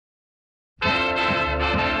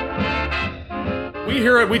We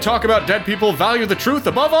here at We Talk About Dead People value the truth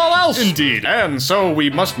above all else. Indeed. And so we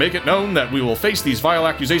must make it known that we will face these vile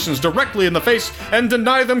accusations directly in the face and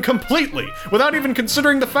deny them completely, without even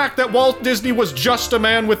considering the fact that Walt Disney was just a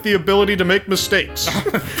man with the ability to make mistakes.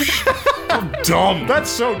 Dumb. That's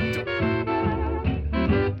so...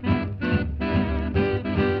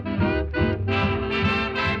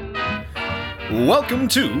 Welcome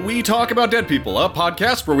to We Talk About Dead People, a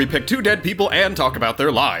podcast where we pick two dead people and talk about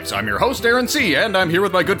their lives. I'm your host, Aaron C., and I'm here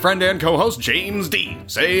with my good friend and co-host, James D.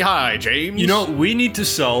 Say hi, James. You know, we need to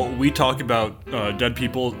sell We Talk About Dead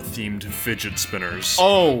People themed fidget spinners.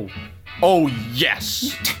 Oh,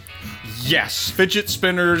 yes. Yes, fidget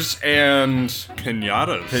spinners and...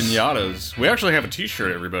 Pinatas. We actually have a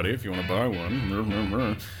t-shirt, everybody, if you want to buy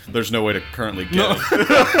one. There's no way to currently get it.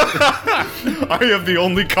 I have the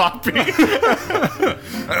only copy.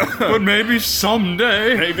 But maybe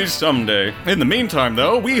someday. Maybe someday. In the meantime,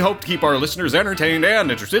 though, we hope to keep our listeners entertained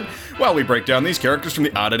and interested while we break down these characters from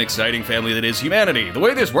the odd and exciting family that is humanity. The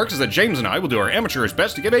way this works is that James and I will do our amateurish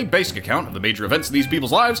best to give a basic account of the major events in these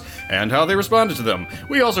people's lives and how they responded to them.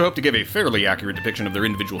 We also hope to give a fairly accurate depiction of their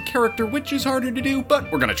individual character, which is harder to do,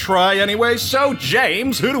 but we're gonna try anyway. So,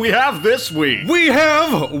 James, who do we have this week? We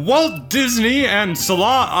have Walt Disney and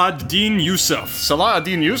Salah ad-Din Yusuf. Salah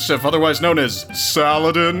ad-Din Yusuf, otherwise known as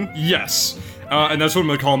Saladin. Yes. And that's what I'm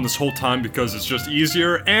going to call him this whole time because it's just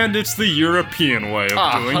easier, and it's the European way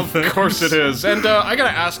of doing things. Of course it is. And I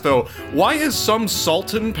gotta ask, though, why is some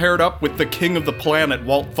sultan paired up with the king of the planet,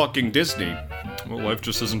 Walt fucking Disney? Well, life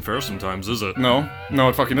just isn't fair sometimes, is it? No,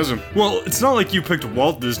 it fucking isn't. Well, it's not like you picked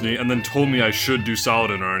Walt Disney and then told me I should do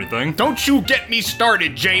Saladin or anything. Don't you get me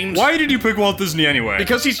started, James! Why did you pick Walt Disney anyway?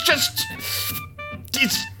 Because he's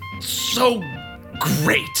so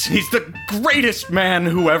great. He's the greatest man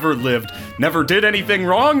who ever lived. Never did anything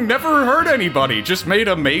wrong, never hurt anybody, just made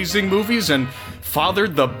amazing movies and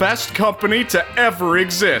fathered the best company to ever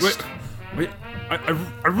exist. Wait,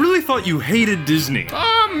 I really thought you hated Disney.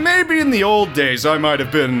 Maybe in the old days I might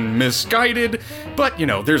have been misguided, but, you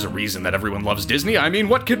know, there's a reason that everyone loves Disney. I mean,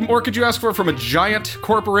 what more could you ask for from a giant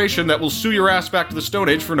corporation that will sue your ass back to the Stone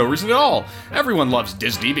Age for no reason at all? Everyone loves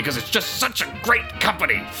Disney because it's just such a great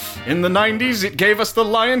company. In the 90s, it gave us The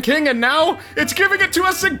Lion King, and now it's giving it to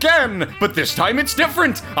us again. But this time it's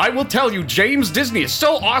different. I will tell you, James, Disney is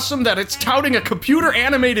so awesome that it's touting a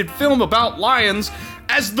computer-animated film about lions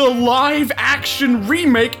as the live-action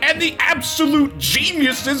remake, and the absolute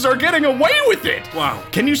geniuses are getting away with it! Wow.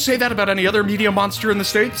 Can you say that about any other media monster in the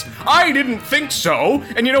States? I didn't think so!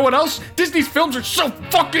 And you know what else? Disney's films are so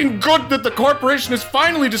fucking good that the corporation has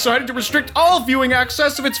finally decided to restrict all viewing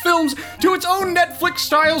access of its films to its own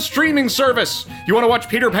Netflix-style streaming service. You wanna watch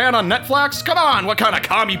Peter Pan on Netflix? Come on, what kind of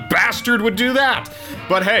commie bastard would do that?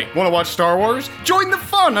 But hey, wanna watch Star Wars? Join the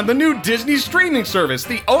fun on the new Disney streaming service,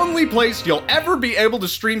 the only place you'll ever be able to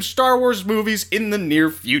stream Star Wars movies in the near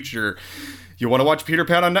future. You want to watch Peter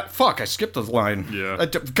Pan on Fuck, I skipped a line. Yeah.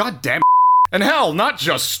 God damn it. And hell, not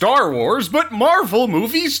just Star Wars, but Marvel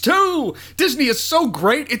movies too! Disney is so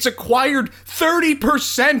great, it's acquired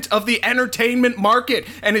 30% of the entertainment market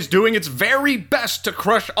and is doing its very best to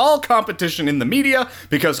crush all competition in the media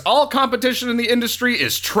because all competition in the industry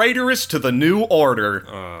is traitorous to the new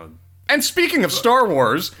order. And speaking of Star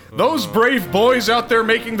Wars, those brave boys out there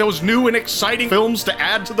making those new and exciting films to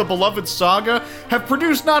add to the beloved saga have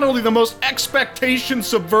produced not only the most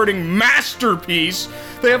expectation-subverting masterpiece,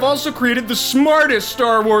 they have also created the smartest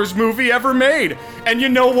Star Wars movie ever made. And you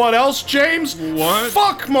know what else, James? What?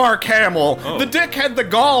 Fuck Mark Hamill! The dick had the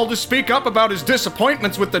gall to speak up about his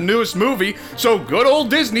disappointments with the newest movie, so good old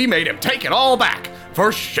Disney made him take it all back.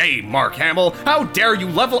 For shame, Mark Hamill. How dare you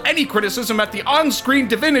level any criticism at the on-screen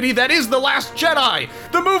divinity that is The Last Jedi?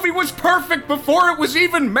 The movie was perfect before it was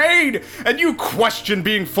even made, and you question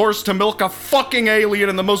being forced to milk a fucking alien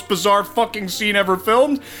in the most bizarre fucking scene ever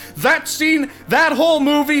filmed? That scene, that whole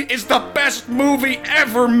movie is the best movie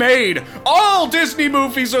ever made. All Disney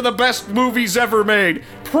movies are the best movies ever made.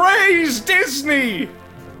 Praise Disney!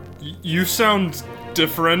 You sound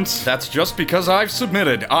different. That's just because I've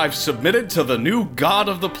submitted. I've submitted to the new god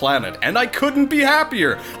of the planet, and I couldn't be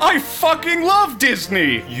happier. I fucking love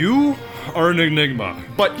Disney! You are an enigma.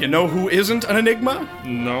 But you know who isn't an enigma?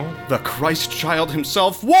 No. The Christ child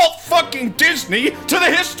himself, Walt fucking Disney, to the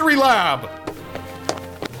History Lab!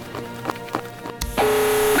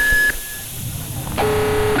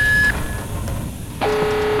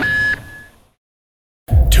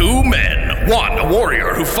 Two men, one, a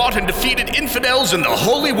warrior who fought and defeated infidels in the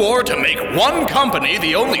Holy War to make one company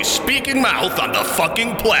the only speaking mouth on the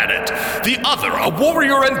fucking planet. The other, a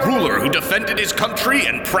warrior and ruler who defended his country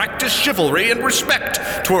and practiced chivalry and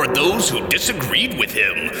respect toward those who disagreed with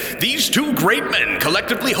him. These two great men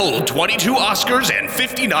collectively hold 22 Oscars and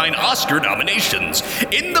 59 Oscar nominations.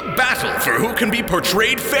 In the battle for who can be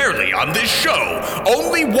portrayed fairly on this show,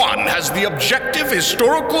 only one has the objective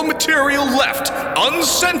historical material left,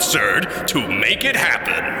 uncensored, to make it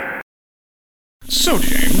happen. So,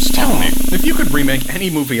 James, tell me, if you could remake any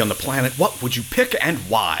movie on the planet, what would you pick and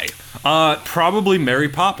why? Probably Mary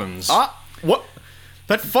Poppins. What?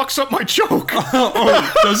 That fucks up my joke.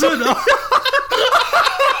 Does it?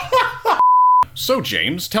 So,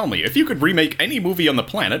 James, tell me, if you could remake any movie on the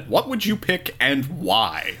planet, what would you pick and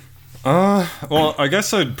why? Well, I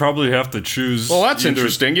guess I'd probably have to choose... Well, that's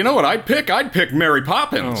interesting. You know what I'd pick? I'd pick Mary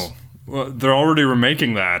Poppins. Oh. Well, they're already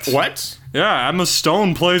remaking that. What? Yeah, Emma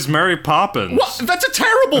Stone plays Mary Poppins. What? That's a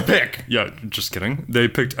terrible pick! Yeah, just kidding. They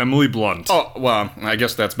picked Emily Blunt. Oh, well, I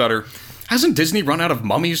guess that's better. Hasn't Disney run out of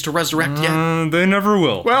mummies to resurrect yet? They never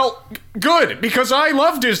will. Well, good, because I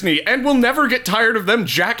love Disney, and will never get tired of them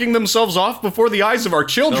jacking themselves off before the eyes of our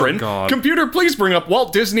children. Oh, God. Computer, please bring up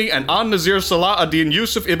Walt Disney and An-Nazir Salah ad-Din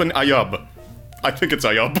Yusuf ibn Ayyub. I think it's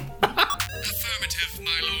Ayyub. Affirmative,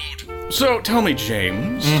 my lord. So, tell me,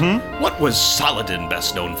 James, what was Saladin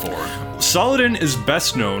best known for? Saladin is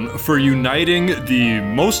best known for uniting the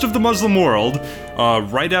most of the Muslim world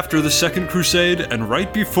right after the Second Crusade and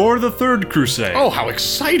right before the Third Crusade. Oh, how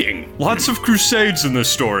exciting! Lots of crusades in this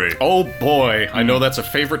story. Oh boy, I know that's a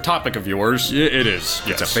favorite topic of yours. It is,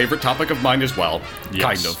 yes. It's a favorite topic of mine as well.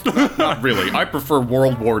 Yes. Kind of. Not really. I prefer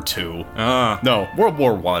World War II. No, World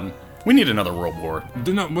War I. We need another World War.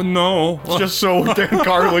 No. Just so Dan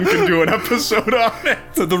Carlin can do an episode on it.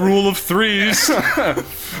 The rule of threes.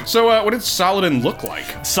 So, what did Saladin look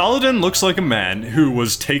like? Saladin looks like a man who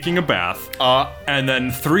was taking a bath, and then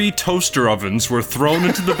 3 toaster ovens were thrown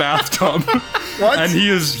into the bathtub. What? And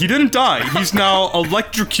he didn't die. He's now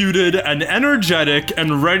electrocuted and energetic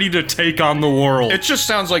and ready to take on the world. It just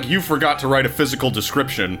sounds like you forgot to write a physical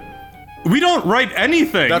description. We don't write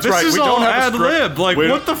anything. That's this right. is We all don't have a script. ad-lib. Like,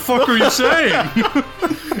 what the fuck are you saying?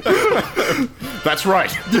 That's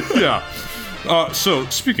right. Yeah. So,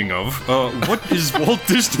 speaking of, what is Walt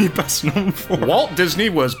Disney best known for? Walt Disney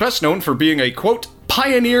was best known for being a, quote,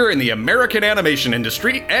 pioneer in the American animation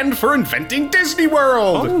industry and for inventing Disney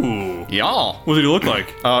World. Oh. Yeah. What did he look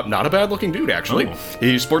like? Not a bad-looking dude, actually. Oh.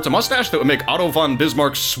 He sports a mustache that would make Otto von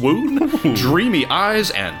Bismarck swoon, dreamy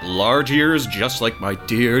eyes, and large ears, just like my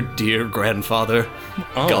dear, dear grandfather.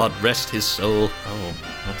 Oh. God rest his soul. Oh,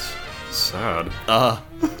 that's sad.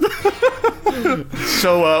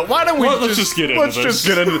 So, why don't we Let's just get into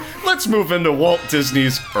this. Let's move into Walt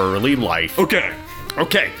Disney's early life. Okay.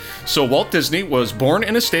 Okay, so Walt Disney was born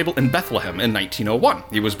in a stable in Bethlehem in 1901.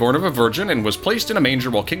 He was born of a virgin and was placed in a manger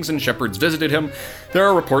while kings and shepherds visited him. There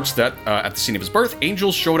are reports that at the scene of his birth,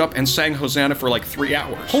 angels showed up and sang Hosanna for like 3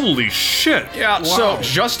 hours. Holy shit. Yeah, Wow. So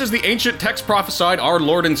just as the ancient text prophesied, our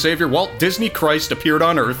Lord and Savior Walt Disney Christ appeared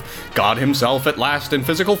on Earth, God himself at last in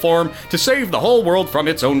physical form, to save the whole world from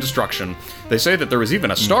its own destruction. They say that there was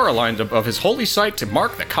even a star aligned above his holy site to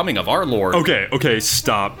mark the coming of our Lord. Okay,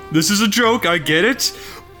 stop. This is a joke, I get it.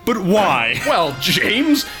 But why? Well,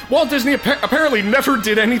 James, Walt Disney apparently never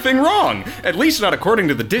did anything wrong. At least not according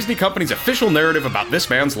to the Disney Company's official narrative about this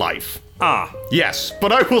man's life. Yes,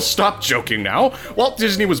 but I will stop joking now. Walt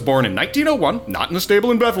Disney was born in 1901, not in a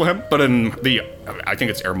stable in Bethlehem, but in the, I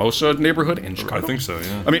think it's Hermosa neighborhood in Chicago. I think so,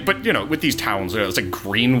 yeah. I mean, but, you know, with these towns, it's like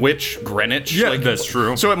Greenwich, Greenwich. Yeah, like, that's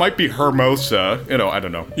true. So it might be Hermosa, you know, I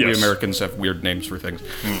don't know. Yes. We Americans have weird names for things.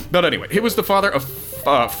 But anyway, he was the father of,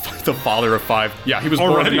 the father of 5. Yeah, he was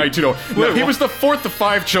born in Already? 1901. Wait, He what? was the 4th of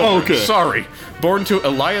 5 children. Oh, okay. Sorry. Born to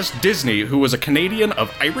Elias Disney, who was a Canadian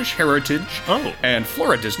of Irish heritage. Oh. And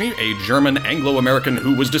Flora Disney, a German Anglo-American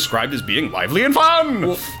who was described as being lively and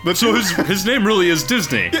fun. So his name really is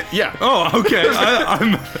Disney? Yeah. Oh, okay.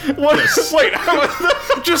 I'm... What? Yes. Wait.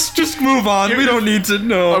 Just move on. We don't need to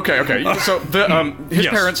know. Okay. So his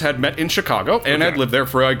Yes. parents had met in Chicago and had lived there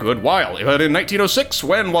for a good while. But in 1906,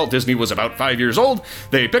 when Walt Disney was about 5 years old,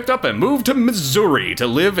 they picked up and moved to Missouri to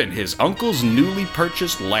live in his uncle's newly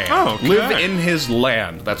purchased land. Oh, okay. Live in his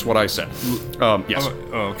land. That's what I said. Yes.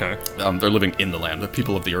 Oh, okay. They're living in the land, the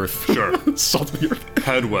people of the earth. Sure. Salt of the earth.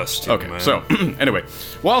 Head west. Okay, man. so anyway,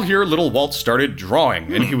 while here, little Walt started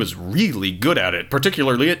drawing, and he was really good at it,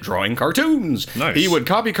 particularly at drawing cartoons. Nice. He would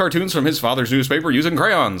copy cartoons from his father's newspaper using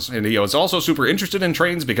crayons, and he was also super interested in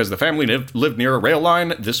trains because the family lived near a rail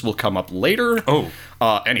line. This will come up later. Oh.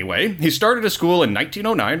 Anyway, he started a school in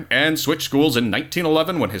 1909 and switched schools in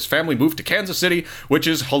 1911 when his family moved to Kansas City, which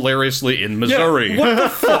is hilariously in Missouri. Yeah, what the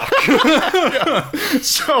fuck?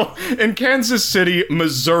 So, in Kansas City,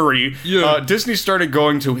 Missouri, Yeah. Disney started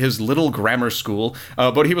going to his little grammar school,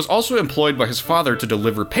 but he was also employed by his father to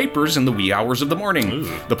deliver papers in the wee hours of the morning.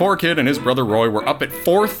 The poor kid and his brother Roy were up at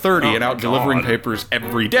 4:30 and out delivering papers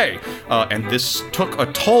every day, and this took a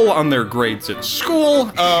toll on their grades at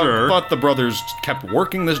school, Sure. but the brothers kept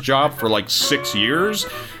working this job for like 6 years,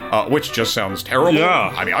 which just sounds terrible.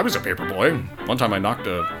 Yeah. I mean, I was a paper boy. One time I knocked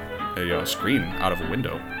a screen out of a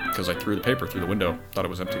window because I threw the paper through the window, thought it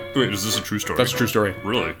was empty. Wait, is this a true story? That's a true story.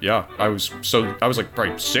 Really? Yeah, I was like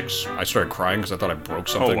probably 6. I started crying because I thought I broke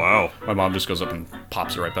something. Oh, wow. My mom just goes up and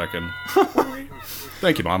pops it right back in.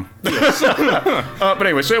 Thank you, Mom. But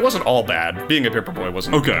anyway, so it wasn't all bad. Being a paper boy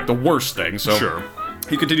wasn't Okay. the worst thing. So Sure.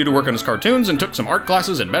 he continued to work on his cartoons and took some art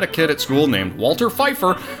classes and met a kid at school named Walter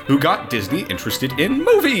Pfeiffer, who got Disney interested in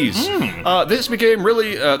movies. They became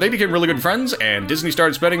really good friends, and Disney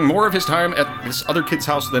started spending more of his time at this other kid's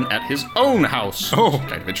house than at his own house. Oh.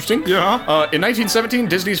 Kind of interesting. Yeah. In 1917,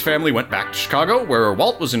 Disney's family went back to Chicago, where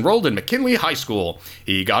Walt was enrolled in McKinley High School.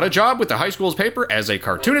 He got a job with the high school's paper as a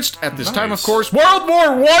cartoonist. At this time, of Nice. course, World War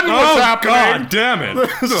I was happening. God damn it.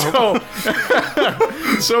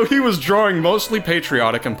 So he was drawing mostly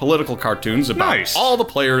patriotic and political cartoons about Nice. all the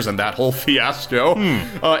players and that whole fiasco.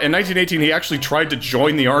 In 1918, he actually tried to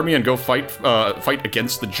join the army and go fight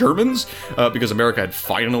against the Germans because America had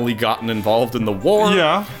finally gotten involved in the war.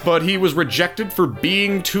 Yeah. But he was rejected for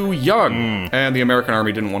being too young, and the American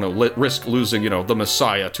army didn't want to risk losing, the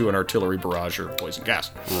Messiah to an artillery barrage or poison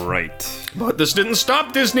gas. Right. But this didn't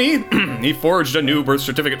stop Disney. He forged a new birth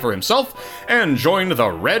certificate for himself and joined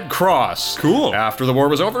the Red Cross. Cool. After the war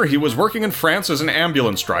was over, he was working in France as an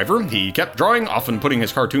ambulance driver. He kept drawing, often putting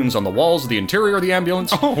his cartoons on the walls of the interior of the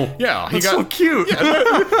ambulance. Oh, yeah, That's so cute.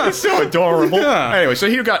 He's so adorable. Yeah. Anyway, so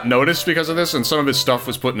he got noticed because of this, and some of his stuff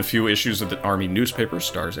was put in a few issues of the Army newspaper,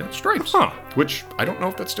 Stars and Stripes. Huh. Which I don't know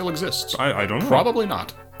if that still exists. I don't know. Probably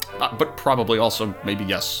not. But probably also maybe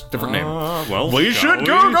yes. Different name. Well, We shall should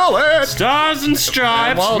Google it! Stars and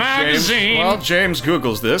Stripes While magazine. While James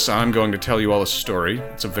Googles this, I'm going to tell you all a story.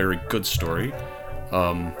 It's a very good story.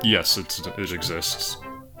 Yes, it exists.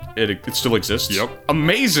 It still exists? Yep.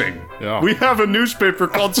 Amazing! Yeah. We have a newspaper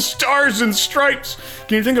called Stars and Stripes!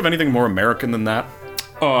 Can you think of anything more American than that?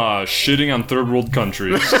 Shitting on third world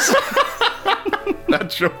countries. That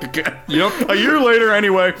joke again. Yep. A year later,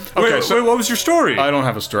 anyway. Okay, wait, so wait, what was your story? I don't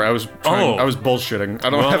have a story. I was bullshitting. I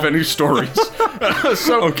don't have any stories.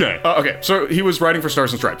 Okay, so he was writing for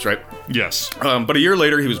Stars and Stripes, right? Yes. But a year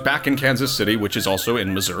later, he was back in Kansas City, which is also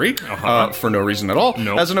in Missouri, for no reason at all,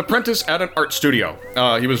 Nope. as an apprentice at an art studio.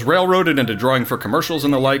 He was railroaded into drawing for commercials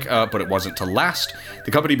and the like, but it wasn't to last.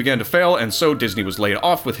 The company began to fail, and so Disney was laid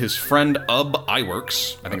off with his friend Ub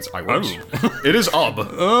Iwerks. I think it's Iwerks. It is Ub.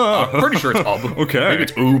 I'm pretty sure it's Ub. Okay. Maybe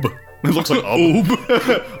it's Oob. It looks like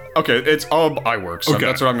Ub. Okay, it's Ub Iwerks. Okay.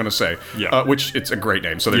 That's what I'm going to say. Yeah. Which, it's a great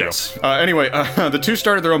name, so there Yes. you go. Anyway, the two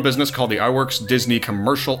started their own business called the Iwerks Disney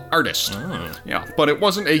Commercial Artist. Yeah, but it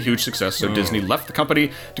wasn't a huge success, so Disney left the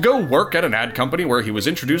company to go work at an ad company where he was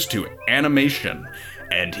introduced to animation.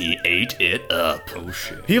 And he ate it up. Oh,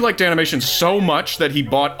 shit. He liked animation so much that he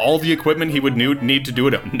bought all the equipment he would need to do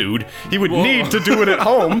it at nude. He would need to do it at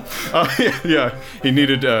home. Yeah, he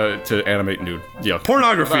needed to animate nude. Yeah,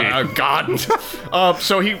 Pornography. God.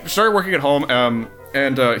 So he started working at home.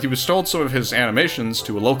 And he was sold some of his animations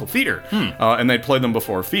to a local theater, and they'd play them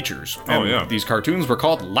before features. And yeah. These cartoons were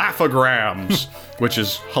called Laugh-O-Grams, which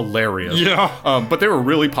is hilarious. Yeah. But they were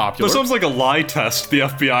really popular. That sounds like a lie test the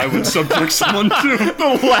FBI would subject someone to.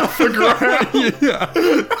 The Laugh-O-Gram. Yeah.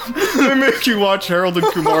 They make you watch Harold and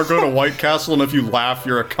Kumar go to White Castle, and if you laugh,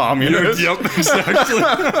 you're a communist. Yep, exactly.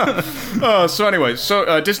 So anyway,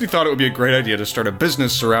 Disney thought it would be a great idea to start a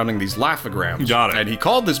business surrounding these Laugh-O-Grams. Got it. And he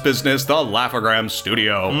called this business the Laugh-O-Gram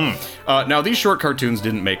Studio. Now, these short cartoons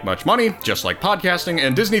didn't make much money, just like podcasting,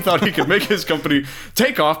 and Disney thought he could make his company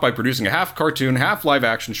take off by producing a half-cartoon,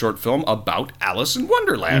 half-live-action short film about Alice in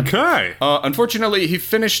Wonderland. Okay. Unfortunately, he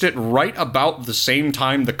finished it right about the same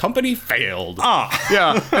time the company failed. Ah.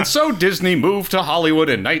 Yeah, and so Disney moved to Hollywood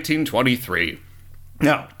in 1923.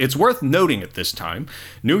 Now, it's worth noting at this time,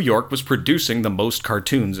 New York was producing the most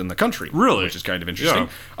cartoons in the country. Really? Which is kind of interesting.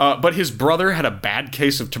 But his brother had a bad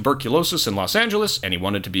case of tuberculosis in Los Angeles, and he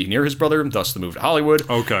wanted to be near his brother, thus the move to Hollywood.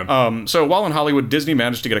 Okay. So while in Hollywood, Disney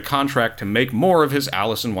managed to get a contract to make more of his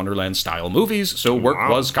Alice in Wonderland-style movies, so work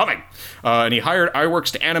was coming. And he hired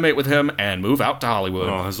iWorks to animate with him and move out to Hollywood.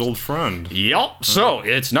 Oh, his old friend. Yup. So,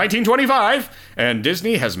 it's 1925, and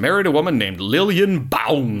Disney has married a woman named Lillian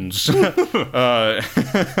Bounds. Lillian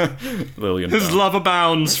His Bounds. love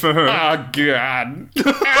abounds for her. Oh, God.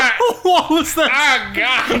 What was that? Oh,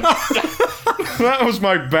 God. That was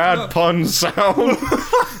my bad pun sound.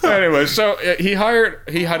 Anyway, so he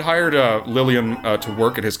had hired Lillian to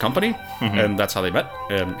work at his company, and that's how they met.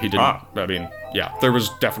 And he didn't, I mean, yeah, there was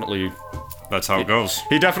definitely... That's how it goes.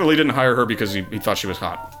 He definitely didn't hire her because he thought she was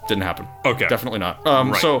hot. Didn't happen. Okay. Definitely not.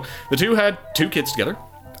 Right. So the two had 2 kids together,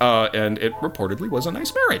 and it reportedly was a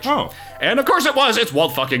nice marriage. Oh. And of course it was. It's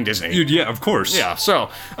Walt fucking Disney. Yeah, of course. Yeah, so,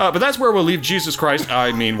 but that's where we'll leave Jesus Christ,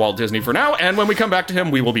 I mean Walt Disney for now, and when we come back to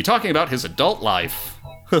him, we will be talking about his adult life.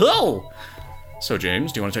 Hello! So,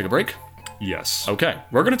 James, do you want to take a break? Yes. Okay,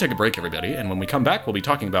 we're going to take a break, everybody, and when we come back, we'll be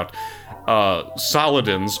talking about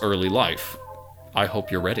Saladin's early life. I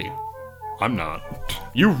hope you're ready. I'm not.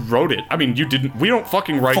 You wrote it. I mean, you didn't. We don't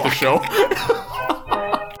fucking write the show.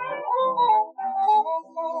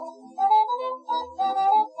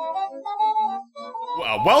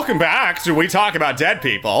 Welcome back to We Talk About Dead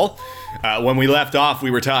People. When we left off, we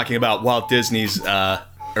were talking about Walt Disney's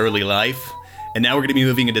early life. And now we're going to be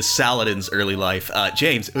moving into Saladin's early life.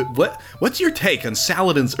 James, what's your take on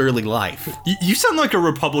Saladin's early life? You sound like a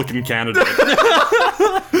Republican candidate.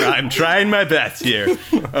 I'm trying my best here.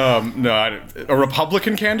 No, a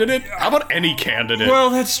Republican candidate? How about any candidate? Well,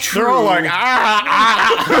 that's true. They're all like,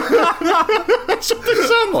 That's what they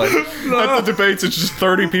sound like. At the debates, it's just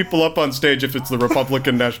 30 people up on stage if it's the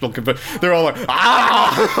Republican National Convention. They're all like,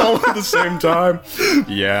 all at the same time.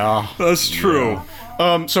 Yeah. That's true.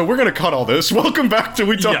 Yeah. So we're gonna cut all this. Welcome back to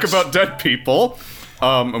We Talk About Dead People.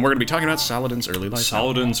 And we're gonna be talking about Saladin's early life.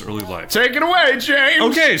 Saladin's early life. Take it away, James!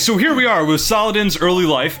 Okay, so here we are with Saladin's early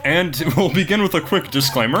life, and we'll begin with a quick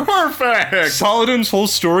disclaimer. Perfect! Saladin's whole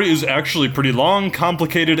story is actually pretty long,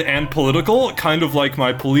 complicated, and political, kind of like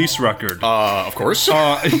my police record. Of course.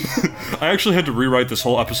 I actually had to rewrite this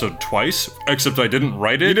whole episode twice, except I didn't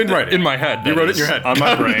write it. You didn't write it. In my head. You wrote it in your head. On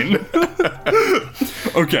my brain.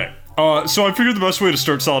 Okay. So I figured the best way to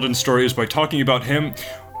start Saladin's story is by talking about him.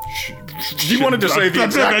 You wanted to say the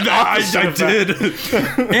exact opposite of that.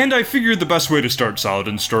 I did. And I figured the best way to start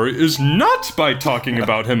Saladin's story is not by talking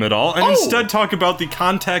about him at all, and instead talk about the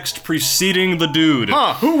context preceding the dude.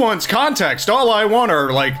 Huh, who wants context? All I want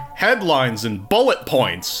are, like, headlines and bullet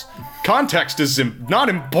points. Context is not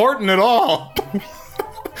important at all.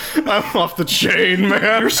 I'm off the chain,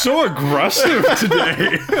 man. You're so aggressive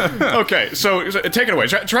today. Okay, so take it away.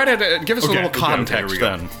 Try to give us a little context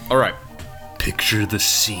then. All right. Picture the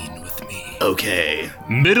scene with me. Okay.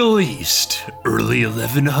 Middle East, early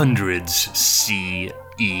 1100s CE.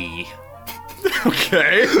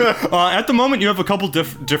 Okay. At the moment, you have a couple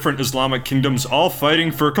different Islamic kingdoms all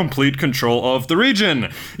fighting for complete control of the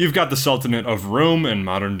region. You've got the Sultanate of Rome in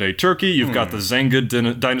modern-day Turkey, you've got the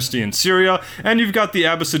Zengid dynasty in Syria, and you've got the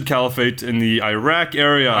Abbasid Caliphate in the Iraq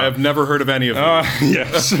area. I have never heard of any of them.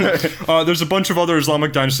 Yes. There's a bunch of other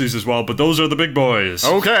Islamic dynasties as well, but those are the big boys.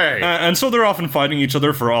 Okay. And so they're often fighting each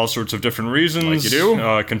other for all sorts of different reasons. Like you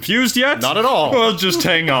do? Confused yet? Not at all. Well, just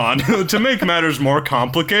hang on. To make matters more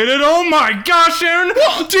complicated, oh my gosh, Aaron!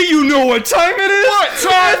 Do you know what time it is? What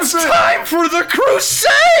time It's is it? time for the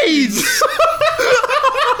Crusades!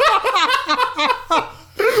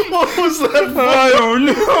 What was that? I don't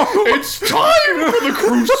know. It's time for the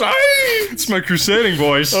crusade! It's my crusading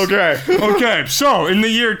voice. Okay. Okay, so in the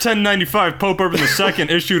year 1095, Pope Urban II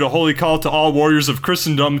issued a holy call to all warriors of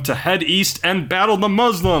Christendom to head east and battle the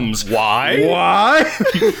Muslims. Why? Why?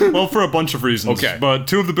 Well, for a bunch of reasons. Okay. But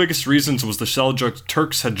two of the biggest reasons was the Seljuk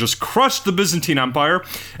Turks had just crushed the Byzantine Empire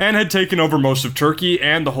and had taken over most of Turkey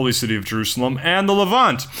and the holy city of Jerusalem and the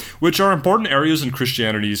Levant, which are important areas in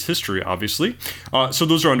Christianity's history, obviously. So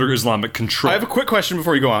those are under Islamic control. I have a quick question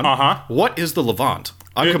before you go on. Uh-huh. What is the Levant?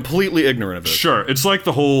 I'm completely ignorant of it. Sure, it's like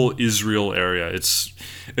the whole Israel area.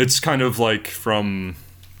 It's kind of like from...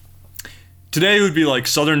 Today it would be like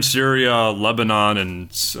southern Syria, Lebanon,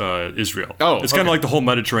 and Israel. Oh, it's kind of like the whole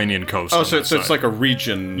Mediterranean coast. Oh, so it's like a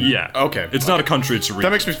region. Yeah. Okay. It's not a country, it's a region.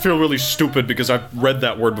 That makes me feel really stupid because I've read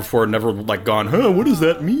that word before and never like gone, what does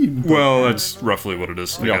that mean? Well, that's roughly what it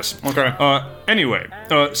is, I guess. Okay. Anyway,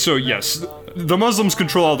 so yes, The Muslims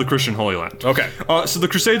control all the Christian Holy Land. Okay. So the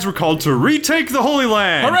Crusades were called to retake the Holy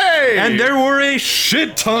Land. Hooray! And there were a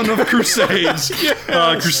shit ton of crusades.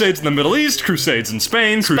 Crusades in the Middle East, crusades in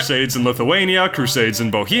Spain, crusades in Lithuania, crusades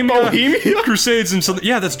in Bohemia. Crusades in Southern...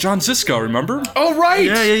 Yeah, that's John Ziska, remember? Oh, right.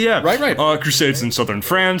 Yeah. Right. Crusades in Southern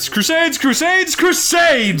France. Crusades!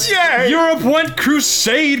 Yay! Europe went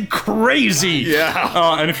crusade crazy.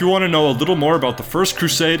 Yeah. And if you want to know a little more about the First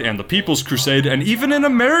Crusade and the People's Crusade, and even an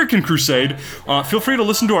American Crusade, feel free to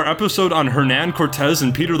listen to our episode on Hernan Cortez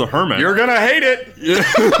and Peter the Hermit. You're gonna hate it.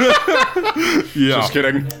 Yeah. Just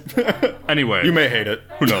kidding. Anyway. You may hate it.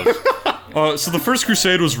 Who knows? So the First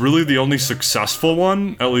Crusade was really the only successful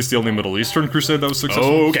one, at least the only Middle Eastern crusade that was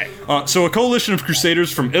successful. Okay. So a coalition of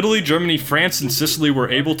crusaders from Italy, Germany, France, and Sicily were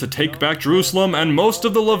able to take back Jerusalem and most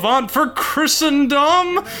of the Levant for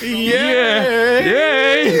Christendom.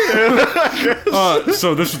 Yay!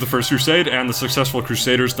 So this was the First Crusade, and the successful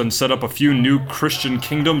crusaders then set up a few new Christian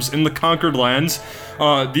kingdoms in the conquered lands.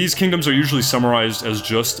 These kingdoms are usually summarized as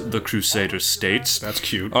just the Crusader states. That's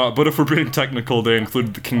cute. But if we're being technical, they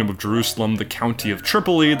included the Kingdom of Jerusalem, the County of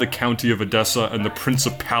Tripoli, the County of Edessa, and the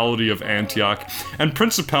Principality of Antioch. And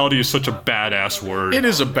Principality is such a badass word. It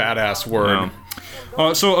is a badass word.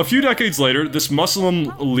 So a few decades later, this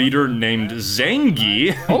Muslim leader named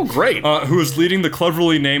Zengi, Oh, great. who was leading the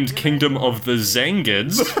cleverly named Kingdom of the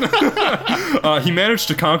Zangids, he managed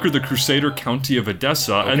to conquer the Crusader County of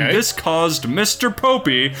Edessa, and this caused Mr.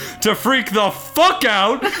 Popey to freak the fuck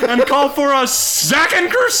out and call for a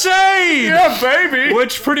second crusade! Yeah, baby.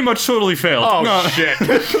 Which pretty much totally failed. Oh, shit.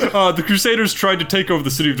 The Crusaders tried to take over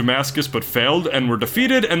the city of Damascus, but failed and were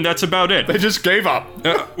defeated, and that's about it. They just gave up.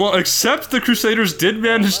 Well, except the Crusaders did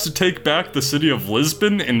manage to take back the city of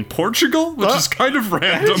Lisbon in Portugal, which is kind of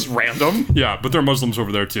random. That is random. Yeah, but there are Muslims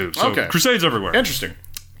over there too, so crusades everywhere. Interesting.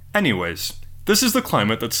 Anyways, this is the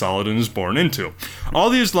climate that Saladin is born into.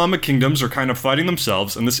 All the Islamic kingdoms are kind of fighting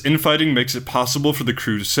themselves, and this infighting makes it possible for the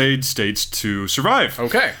Crusade states to survive.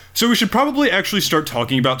 Okay. So we should probably actually start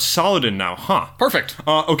talking about Saladin now, huh? Perfect.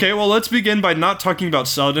 Okay, well, let's begin by not talking about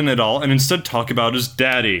Saladin at all, and instead talk about his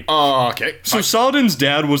daddy. Okay. So Saladin's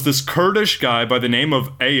dad was this Kurdish guy by the name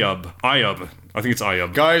of Ayub. Ayub. I think it's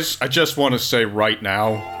Ayub. Guys, I just want to say right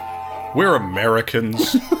now, we're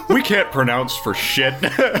Americans. We can't pronounce for shit.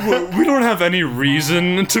 We don't have any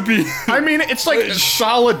reason to be... I mean, it's like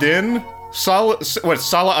Saladin.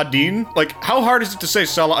 Saladin? Like, how hard is it to say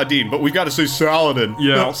Saladin? But we gotta say Saladin.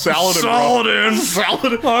 Yeah. No, Saladin. Saladin.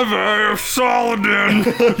 Saladin. I've had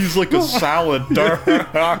Saladin. He's like a salad.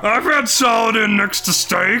 I've had Saladin next to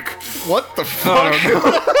steak. What the fuck?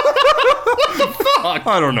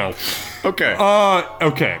 I don't know. Okay.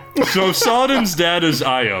 Okay. So Saladin's dad is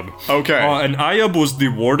Ayub. Okay. And Ayub was the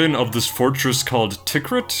warden of this fortress called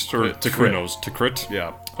Tikrit, or Tikrit. who knows, Tikrit.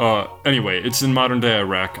 Yeah. Anyway, it's in modern-day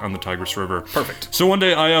Iraq on the Tigris River. Perfect. So one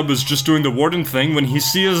day Ayub is just doing the warden thing when he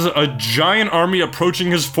sees a giant army approaching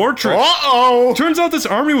his fortress. Uh-oh! Turns out this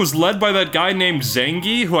army was led by that guy named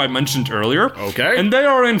Zengi, who I mentioned earlier. Okay. And they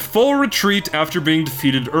are in full retreat after being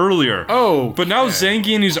defeated earlier. Oh. But now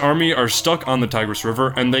Zengi and his army are stuck on the Tigris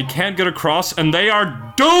River, and they can't get across, and they are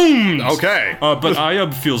doomed! Okay. But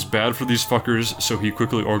Ayub feels bad for these fuckers, so he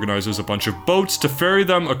quickly organizes a bunch of boats to ferry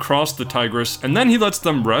them across the Tigris, and then he lets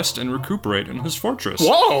them rest and recuperate in his fortress.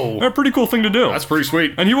 Whoa! A pretty cool thing to do. That's pretty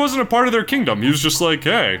sweet. And he wasn't a part of their kingdom. He was just like,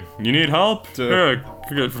 hey, you need help? Yeah,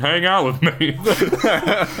 hang out with me.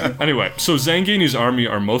 Anyway, so Zengi and his army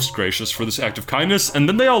are most gracious for this act of kindness, and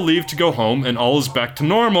then they all leave to go home, and all is back to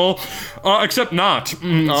normal, except not.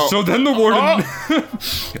 So then the warden,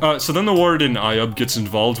 Ayub gets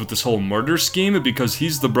involved with this whole murder scheme because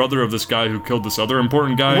he's the brother of this guy who killed this other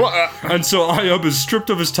important guy, and so Ayub is stripped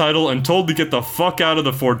of his title and told to get the fuck out of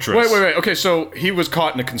the fortress. Wait. Okay, so he was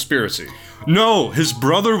caught in a conspiracy. No, his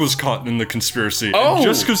brother was caught in the conspiracy. Oh. And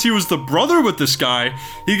just because he was the brother with this guy,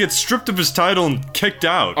 he gets stripped of his title and kicked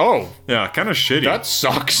out. Oh. Yeah, kind of shitty. That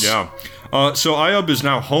sucks. Yeah. So Ayub is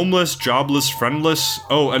now homeless, jobless, friendless.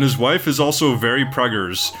 Oh, and his wife is also very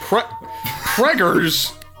preggers.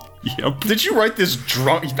 Preggers? Yep. Did you write this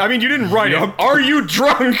drunk? I mean, you didn't write it. Are you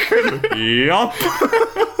drunk? Yup.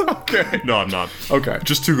 Okay. No, I'm not. Okay.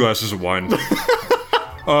 Just 2 glasses of wine.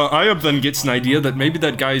 Ayub then gets an idea that maybe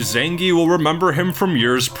that guy Zengi will remember him from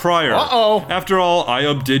years prior. Uh-oh. After all,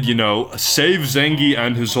 Ayub did, save Zengi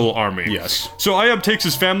and his whole army. Yes. So Ayub takes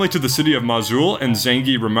his family to the city of Mosul, and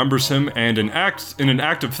Zengi remembers him, and in an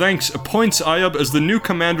act of thanks, appoints Ayub as the new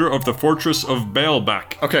commander of the fortress of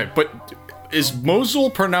Baalbek. Okay, but is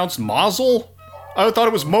Mosul pronounced Mosul? I thought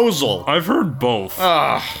it was Mosul. I've heard both.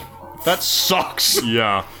 That sucks.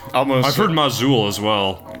 Yeah. Almost. I've heard Mazul as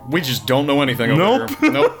well. We just don't know anything over Nope.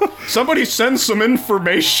 here. Nope. Somebody send some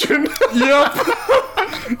information. Yep.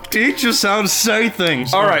 Teach us how to say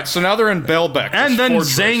things. All right, so now they're in Baalbek. And this then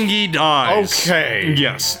fortress. Zangi dies. Okay.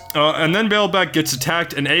 Yes. And then Baalbek gets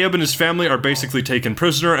attacked, and Aeb and his family are basically taken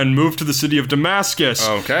prisoner and moved to the city of Damascus.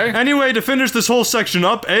 Okay. Anyway, to finish this whole section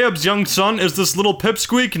up, Aeb's young son is this little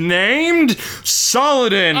pipsqueak named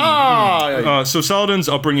Saladin. So Saladin's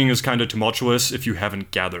upbringing is kind of tumultuous, if you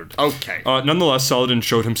haven't gathered. Okay. Nonetheless, Saladin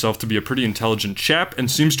showed himself to be a pretty intelligent chap and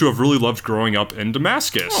seems to have really loved growing up in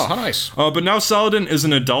Damascus. Oh, nice. But now Saladin is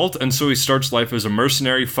an adult, and so he starts life as a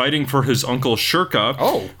mercenary fighting for his uncle Shurka,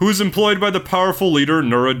 who is employed by the powerful leader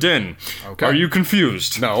Nur-ad-Din. Okay. Are you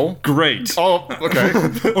confused? No. Great. Oh, okay.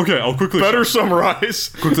 Okay, I'll quickly Better summarize.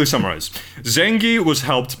 quickly summarize. Zangi was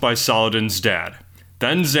helped by Saladin's dad.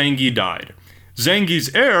 Then Zangi died.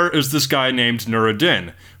 Zangi's heir is this guy named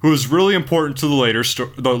Nur-ad-Din, who is really important to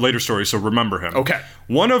the later story, so remember him. Okay.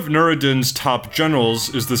 One of Nur-ad-Din's top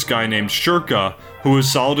generals is this guy named Shurka, who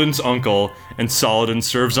is Saladin's uncle, and Saladin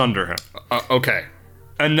serves under him. Okay.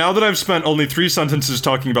 And now that I've spent only 3 sentences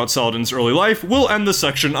talking about Saladin's early life, we'll end the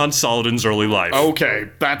section on Saladin's early life. Okay.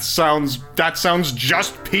 That sounds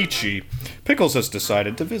just peachy. Pickles has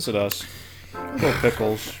decided to visit us. Little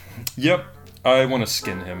Pickles. Yep. I want to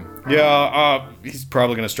skin him. Yeah, he's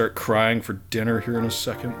probably gonna start crying for dinner here in a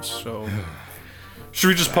second, so... Should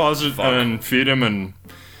we just pause it and feed him and...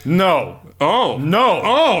 No. Oh. No.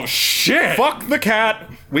 Oh, shit. Fuck the cat.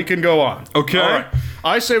 We can go on. Okay. All right.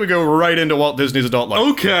 I say we go right into Walt Disney's adult life.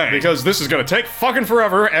 Okay. Because this is gonna take fucking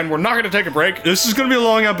forever, and we're not gonna take a break. This is going to be a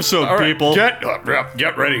long episode, All right, people.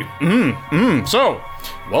 Get ready. So,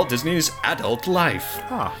 Walt Disney's adult life.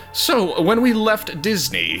 So, when we left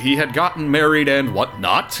Disney, he had gotten married and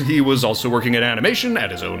whatnot. He was also working in animation at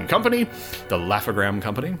his own company, the Laugh-O-Gram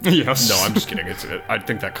Company. Yes. No, I'm just kidding. I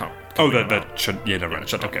think that that should... Yeah, never mind.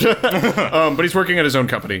 Shut up. Okay. But he's working at his own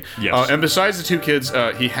company. Yes. And besides the 2 kids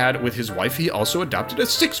he had with his wife, he also adopted a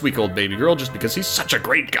 6-week-old baby girl just because he's such a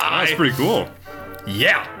great guy. That's pretty cool.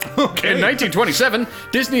 Yeah. Okay. In 1927,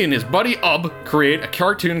 Disney and his buddy Ub create a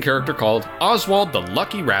cartoon character called Oswald the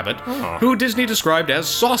Lucky Rabbit, who Disney described as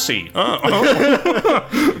saucy.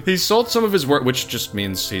 He sold some of his work, which just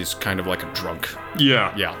means he's kind of like a drunk.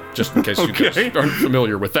 Yeah. Yeah, just in case you guys aren't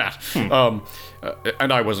familiar with that.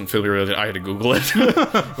 And I wasn't familiar with it. I had to Google it.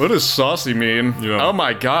 What does saucy mean? Yeah. Oh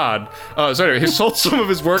my god. So anyway, he sold some of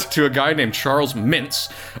his work to a guy named Charles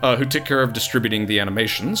Mintz, who took care of distributing the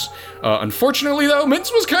animations. Unfortunately, though,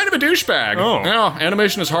 Mintz was kind of a douchebag. Oh. Yeah,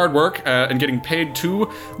 animation is hard work, and getting paid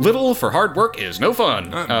too little for hard work is no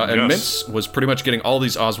fun. And yes. Mintz was pretty much getting all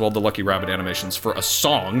these Oswald the Lucky Rabbit animations for a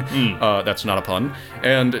song. That's not a pun.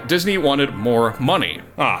 And Disney wanted more money.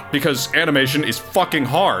 Because animation is fucking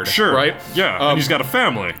hard. Sure. Right? Yeah, and he's got a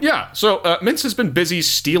family. Yeah, so Mintz has been busy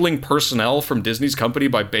stealing personnel from Disney's company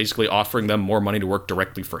by basically offering them more money to work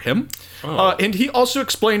directly for him. And he also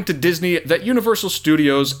explained to Disney that Universal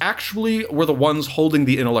Studios actually were the ones holding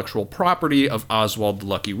the intellectual property of Oswald the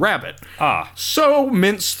Lucky Rabbit. So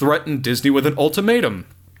Mintz threatened Disney with an ultimatum.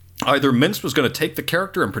 Either Mintz was going to take the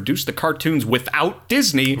character and produce the cartoons without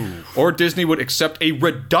Disney, or Disney would accept a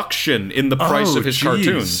reduction in the price of his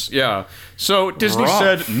cartoons. Yeah. So Disney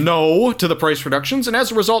said no to the price reductions, and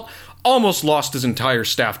as a result, almost lost his entire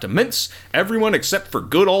staff to Mintz, everyone except for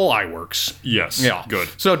good old iWorks. Yes. Yeah. Good.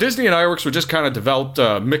 So Disney and iWorks were just kind of developed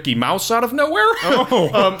Mickey Mouse out of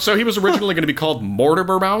nowhere. So he was originally going to be called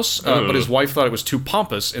Mortimer Mouse, but his wife thought it was too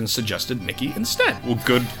pompous and suggested Mickey instead. Well,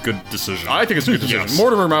 good decision. I think it's a good decision. Yes.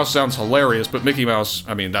 Mortimer Mouse sounds hilarious, but Mickey Mouse,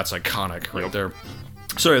 I mean, that's iconic right there.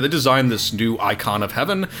 So they designed this new icon of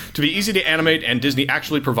heaven to be easy to animate, and Disney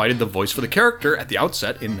actually provided the voice for the character at the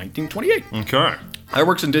outset in 1928. Okay.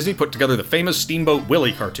 iWorks and Disney put together the famous Steamboat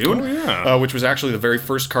Willie cartoon, which was actually the very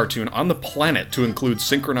first cartoon on the planet to include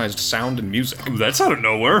synchronized sound and music. That's out of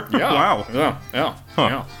nowhere. Yeah. Wow. Yeah.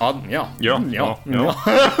 Yeah.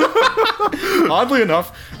 Oddly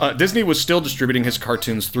enough, Disney was still distributing his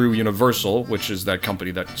cartoons through Universal, which is that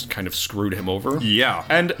company that kind of screwed him over. Yeah.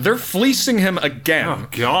 And they're fleecing him again. Oh,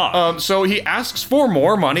 God. So he asks for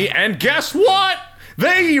more money, and guess what?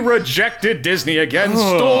 They rejected Disney again,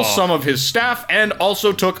 stole some of his staff, and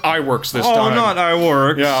also took iWorks this time. Oh, not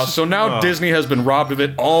iWorks. Yeah, so now Disney has been robbed of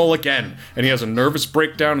it all again, and he has a nervous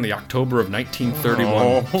breakdown in the October of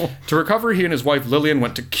 1931. To recover, he and his wife Lillian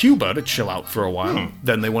went to Cuba to chill out for a while.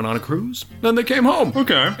 Then they went on a cruise. Then they came home.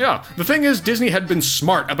 Okay. Yeah, the thing is, Disney had been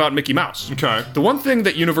smart about Mickey Mouse. Okay. The one thing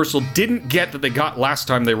that Universal didn't get that they got last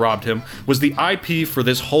time they robbed him was the IP for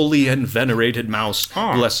this holy and venerated mouse.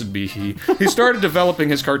 Blessed be he. He started developing developing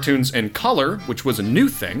his cartoons in color, which was a new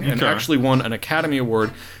thing, and Okay. actually won an Academy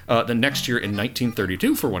Award the next year in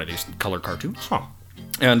 1932 for one of these color cartoons. Huh.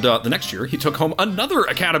 And the next year, he took home another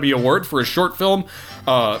Academy Award for his short film,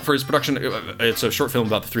 for his production. It's a short film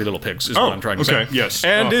about the Three Little Pigs, is what I'm trying to say. okay, yes.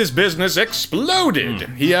 And his business exploded.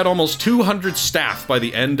 He had almost 200 staff by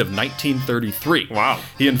the end of 1933. Wow.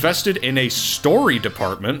 He invested in a story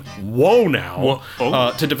department, whoa now,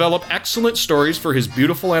 to develop excellent stories for his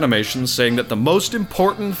beautiful animations, saying that the most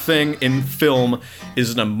important thing in film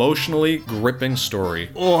is an emotionally gripping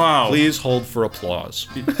story. Wow. Please hold for applause.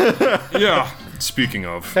 Yeah. Speaking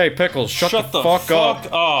of. Hey, Pickles, shut the fuck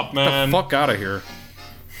up. man. The fuck out of here.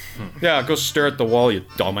 Yeah, go stare at the wall, you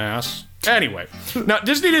dumbass. Anyway, now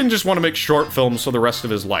Disney didn't just want to make short films for the rest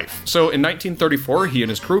of his life. So in 1934, he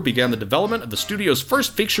and his crew began the development of the studio's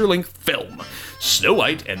first feature-length film, Snow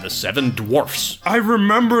White and the Seven Dwarfs, I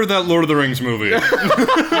remember that Lord of the Rings movie.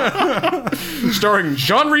 starring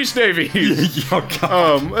John Rhys Davies. Oh,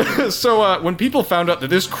 God. So when people found out that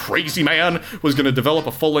this crazy man was going to develop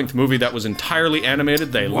a full-length movie that was entirely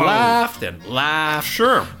animated, they laughed and laughed.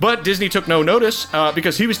 Sure. But Disney took no notice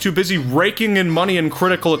because he was too busy raking in money and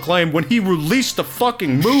critical acclaim when he released the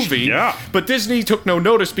fucking movie. Yeah. But Disney took no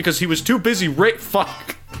notice because he was too busy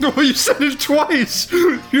fuck. No, you said it twice.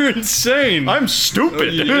 You're insane. I'm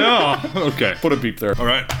stupid. Yeah. Okay. Put a beep there. All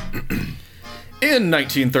right. In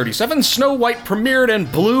 1937, Snow White premiered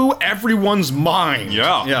and blew everyone's mind.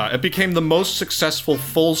 Yeah. Yeah, it became the most successful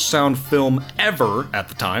full-sound film ever at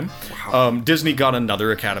the time. Disney got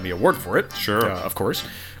another Academy Award for it. Sure. Of course.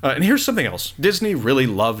 And here's something else. Disney really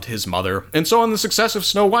loved his mother. And so on the success of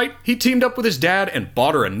Snow White, he teamed up with his dad and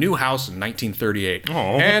bought her a new house in 1938. Oh.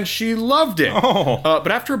 And she loved it. Oh.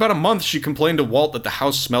 But after about a month, she complained to Walt that the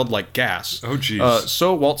house smelled like gas. Oh, jeez.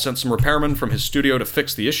 So Walt sent some repairmen from his studio to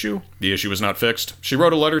fix the issue. The issue was not fixed. She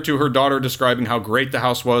wrote a letter to her daughter describing how great the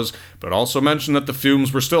house was, but also mentioned that the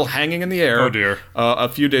fumes were still hanging in the air. Oh, dear. A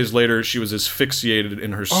few days later, she was asphyxiated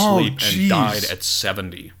in her sleep and jeez. died at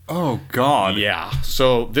 70. Oh, God. Yeah,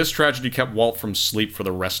 so this tragedy kept Walt from sleep for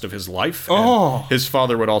the rest of his life. Oh. And his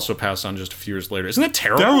father would also pass on just a few years later. Isn't that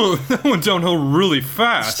terrible? That went downhill really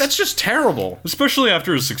fast. That's just terrible. Especially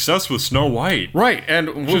after his success with Snow White. Right, and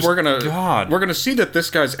Just we're gonna God. we're gonna see that this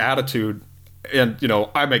guy's attitude, and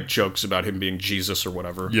I make jokes about him being Jesus or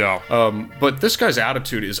whatever. Yeah. But this guy's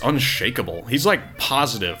attitude is unshakable. He's like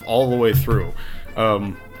positive all the way through.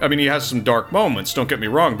 I mean, he has some dark moments. Don't get me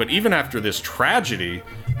wrong, but even after this tragedy,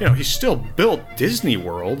 he still built Disney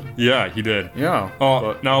World. Yeah, he did. Yeah.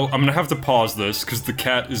 Now, I'm gonna have to pause this, because the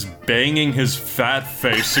cat is banging his fat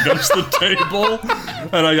face against the table,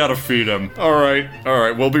 and I gotta feed him. All right.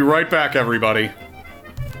 We'll be right back, everybody.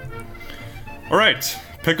 Alright,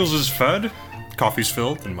 Pickles is fed, coffee's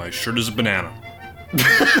filled, and my shirt is a banana.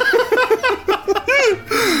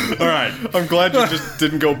 Alright. I'm glad you just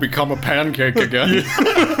didn't go become a pancake again.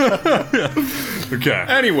 Okay.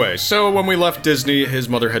 Anyway, so when we left Disney, his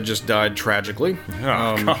mother had just died tragically.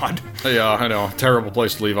 Oh, God. Yeah, I know. Terrible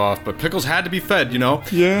place to leave off, but Pickles had to be fed,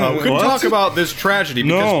 Yeah, we couldn't what? talk about this tragedy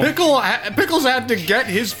No. because Pickles had to get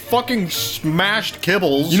his fucking smashed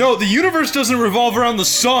kibbles. The universe doesn't revolve around the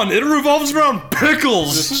sun, it revolves around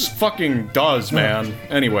pickles! This fucking does, man.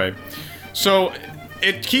 Anyway, so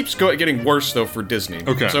it keeps getting worse, though, for Disney.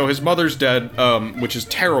 Okay. So his mother's dead, which is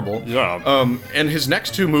terrible. Yeah. And his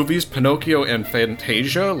next two movies, Pinocchio and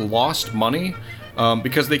Fantasia, lost money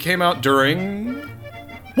because they came out during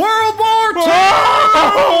World War II!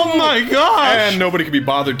 Oh my gosh! And nobody could be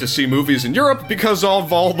bothered to see movies in Europe because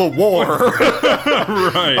of all the war.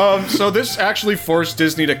 Right. So this actually forced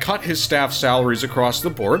Disney to cut his staff salaries across the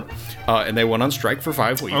board, and they went on strike for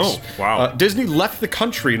 5 weeks. Oh, wow. Disney left the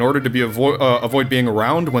country in order to avoid being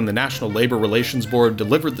around when the National Labor Relations Board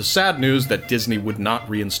delivered the sad news that Disney would not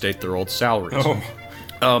reinstate their old salaries. Oh.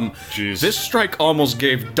 Jeez. This strike almost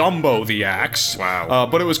gave Dumbo the axe. Wow.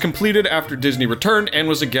 But it was completed after Disney returned and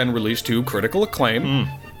was again released to critical acclaim.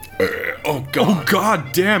 Oh, God. Oh,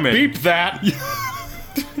 God damn it. Beep that.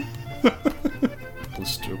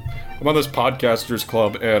 Listen to. I'm on this podcasters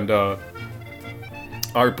club, and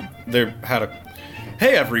they had a.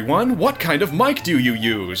 Hey everyone, what kind of mic do you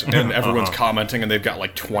use? And everyone's commenting, and they've got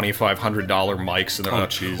like $2,500 mics, and they're like,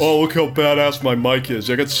 jeez. "Oh, look how badass my mic is!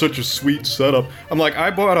 I got such a sweet setup." I'm like, I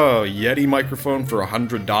bought a Yeti microphone for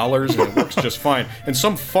 $100, and it works just fine. And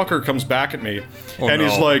some fucker comes back at me, and no.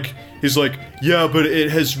 he's like, "Yeah, but it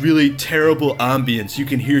has really terrible ambience. You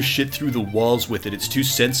can hear shit through the walls with it. It's too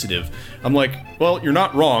sensitive." I'm like, "Well, you're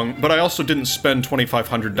not wrong, but I also didn't spend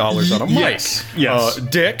 $2,500 on a mic." Yes.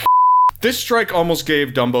 Dick. This strike almost gave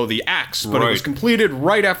Dumbo the axe, but it was Right. completed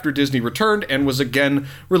right after Disney returned and was again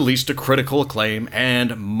released to critical acclaim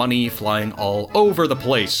and money flying all over the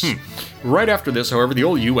place. Right after this, however, the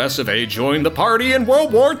old US of A joined the party in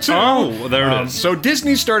World War II. Oh, there it is. So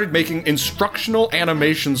Disney started making instructional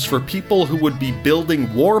animations for people who would be building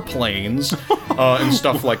warplanes and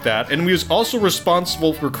stuff like that. And he was also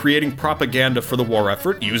responsible for creating propaganda for the war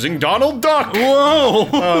effort using Donald Duck. Whoa!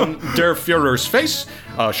 Der Führer's face.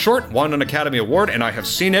 Short won an Academy Award, and I have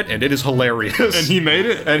seen it, and it is hilarious. And he made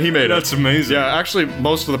it? And he made it. That's amazing. Yeah, actually,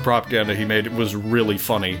 most of the propaganda he made was really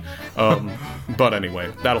funny. But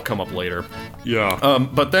anyway, that'll come up later. Yeah.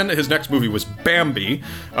 But then his next movie was Bambi,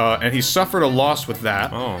 and he suffered a loss with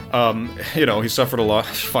that. Oh. He suffered a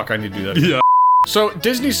loss. Fuck, I need to do that. Yeah. So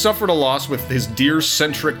Disney suffered a loss with his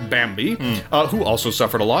deer-centric Bambi, who also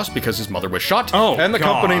suffered a loss because his mother was shot, Oh, and the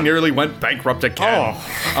God. company nearly went bankrupt again.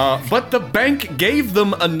 But the bank gave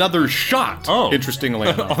them another shot, Oh. interestingly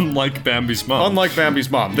enough. Unlike Bambi's mom. Unlike Bambi's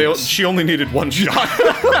mom, she only needed one shot.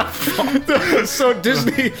 So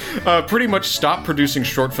Disney pretty much stopped producing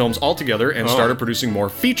short films altogether and started producing more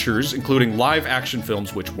features, including live-action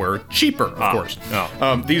films, which were cheaper, of course.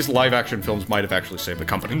 yeah. These live-action films might have actually saved the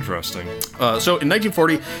company. Interesting. So in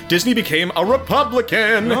 1940, Disney became a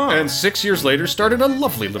Republican, and 6 years later started a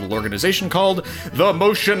lovely little organization called the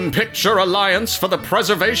Motion Picture Alliance for the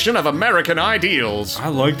Preservation of American Ideals. I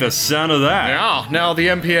like the sound of that. Yeah, now the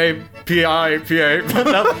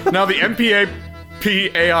now the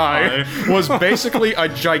MPAPAI was basically a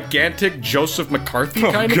gigantic Joseph McCarthy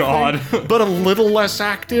kind of God. thing, but a little less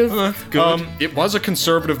active. That's good. It was a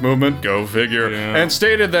conservative movement, go figure, Yeah. and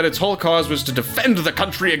stated that its whole cause was to defend the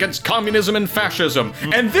country against communism and fascism.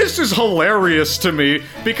 And this is hilarious to me,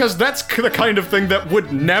 because that's the kind of thing that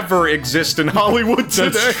would never exist in Hollywood today.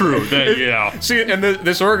 That's true. Yeah. See, and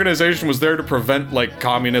this organization was there to prevent, like,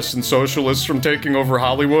 communists and socialists from taking over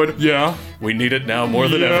Hollywood. Yeah. We need it now more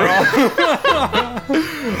than ever.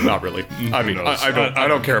 Not really. I mean, knows? I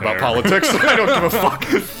don't care about politics. I don't give a fuck.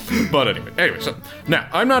 But anyway, so now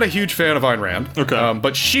I'm not a huge fan of Ayn Rand. Okay.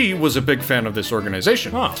 But she was a big fan of this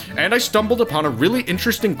organization. Huh. And I stumbled upon a really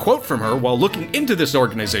interesting quote from her while looking into this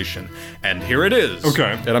organization. And here it is.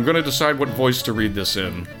 Okay. And I'm going to decide what voice to read this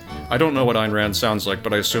in. I don't know what Ayn Rand sounds like,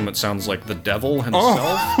 but I assume it sounds like the devil himself.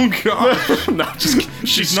 Oh, God. No, just kidding.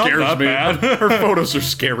 She She's not scares that me. bad. Her photos are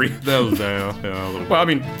scary. Yeah, a little Well, I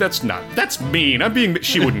mean, that's mean. I'm being,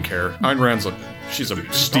 she wouldn't care. Ayn Rand's she's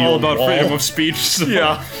a steel all about wall. freedom of speech. So.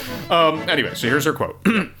 Yeah. Anyway, so here's her quote.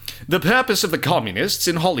 The purpose of the communists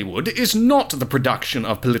in Hollywood is not the production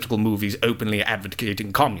of political movies openly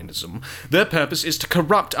advocating communism. Their purpose is to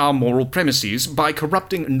corrupt our moral premises by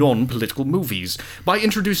corrupting non-political movies, by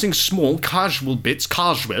introducing small casual bits of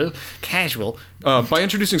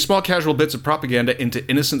propaganda into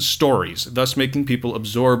innocent stories, thus making people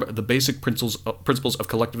absorb the basic principles of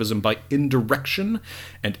collectivism by indirection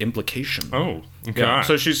and implication. Oh, okay. Yeah.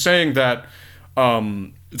 So she's saying that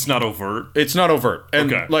it's not overt. it's not overt,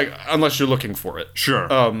 and Okay. like unless you're looking for it. Sure.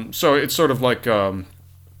 So it's sort of like.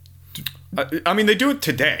 I mean, they do it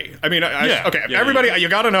today. I mean, Yeah. okay, Yeah, everybody, yeah. you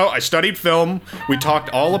gotta know, I studied film. We talked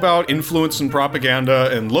all about influence and propaganda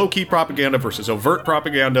and low-key propaganda versus overt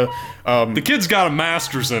propaganda. The kid's got a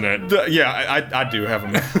master's in it. I do have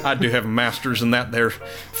a master's in that there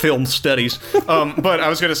film studies. But I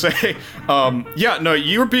was gonna say,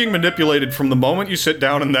 you're being manipulated from the moment you sit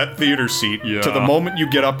down in that theater seat to the Yeah. moment you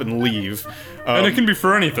get up and leave. And it can be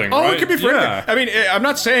for anything, Oh, right? it could be for yeah. anything. I mean, I'm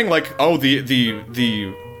not saying like, oh,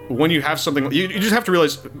 the when you have something, you just have to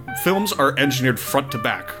realize films are engineered front to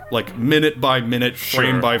back, like minute by minute,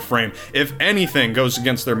 frame Sure. by frame. If anything goes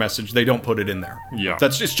against their message, they don't put it in there. Yeah.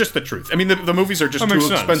 It's just the truth. I mean, the movies are just That too makes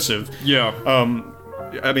sense. expensive. Yeah.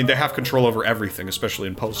 I mean, they have control over everything, especially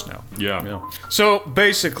in post now. Yeah. You know? So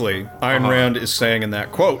basically, Ayn Rand is saying in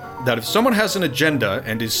that quote that if someone has an agenda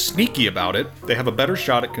and is sneaky about it, they have a better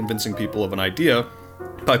shot at convincing people of an idea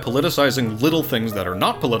by politicizing little things that are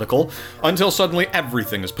not political until suddenly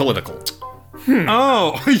everything is political.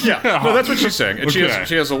 Oh, yeah. No, that's what she's saying. And Okay.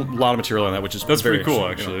 she has a lot of material on that, which is That's very pretty cool,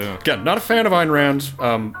 interesting, actually, yeah. Again, not a fan of Ayn Rand,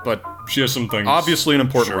 but She has some things. obviously an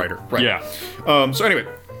important Sure. writer. Right. Yeah. So anyway,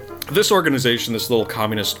 this organization, this little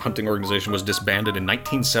communist hunting organization, was disbanded in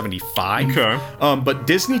 1975. Okay. But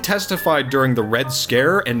Disney testified during the Red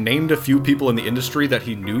Scare and named a few people in the industry that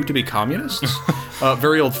he knew to be communists.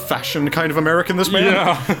 Very old-fashioned kind of American, this man.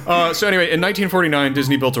 Yeah. So anyway, in 1949,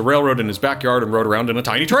 Disney built a railroad in his backyard and rode around in a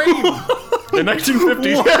tiny train. In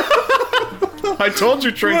 1950s. I told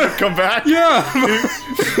you trains would come back. Yeah.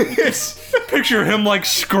 picture him like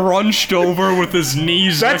scrunched over with his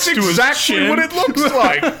knees That's next to his exactly chin. what it looks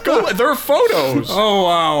like. There are photos. Oh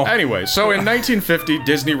wow. Anyway, so in 1950,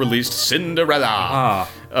 Disney released Cinderella.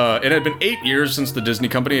 It had been 8 years since the Disney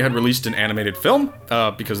company had released an animated film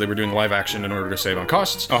because they were doing live action in order to save on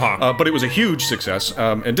costs. But it was a huge success.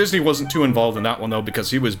 And Disney wasn't too involved in that one, though,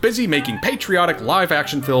 because he was busy making patriotic live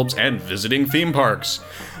action films and visiting theme parks.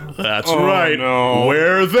 That's right. No.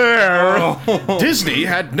 We're there. Disney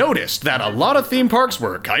had noticed that a lot of theme parks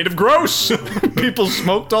were kind of gross. People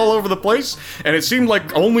smoked all over the place, and it seemed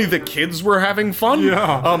like only the kids were having fun.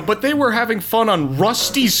 Yeah. But they were having fun on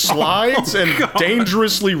rusty slides and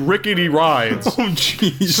dangerously rickety rides. Oh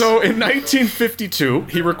jeez. So in 1952,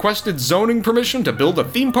 he requested zoning permission to build a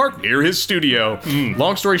theme park near his studio.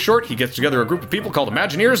 Long story short, he gets together a group of people called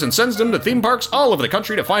Imagineers and sends them to theme parks all over the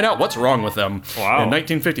country to find out what's wrong with them. Wow. In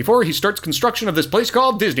 1954, he starts construction of this place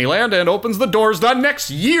called Disneyland and opens the doors the next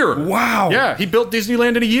year. Wow. Yeah, he built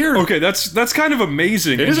Disneyland in a year. Okay, that's kind of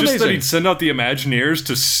amazing. It is just amazing. that he'd send out the Imagineers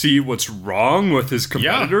to see what's wrong with his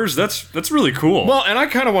competitors. That's really cool. Well, and I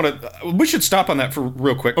kind of want to. We should stop on that for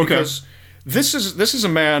real quick because this is a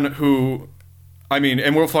man who, I mean,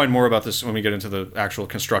 and we'll find more about this when we get into the actual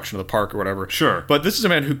construction of the park or whatever. Sure. But this is a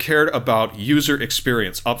man who cared about user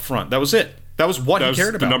experience up front. That was it. That was what he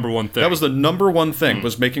cared about. the number one thing. That was the number one thing,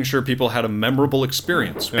 was making sure people had a memorable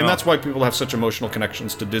experience. Yeah. And that's why people have such emotional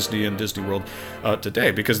connections to Disney and Disney World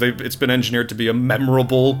today, because it's been engineered to be a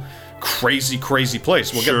memorable, crazy, crazy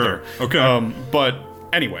place. We'll get there. Okay. But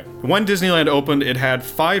anyway, when Disneyland opened, it had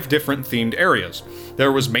 5 different themed areas.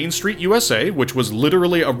 There was Main Street USA, which was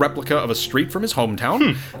literally a replica of a street from his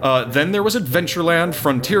hometown. Then there was Adventureland,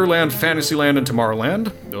 Frontierland, Fantasyland, and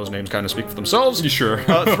Tomorrowland. Those names kind of speak for themselves. Sure.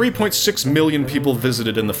 3.6 million people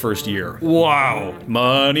visited in the first year. Wow.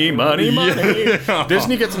 Money, money, money. Yeah.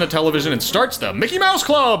 Disney gets into television and starts the Mickey Mouse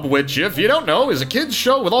Club, which, if you don't know, is a kids'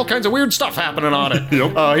 show with all kinds of weird stuff happening on it.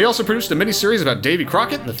 Yep. He also produced a miniseries about Davy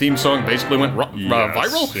Crockett, and the theme song basically went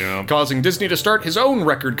viral, yeah. causing Disney to start his own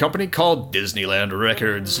record company called Disneyland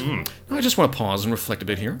Records. I just want to pause and reflect a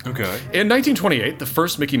bit here. Okay. In 1928, the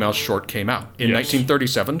first Mickey Mouse short came out. In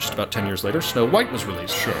 1937, just about 10 years later, Snow White was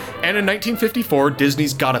released. Sure. And in 1954,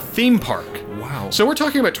 Disney's got a theme park. Wow. So we're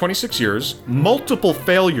talking about 26 years, multiple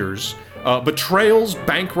failures, betrayals,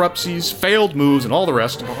 bankruptcies, failed moves, and all the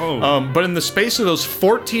rest. But in the space of those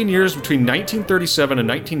 14 years between 1937 and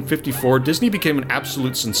 1954, Disney became an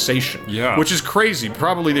absolute sensation. Yeah. Which is crazy.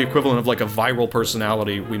 Probably the equivalent of like a viral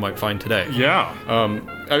personality we might find today. Yeah.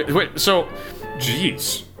 So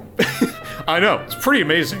Jeez. I know, it's pretty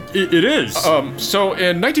amazing. It is. So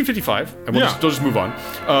in 1955, and we'll just move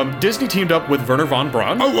on, Disney teamed up with Werner von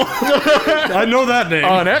Braun. I know that name.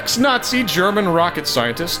 An ex-Nazi German rocket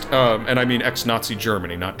scientist, and I mean ex-Nazi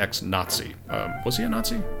Germany, not ex-Nazi. Was he a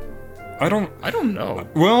Nazi? I don't know.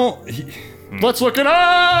 Well, Let's look it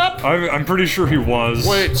up! I'm pretty sure he was.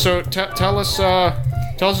 Wait, so tell us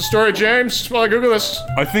a story, James, while I Google this.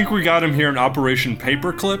 I think we got him here in Operation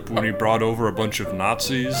Paperclip when he brought over a bunch of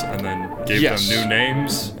Nazis and then gave them new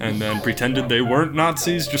names and then pretended they weren't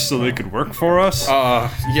Nazis just so they could work for us.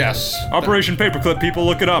 Yes. Operation Paperclip, people,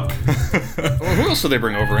 look it up. Well, who else did they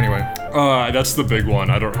bring over anyway? That's the big one.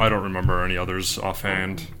 I don't remember any others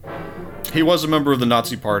offhand. He was a member of the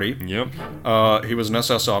Nazi Party. Yep. He was an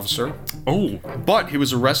SS officer. Oh. But he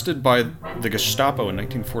was arrested by the Gestapo in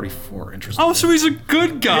 1944. Interesting. Oh, so he's a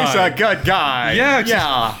good guy. He's a good guy. Yeah.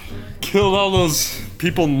 Yeah. Killed all those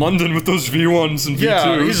people in London with those V1s and V2s.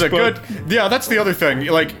 Yeah, he's a good... Yeah, that's the other thing.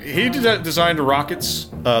 Like, he designed rockets,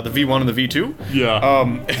 the V1 and the V2.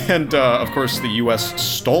 Yeah. And, of course, the U.S.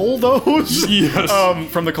 stole those. Yes.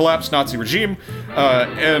 From the collapsed Nazi regime.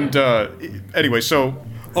 Anyway, so...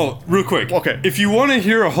 Oh, real quick. Okay. If you want to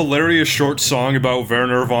hear a hilarious short song about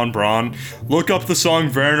Werner von Braun, look up the song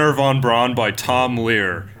Werner von Braun by Tom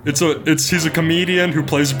Lear. He's a comedian who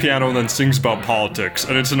plays the piano and then sings about politics,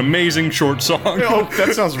 and it's an amazing short song. Oh,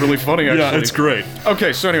 that sounds really funny, actually. Yeah, it's great.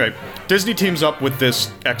 Okay, so anyway, Disney teams up with this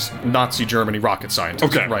ex-Nazi Germany rocket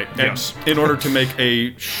scientist. Okay, Right. yes. In order to make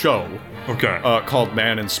a show Okay. called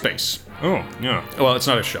Man in Space. Oh, yeah. Well, it's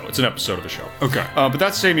not a show. It's an episode of a show. Okay. But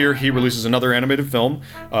that same year, he releases another animated film,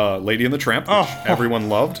 Lady and the Tramp, which everyone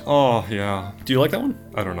loved. Oh, yeah. Do you like that one?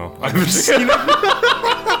 I don't know. I haven't seen it.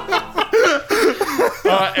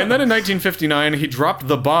 And then in 1959, he dropped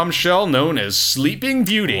the bombshell known as Sleeping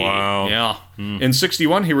Beauty. Wow. Yeah. In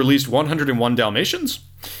 61, he released 101 Dalmatians.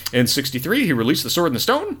 In 63, he released The Sword and the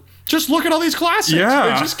Stone. Just look at all these classics.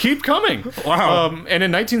 Yeah. They just keep coming. Wow. And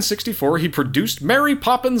in 1964, he produced Mary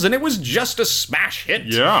Poppins, and it was just a smash hit.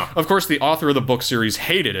 Yeah. Of course, the author of the book series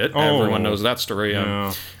hated it. Everyone knows that story.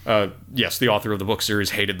 Yeah. Yes, the author of the book series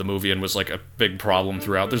hated the movie and was like a big problem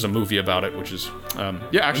throughout. There's a movie about it, which is,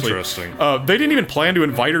 actually. Interesting. They didn't even plan to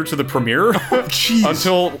invite her to the premiere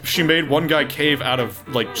until she made one guy cave out of,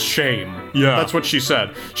 like, shame. Yeah. That's what she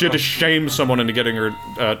said. She had to shame someone into getting her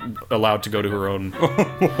allowed to go to her own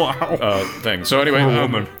thing. So anyway,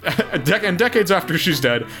 woman. And decades after she's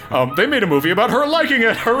dead, they made a movie about her liking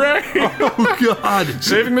it. Hooray! Oh, God.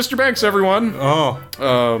 Saving Mr. Banks, everyone. Oh.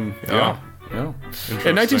 Yeah.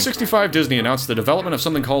 In 1965, Disney announced the development of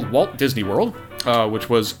something called Walt Disney World, which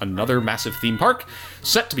was another massive theme park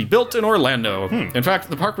set to be built in Orlando. In fact,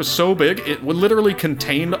 the park was so big, it would literally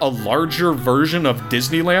contain a larger version of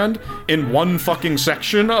Disneyland in one fucking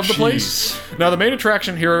section of the place. Now, the main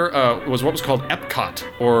attraction here was what was called Epcot,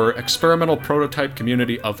 or Experimental Prototype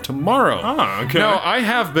Community of Tomorrow. Ah, okay. Now, I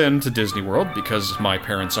have been to Disney World because my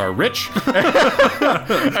parents are rich,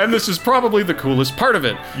 and this is probably the coolest part of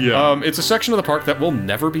it. Yeah. It's a section of the park that will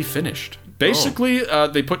never be finished. Basically,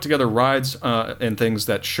 they put together rides and things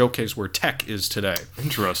that showcase where tech is today.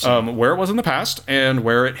 Interesting. Where it was in the past, and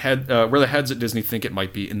where the heads at Disney think it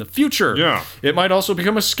might be in the future. Yeah. It might also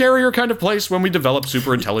become a scarier kind of place when we develop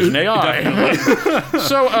super intelligent AI.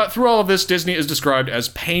 So, through all of this, Disney is described as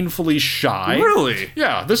painfully shy. Really?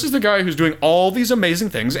 Yeah, this is the guy who's doing all these amazing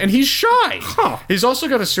things, and he's shy. Huh. He's also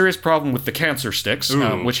got a serious problem with the cancer sticks,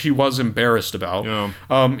 which he was embarrassed about.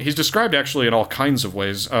 Yeah. He's described actually in all kinds of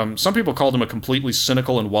ways. Some people called him a completely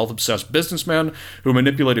cynical and wealth-obsessed businessman who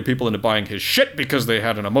manipulated people into buying his shit because they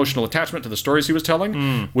had an emotional attachment to the stories he was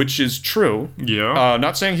telling, which is true. Yeah.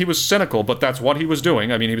 Not saying he was cynical, but that's what he was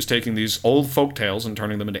doing. I mean, he was taking these old folk tales and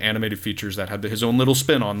turning them into animated features that had his own little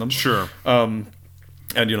spin on them. Sure. And,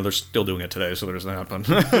 they're still doing it today, so there's that.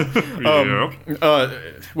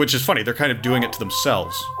 Which is funny. They're kind of doing it to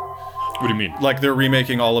themselves. What do you mean? Like, they're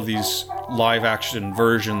remaking all of these live-action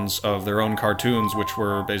versions of their own cartoons, which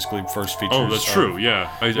were basically first features. Oh, that's true.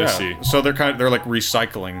 Yeah, I see. So they're like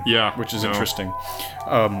recycling. Yeah. Which is interesting.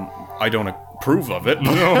 I don't approve of it.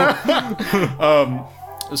 No.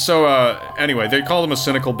 So, anyway, they call him a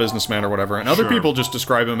cynical businessman or whatever, and other people just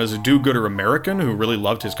describe him as a do-gooder American who really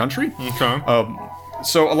loved his country. Okay.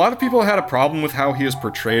 So a lot of people had a problem with how he is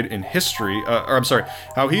portrayed in history,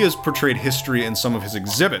 how he has portrayed history in some of his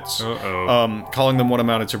exhibits, calling them what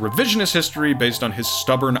amounted to revisionist history based on his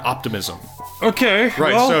stubborn optimism. Okay.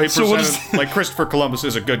 Right, well, so he presented, like, Christopher Columbus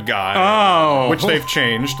is a good guy. Oh. Which they've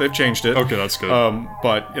changed. They've changed it. Okay, that's good.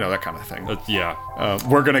 But, that kind of thing. Yeah.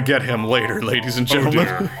 We're gonna get him later, ladies and gentlemen.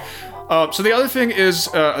 Oh, dear. So the other thing is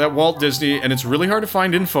that Walt Disney, and it's really hard to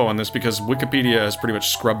find info on this because Wikipedia has pretty much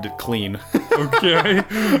scrubbed it clean. Okay.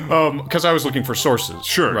 Because I was looking for sources.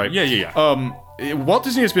 Sure. Right? Yeah. Walt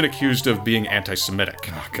Disney has been accused of being anti-Semitic.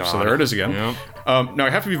 Oh, God. So there it is again. Yep. Now, I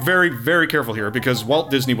have to be very, very careful here because Walt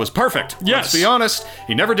Disney was perfect. Yes. Let's be honest,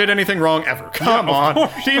 he never did anything wrong ever. Come on.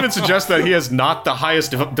 He even suggests that he is not the highest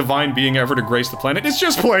divine being ever to grace the planet. It's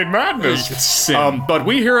just plain madness. It's sin. But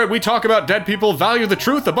we here we talk about dead people value the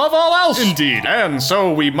truth above all else. Indeed. And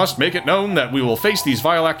so we must make it known that we will face these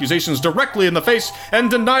vile accusations directly in the face and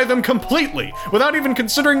deny them completely, without even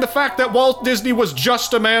considering the fact that Walt Disney was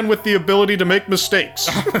just a man with the ability to make mistakes.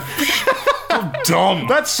 Dumb.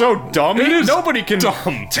 That's so dumb. It is Nobody can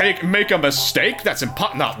dumb. make a mistake. That's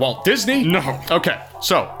not Walt Disney. No. Okay,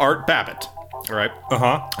 so Art Babbitt. All right.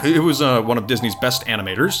 Uh-huh. He was one of Disney's best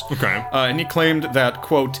animators. Okay. And he claimed that,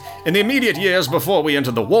 quote, in the immediate years before we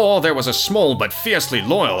entered the war, there was a small but fiercely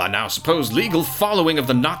loyal and now supposed legal following of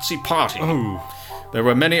the Nazi Party. Oh. There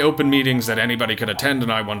were many open meetings that anybody could attend,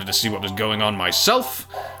 and I wanted to see what was going on myself.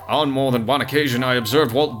 On more than one occasion, I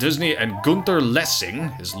observed Walt Disney and Gunther Lessing,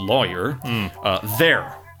 his lawyer,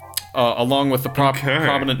 there. Along with the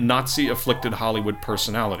prominent Nazi-afflicted Hollywood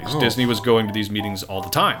personalities. Disney was going to these meetings all the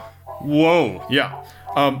time. Whoa. Yeah.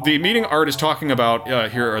 The meeting Art is talking about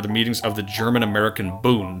here are the meetings of the German-American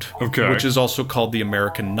Bund, which is also called the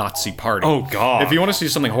American Nazi Party. Oh, God. If you want to see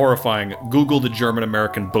something horrifying, Google the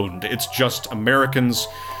German-American Bund. It's just Americans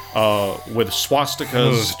with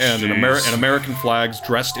swastikas and American flags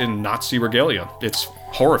dressed in Nazi regalia. It's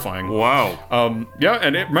horrifying. Wow. And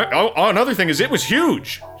another thing is it was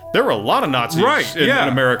huge. There were a lot of Nazis in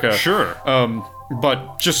America. Sure.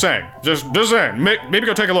 But just saying. Just saying. Maybe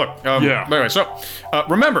go take a look. Anyway, so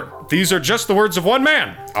remember, these are just the words of one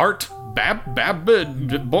man. Art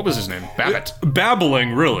what was his name? Babbitt.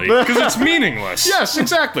 Babbling, really, because it's meaningless. Yes,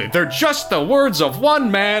 exactly. They're just the words of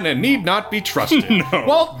one man and need not be trusted. No.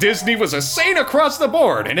 Walt Disney was a saint across the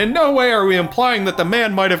board, and in no way are we implying that the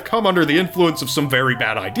man might have come under the influence of some very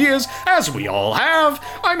bad ideas, as we all have.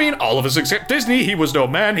 I mean, all of us except Disney. He was no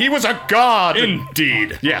man. He was a god.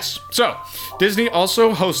 Indeed. Yes. So, Disney Disney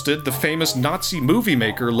also hosted the famous Nazi movie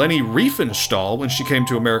maker Leni Riefenstahl when she came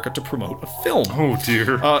to America to promote a film. Oh,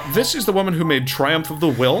 dear. This is the woman who made Triumph of the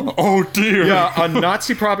Will. Oh, dear. Yeah, a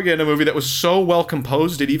Nazi propaganda movie that was so well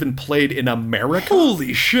composed it even played in America.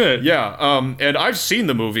 Holy shit. Yeah, and I've seen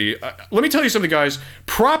the movie. Let me tell you something, guys.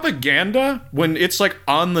 Propaganda, when it's like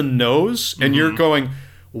on the nose and you're going,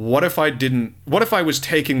 what if I was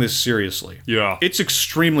taking this seriously? Yeah. It's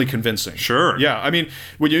extremely convincing. Sure. Yeah, I mean,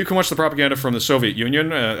 when you can watch the propaganda from the Soviet Union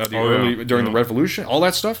during the Revolution, all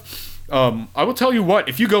that stuff. I will tell you what,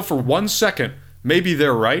 if you go for 1 second, maybe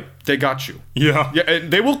they're right, they got you. Yeah. Yeah,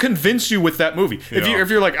 and they will convince you with that movie. If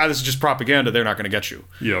you're like, this is just propaganda, they're not going to get you.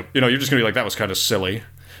 Yep. You're just going to be like, that was kind of silly.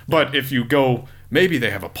 But if you go, maybe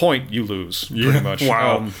they have a point, you lose, pretty much.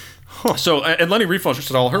 Wow. So, and Leni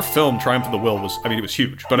Riefenstahl, her film Triumph of the Will it was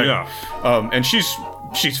huge. But and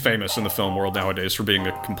she's famous in the film world nowadays for being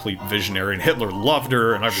a complete visionary, and Hitler loved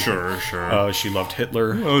her and everything. Sure. She loved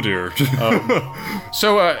Hitler. Oh, dear.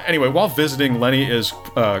 So, anyway, while visiting, Leni is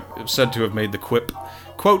said to have made the quip,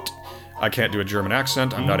 quote, I can't do a German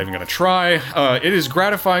accent, I'm not even going to try. It is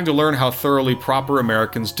gratifying to learn how thoroughly proper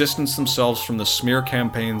Americans distance themselves from the smear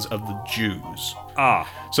campaigns of the Jews.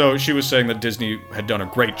 So she was saying that Disney had done a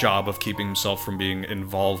great job of keeping himself from being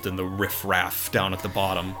involved in the riffraff down at the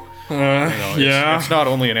bottom. It's not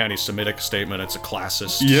only an anti-Semitic statement, it's a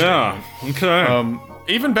classist statement. Okay.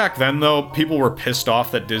 Even back then, though, people were pissed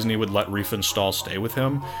off that Disney would let Riefenstahl stay with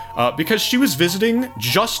him because she was visiting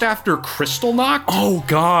just after Kristallnacht. Oh,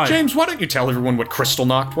 God. James, why don't you tell everyone what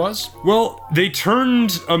Kristallnacht was? Well, they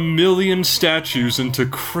turned 1 million statues into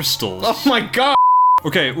crystals. Oh, my God.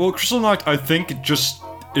 Okay, well, Kristallnacht, I think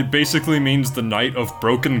it basically means the night of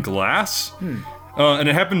broken glass. And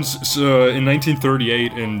it happens in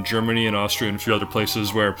 1938 in Germany and Austria and a few other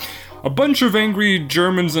places where a bunch of angry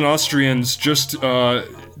Germans and Austrians just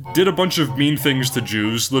did a bunch of mean things to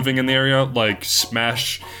Jews living in the area, like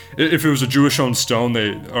smash. If it was a Jewish-owned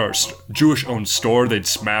Jewish-owned store, they'd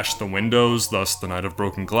smash the windows, thus the night of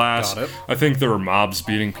broken glass. Got it. I think there were mobs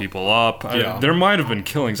beating people up. Yeah. There might have been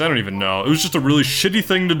killings. I don't even know. It was just a really shitty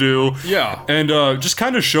thing to do. Yeah. And just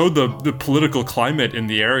kind of showed the political climate in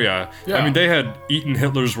the area. Yeah. I mean, they had eaten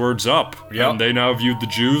Hitler's words up. Yep. And they now viewed the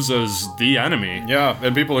Jews as the enemy. Yeah,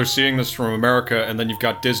 and people are seeing this from America, and then you've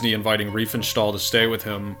got Disney inviting Riefenstahl to stay with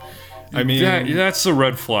him. I mean, that's a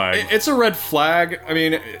red flag. It's a red flag. I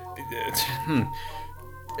mean,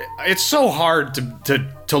 it's so hard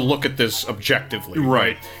to look at this objectively.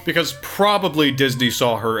 Right. Because probably Disney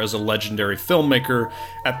saw her as a legendary filmmaker.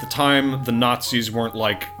 At the time, the Nazis weren't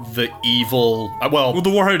like the evil... Well, the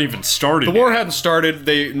war hadn't even started The war hadn't started.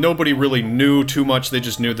 Nobody really knew too much. They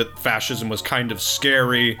just knew that fascism was kind of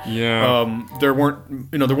scary. Yeah. There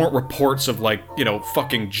weren't reports of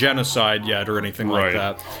fucking genocide yet or anything like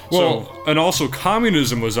that. Well, and also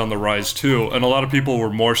communism was on the rise too, and a lot of people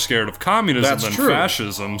were more scared of communism than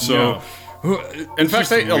fascism. So, in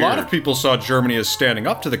fact, a lot of people saw Germany as standing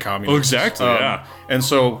up to the communists. Oh, exactly. Yeah. And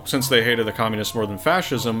so, since they hated the communists more than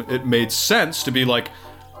fascism, it made sense to be like,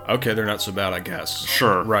 okay, they're not so bad, I guess.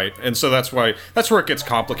 Sure. Right. And so that's where it gets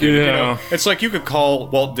complicated. Yeah. It's like you could call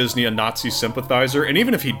Walt Disney a Nazi sympathizer, and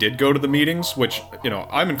even if he did go to the meetings, which,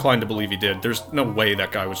 I'm inclined to believe he did, there's no way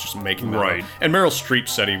that guy was just making that up. And Meryl Streep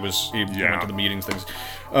said he went to the meetings, things.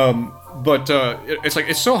 But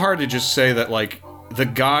it's so hard to just say that, like, the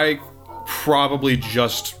guy probably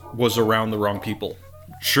just was around the wrong people.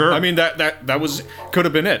 Sure. I mean, that could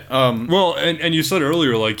have been it. Well, and you said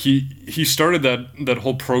earlier, like, he started that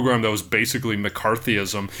whole program that was basically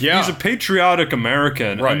McCarthyism. Yeah. He's a patriotic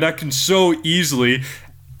American, Right. and that can so easily,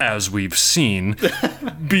 as we've seen,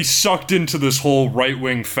 be sucked into this whole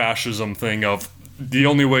right-wing fascism thing of the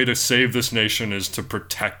only way to save this nation is to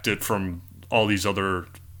protect it from all these other,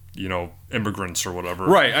 immigrants or whatever.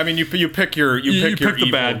 Right. I mean, you pick your pick the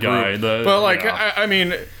evil bad guy. But I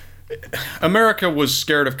mean, America was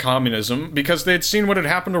scared of communism because they'd seen what had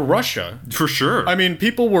happened to Russia. For sure. I mean,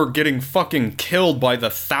 people were getting fucking killed by the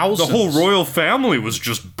thousands. The whole royal family was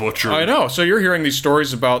just butchered. I know. So you're hearing these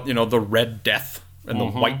stories about, the Red Death and the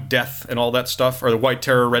White Death and all that stuff, or the White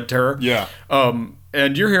Terror, Red Terror. Yeah.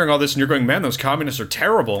 And you're hearing all this and you're going, man, those communists are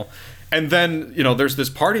terrible. And then, there's this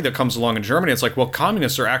party that comes along in Germany. It's like, well,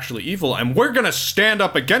 communists are actually evil, and we're going to stand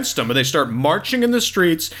up against them. And they start marching in the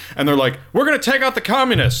streets, and they're like, we're going to take out the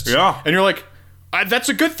communists. Yeah. And you're like, that's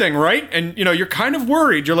a good thing, right? And, you're kind of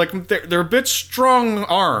worried. You're like, they're a bit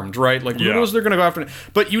strong-armed, right? Like, who knows they're going to go after it.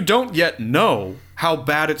 But you don't yet know how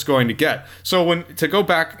bad it's going to get. So to go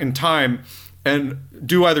back in time and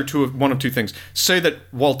do either one of two things. Say that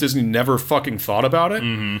Walt Disney never fucking thought about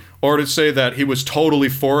it, or to say that he was totally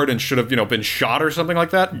for it and should have, been shot or something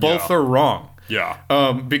like that. Both are wrong.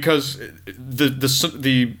 Yeah. Because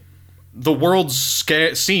the world's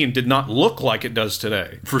scene did not look like it does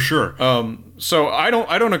today. For sure. So I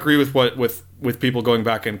don't agree with people going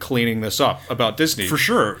back and cleaning this up about Disney. For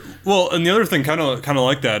sure. Well, and the other thing, kind of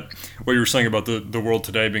like that, what you were saying about the world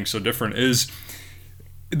today being so different, is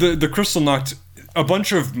the Kristallnacht. A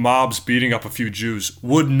bunch of mobs beating up a few Jews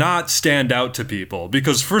would not stand out to people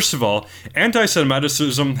because, first of all,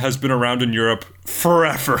 anti-Semitism has been around in Europe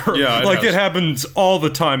forever. Yeah, it happens all the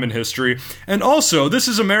time in history. And also, this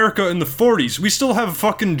is America in the 40s. We still have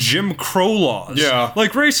fucking Jim Crow laws. Yeah.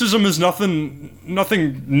 Like, racism is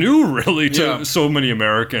nothing new, really, to so many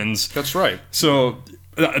Americans. That's right. So,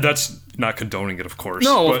 that's not condoning it, of course.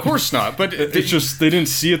 No, of course not. But it's just they didn't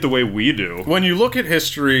see it the way we do. When you look at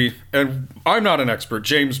history, and I'm not an expert,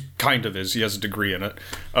 James kind of is. He has a degree in it.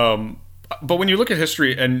 But when you look at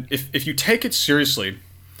history, and if you take it seriously,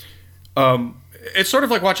 it's sort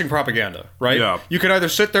of like watching propaganda, right? Yeah. You can either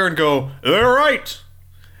sit there and go, they're right,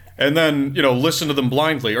 and then, listen to them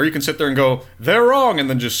blindly, or you can sit there and go, they're wrong, and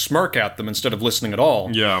then just smirk at them instead of listening at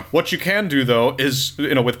all. Yeah. What you can do, though, is,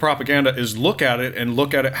 with propaganda, is look at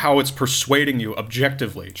it how it's persuading you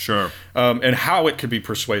objectively. Sure. And how it could be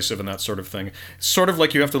persuasive and that sort of thing. It's sort of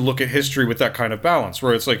like you have to look at history with that kind of balance,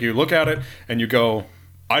 where it's like you look at it and you go,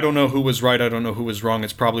 I don't know who was right, I don't know who was wrong,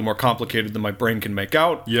 it's probably more complicated than my brain can make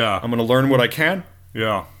out. Yeah. I'm going to learn what I can.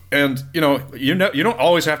 Yeah. And, you don't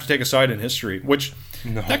always have to take a side in history, which...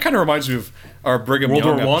 No. That kind of reminds me of our Brigham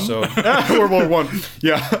Young episode. World War One.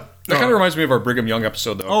 Yeah. That kind of reminds me of our Brigham Young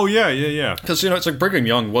episode, though. Oh, yeah. Because, it's like Brigham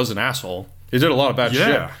Young was an asshole. He did a lot of bad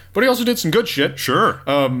shit. But he also did some good shit. Sure.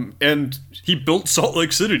 And... He built Salt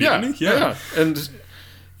Lake City, didn't he? Yeah. And,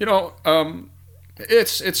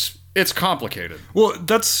 it's complicated. Well,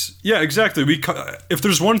 exactly. If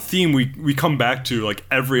there's one theme we come back to like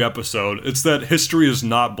every episode, it's that history is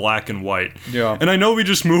not black and white. Yeah. And I know we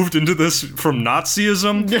just moved into this from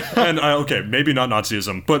Nazism, and maybe not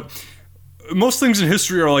Nazism, but most things in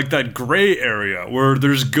history are like that gray area where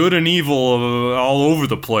there's good and evil all over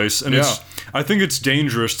the place, and I think it's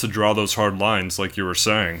dangerous to draw those hard lines, like you were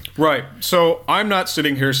saying. Right. So I'm not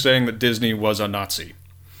sitting here saying that Disney was a Nazi.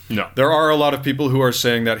 No. There are a lot of people who are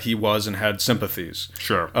saying that he was and had sympathies.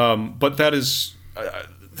 Sure. But that is...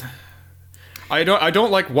 I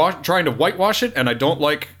don't like trying to whitewash it, and I don't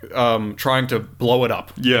like trying to blow it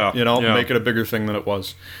up. Yeah. Make it a bigger thing than it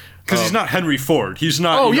was. Because he's not Henry Ford. He's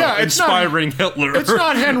not inspiring Hitler. It's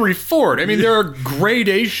not Henry Ford. I mean, there are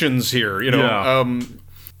gradations here,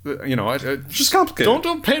 just complicated.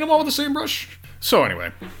 Don't paint them all with the same brush. So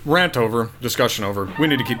anyway, rant over, discussion over. We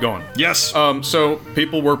need to keep going. Yes. So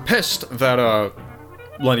people were pissed that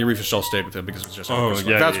Leni Riefenstahl stayed with him because it's just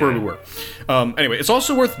that's where we were. Anyway, it's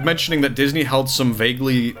also worth mentioning that Disney held some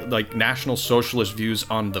vaguely National Socialist views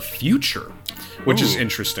on the future, which is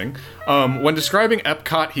interesting. When describing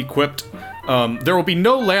Epcot, he quipped, there will be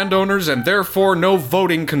no landowners and therefore no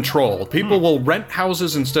voting control. People will rent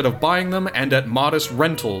houses instead of buying them and at modest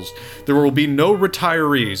rentals. There will be no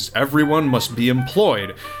retirees. Everyone must be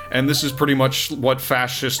employed. And this is pretty much what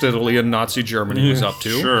fascist Italy and Nazi Germany was up to.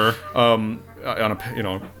 Sure. On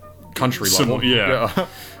a country level. Yeah.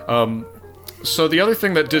 So the other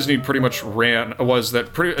thing that Disney pretty much ran was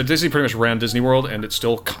that Disney pretty much ran Disney World, and it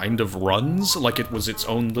still kind of runs like it was its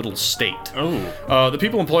own little state. Oh. The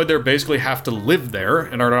people employed there basically have to live there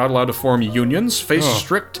and are not allowed to form unions, face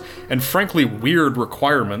strict and frankly weird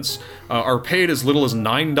requirements, are paid as little as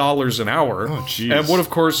 $9 an hour, and would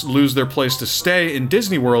of course lose their place to stay in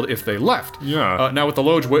Disney World if they left. Yeah. Now with the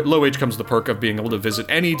low wage comes the perk of being able to visit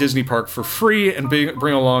any Disney park for free and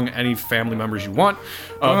bring along any family members you want.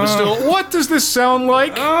 But still, what does this sound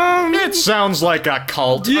like? It sounds like a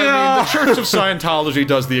cult. Yeah. I mean, the Church of Scientology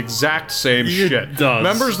does the exact same shit. It does.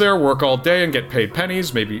 Members there work all day and get paid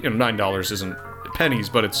pennies. Maybe $9 isn't pennies,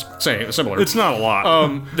 but it's similar. It's not a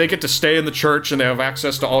lot. They get to stay in the church and they have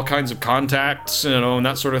access to all kinds of contacts, and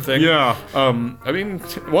that sort of thing. Yeah. I mean,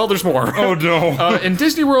 well, there's more. Oh, no. In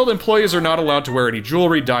Disney World, employees are not allowed to wear any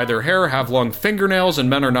jewelry, dye their hair, have long fingernails, and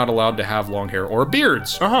men are not allowed to have long hair or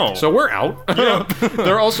beards. Oh. So we're out.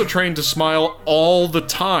 They're also trained to smile all the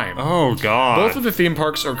time. Oh, God. Both of the theme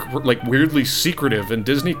parks are weirdly secretive, and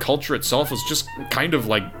Disney culture itself is just kind of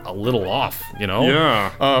a little off,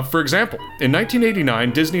 Yeah. For example, in 1989,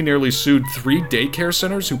 Disney nearly sued 3 daycare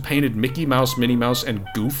centers who painted Mickey Mouse, Minnie Mouse, and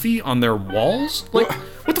Goofy on their walls. What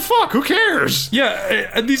the fuck? Who cares? Yeah,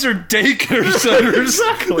 and these are daycare centers.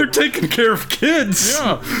 Exactly. They're taking care of kids.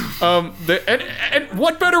 Yeah. And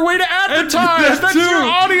what better way to advertise? That's your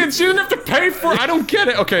audience. You didn't have to pay for it. I don't get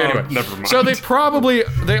it. Okay, anyway. Never mind. So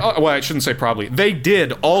I shouldn't say probably. They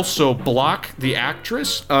did also block the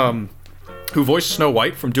actress, who voiced Snow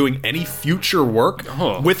White, from doing any future work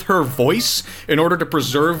with her voice in order to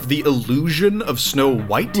preserve the illusion of Snow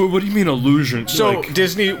White. What do you mean illusion? So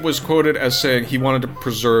Disney was quoted as saying he wanted to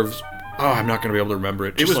preserve... Oh, I'm not going to be able to remember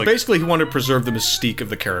it. It was basically he wanted to preserve the mystique of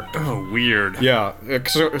the character. Oh, weird. Yeah.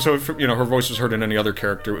 So if, her voice was heard in any other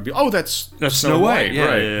character, it would be, that's Snow White. Yeah,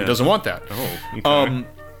 right. Yeah. He doesn't want that. Oh, okay.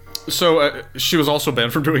 So she was also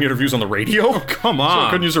banned from doing interviews on the radio. Oh, come on.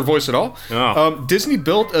 So couldn't use her voice at all. Oh. Disney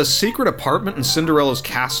built a secret apartment in Cinderella's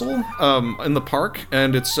castle in the park,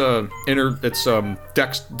 and it's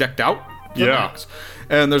decked out. Yeah.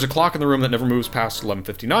 And there's a clock in the room that never moves past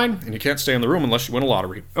 11:59, and you can't stay in the room unless you win a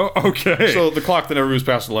lottery. Oh, okay. So the clock that never moves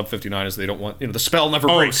past 11:59 is they don't want, the spell never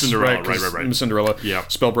breaks. Cinderella, right. Cinderella, yeah.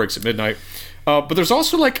 Spell breaks at midnight. But there's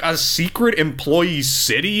also like a secret employee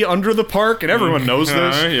city under the park, and everyone knows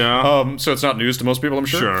this. Yeah. So it's not news to most people, I'm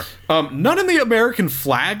sure. None of the American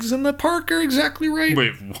flags in the park are exactly right.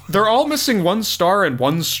 Wait. They're all missing one star and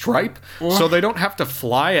one stripe, so they don't have to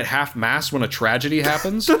fly at half-mast when a tragedy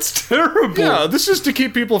happens. That's terrible. Yeah, this is to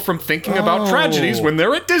keep people from thinking about tragedies when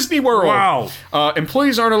they're at Disney World. Wow.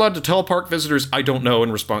 Employees aren't allowed to tell park visitors, "I don't know,"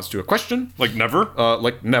 in response to a question. Like never?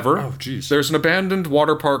 Like never. Oh, jeez. There's an abandoned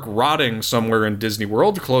water park rotting somewhere in Disney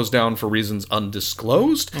World, closed down for reasons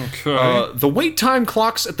undisclosed. Okay. The wait time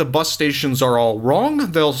clocks at the bus stations are all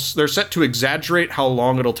wrong. They're set to exaggerate how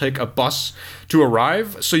long it'll take a bus to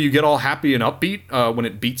arrive, so you get all happy and upbeat when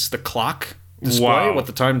it beats the clock display. Wow. What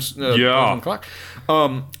the time's Yeah. on the clock.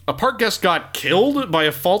 A park guest got killed by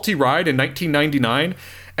a faulty ride in 1999.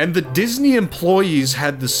 And the Disney employees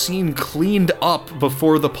had the scene cleaned up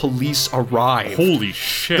before the police arrived. Holy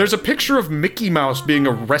shit. There's a picture of Mickey Mouse being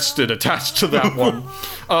arrested attached to that one.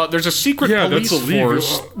 There's a secret police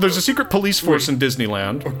force. There's a secret police force in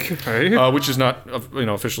Disneyland. Okay. Which is not,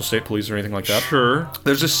 official state police or anything like that. Sure.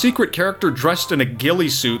 There's a secret character dressed in a ghillie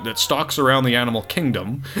suit that stalks around the animal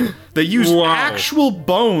kingdom. They use actual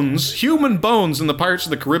bones, human bones, in the Pirates of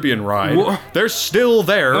the Caribbean ride. They're still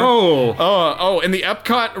there. And the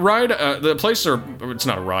Epcot ride, the place, it's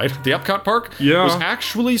not a ride, the Epcot park was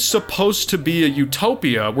actually supposed to be a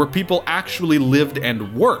utopia where people actually lived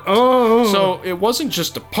and worked. So it wasn't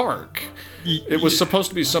just a park. It was supposed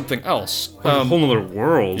to be something else. A whole other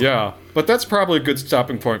world. Yeah, but that's probably a good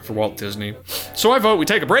stopping point for Walt Disney. So I vote we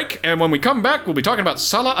take a break, and when we come back, we'll be talking about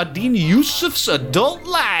Salah ad-Din Yusuf's adult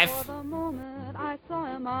life.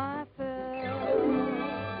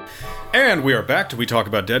 And we are back to We Talk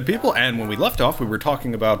About Dead People, and when we left off, we were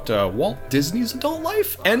talking about Walt Disney's adult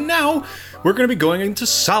life, and now we're going to be going into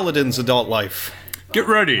Saladin's adult life. Get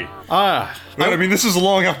ready. This is a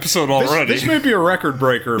long episode already. This may be a record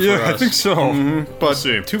breaker for us. Yeah, I think so. But We'll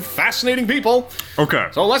see. Two fascinating people. Okay.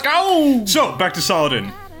 So let's go! So, back to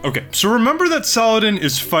Saladin. Okay, so remember that Saladin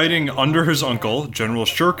is fighting under his uncle, General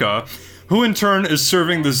Shurka, who in turn is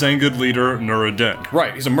serving the Zangid leader, Nur-ad-Din.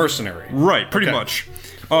 Right, he's a mercenary. Right, pretty much.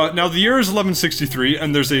 Now, the year is 1163,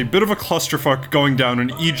 and there's a bit of a clusterfuck going down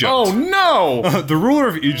in Egypt. Oh, no! The ruler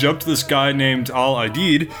of Egypt, this guy named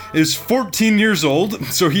Al-Aidid, is 14 years old,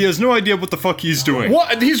 so he has no idea what the fuck he's doing.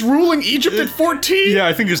 What? He's ruling Egypt at 14? Yeah,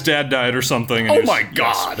 I think his dad died or something. Oh my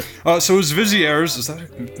god! So his viziers,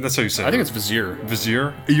 that's how you say it? I think it's vizier.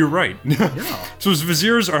 Vizier? You're right. Yeah. So his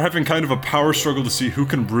viziers are having kind of a power struggle to see who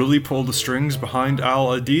can really pull the strings behind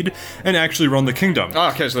Al-Aidid and actually run the kingdom.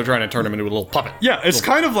 Okay, so they're trying to turn him into a little puppet. Yeah, it's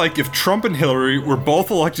kind of like if Trump and Hillary were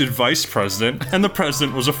both elected vice president and the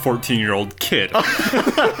president was a 14-year-old kid.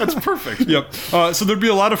 That's perfect. Yep. So there'd be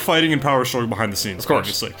a lot of fighting and power struggle behind the scenes, of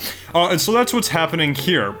course. Obviously. And so that's what's happening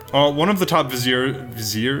here. One of the top viziers,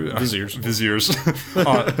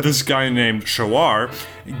 this guy named Shawar,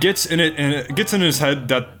 gets in his head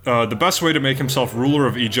that the best way to make himself ruler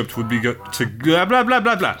of Egypt would be to blah blah blah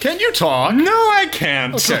blah blah. Can you talk? No, I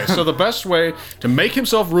can't. Okay, so the best way to make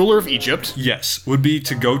himself ruler of Egypt, yes, would be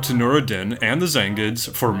to go to Nur-ad-Din and the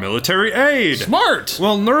Zangids for military aid. Smart.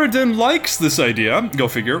 Well, Nur-ad-Din likes this idea. Go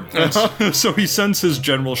figure. So he sends his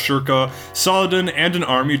general Shurka, Saladin, and an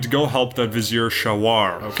army to go help that vizier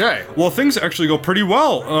Shawar. Okay. Well, things actually go pretty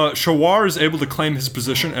well. Shawar is able to claim his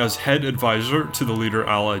position as head advisor to the leader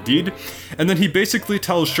Al-Aidid, and then he basically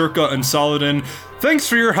tells Shurka and Saladin, "Thanks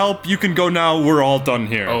for your help, you can go now, we're all done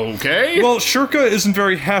here." Okay. Well, Shurka isn't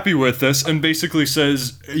very happy with this and basically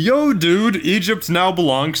says, "Yo, dude, Egypt now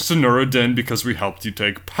belongs to Nur-ad-Din because we helped you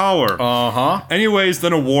take power." Uh-huh. Anyways,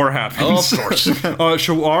 then a war happens. Of course.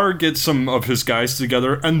 Shawar gets some of his guys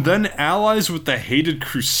together and then allies with the hated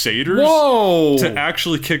Crusaders to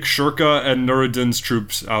actually kick Shurka and Nur-ad-Din's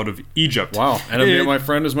troops out of Egypt. Wow. Enemy of my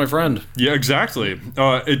friend is my friend. Yeah, exactly.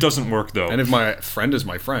 It doesn't work, though. And if my friend is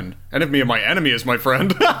my friend. And if my enemy is my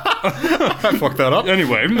friend. I fucked that up.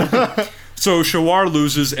 Anyway. So Shawar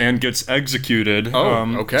loses and gets executed.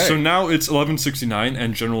 Okay. So now it's 1169,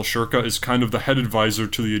 and General Shurka is kind of the head advisor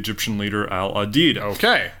to the Egyptian leader Al-Adid.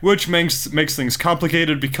 Okay. Which makes things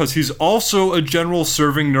complicated because he's also a general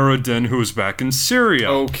serving Nur ad-Din who is back in Syria.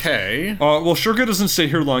 Okay. Well, Shurka doesn't stay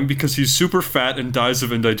here long because he's super fat and dies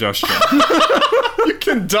of indigestion. You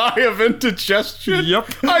can die of indigestion?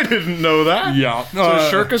 Yep. I didn't know that. Yeah. So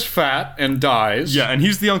Shurka's fat and dies. Yeah, and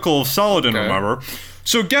he's the uncle of Saladin, remember?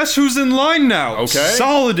 So guess who's in line now? Okay.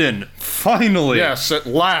 Saladin, finally. Yes, at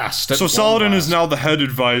last. So Saladin is now the head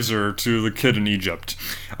advisor to the kid in Egypt.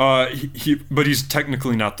 But he's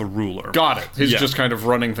technically not the ruler. Got it. He's just kind of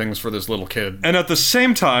running things for this little kid. And at the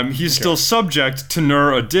same time, he's still subject to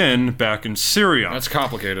Nur ad-Din back in Syria. That's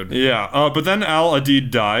complicated. Yeah, but then Al-Adid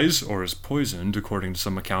dies, or is poisoned, according to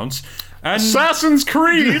some accounts. And, Assassin's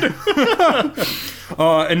Creed!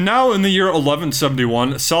 and now in the year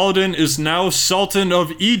 1171, Saladin is now Sultan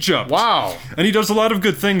of Egypt. Wow. And he does a lot of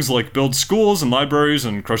good things like build schools and libraries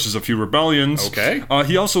and crushes a few rebellions. Okay.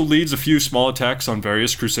 He also leads a few small attacks on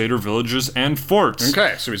various Crusader villages and forts.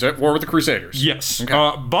 Okay, so he's at war with the Crusaders. Yes.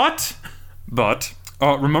 Okay. But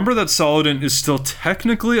remember that Saladin is still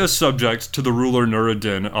technically a subject to the ruler Nur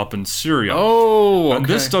ad-Din up in Syria. Oh, okay. And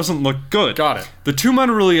this doesn't look good. Got it. The two men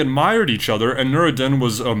really admired each other, and Nur ad-Din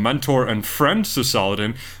was a mentor and friend to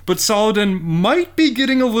Saladin, but Saladin might be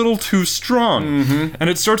getting a little too strong. Mm-hmm. And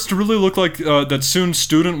it starts to really look like that soon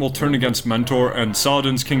student will turn against mentor, and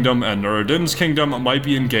Saladin's kingdom and Nur ad-Din's kingdom might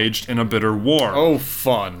be engaged in a bitter war. Oh,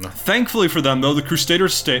 fun. Thankfully for them, though, the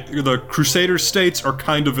Crusader states are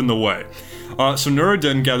kind of in the way. So Nur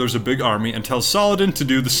ad-Din gathers a big army and tells Saladin to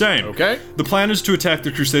do the same. Okay. The plan is to attack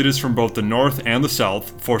the Crusaders from both the north and the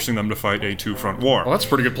south, forcing them to fight a two-front war. Well, that's a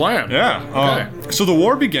pretty good plan. Yeah. Okay. So the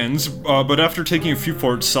war begins, but after taking a few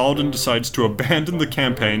forts, Saladin decides to abandon the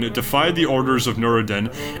campaign, defy the orders of Nur ad-Din,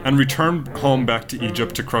 and return home back to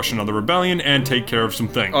Egypt to crush another rebellion and take care of some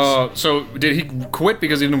things. So did he quit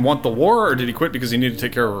because he didn't want the war, or did he quit because he needed to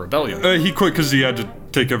take care of a rebellion? He quit because he had to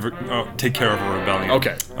take care of a rebellion.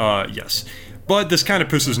 Okay. Yes. But this kind of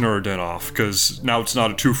pisses Nur ad-Din off, because now it's not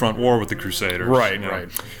a two-front war with the Crusaders. Right, you know.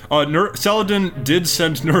 right. Saladin did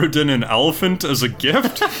send Nur ad-Din an elephant as a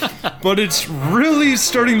gift, but it's really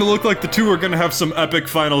starting to look like the two are going to have some epic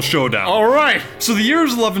final showdown. All right. So the year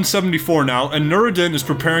is 1174 now, and Nur ad-Din is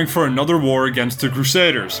preparing for another war against the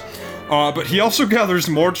Crusaders. But he also gathers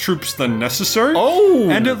more troops than necessary. Oh!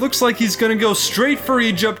 And it looks like he's gonna go straight for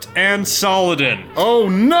Egypt and Saladin. Oh,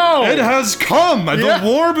 no! It has come! The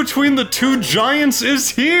war between the two giants is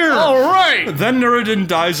here! All right! Then Nur ad-Din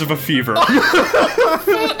dies of a fever.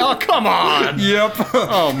 Oh, come on! Yep.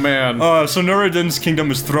 Oh, man. So Nur ad-Din's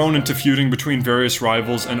kingdom is thrown into feuding between various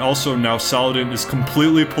rivals, and also now Saladin is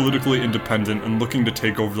completely politically independent and looking to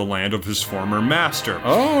take over the land of his former master.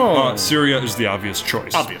 Oh. Syria is the obvious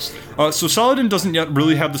choice. Obviously. So Saladin doesn't yet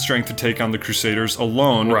really have the strength to take on the Crusaders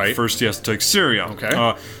alone. Right. First, he has to take Syria.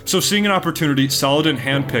 Okay. So seeing an opportunity, Saladin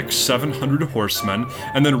handpicks 700 horsemen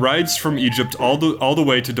and then rides from Egypt all the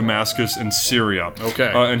way to Damascus in Syria.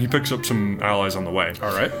 Okay. And he picks up some allies on the way.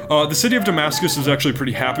 All right. The city of Damascus is actually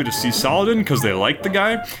pretty happy to see Saladin because they like the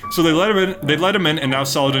guy. So they let him in, and now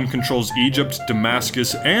Saladin controls Egypt,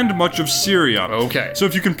 Damascus, and much of Syria. Okay. So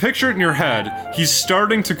if you can picture it in your head, he's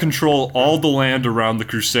starting to control all the land around the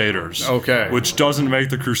Crusaders. Okay. Which doesn't make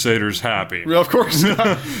the Crusaders happy. Well, of course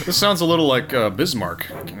not. This sounds a little like Bismarck.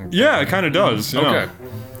 Yeah, it kind of does. Okay.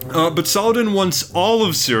 But Saladin wants all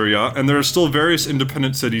of Syria, and there are still various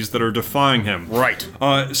independent cities that are defying him. Right.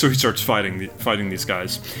 So he starts fighting these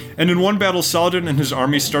guys. And in one battle, Saladin and his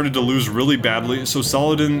army started to lose really badly, so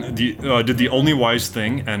Saladin did the only wise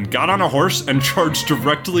thing and got on a horse and charged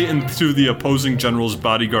directly into the opposing general's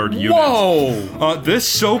bodyguard unit. Whoa! This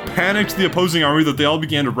so panicked the opposing army that they all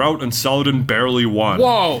began to rout, and Saladin barely won.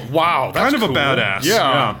 Whoa! Wow! That's kind of cool. a badass.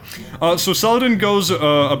 Yeah. So Saladin goes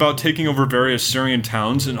about taking over various Syrian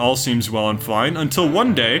towns, and all seems well and fine until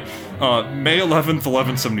one day, May 11th,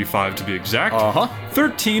 1175 to be exact,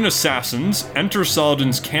 13 assassins enter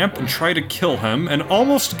Saladin's camp and try to kill him, and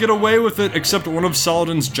almost get away with it, except one of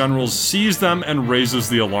Saladin's generals sees them and raises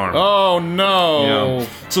the alarm. Oh no! Yeah.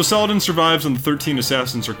 So Saladin survives and the 13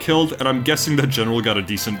 assassins are killed, and I'm guessing that general got a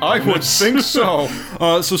decent bonus. I would think so.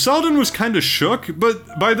 So Saladin was kind of shook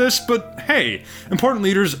by this, but hey, important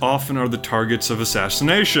leaders often are the targets of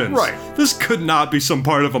assassinations. Right. This could not be some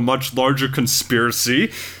part of a much larger conspiracy.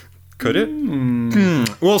 Could it?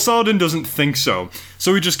 Well, Saladin doesn't think so,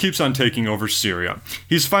 so he just keeps on taking over Syria.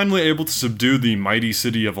 He's finally able to subdue the mighty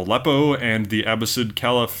city of Aleppo and the Abbasid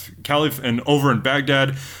Caliph over in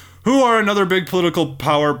Baghdad, who are another big political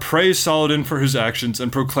power, praise Saladin for his actions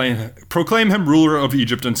and proclaim him ruler of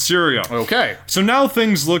Egypt and Syria. Okay. So now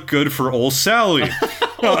things look good for old Sally.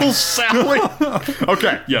 Old Sally.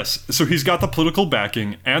 Okay. Yes, so he's got the political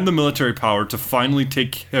backing and the military power to finally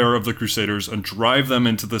take care of the Crusaders and drive them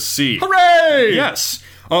into the sea. Hooray! Yes.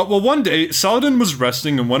 Well, one day, Saladin was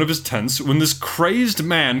resting in one of his tents when this crazed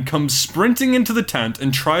man comes sprinting into the tent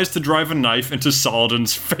and tries to drive a knife into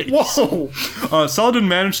Saladin's face. Whoa! Saladin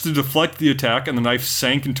managed to deflect the attack, and the knife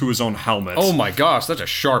sank into his own helmet. Oh my gosh, that's a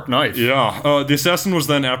sharp knife. Yeah, the assassin was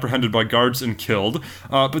then apprehended by guards and killed,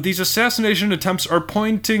 but these assassination attempts are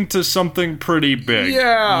pointing to something pretty big.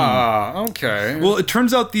 Yeah, okay. Well, it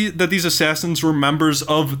turns out that these assassins were members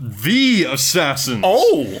of the Assassins.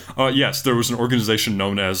 Oh! Yes, there was an organization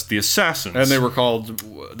known as the Assassins. And they were called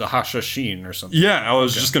the Hashashin or something. Yeah, I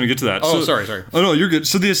was just going to get to that. Oh, sorry. Oh, no, you're good.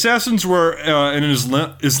 So the Assassins were an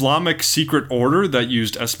Islamic secret order that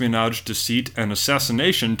used espionage, deceit, and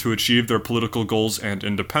assassination to achieve their political goals and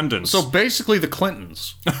independence. So basically the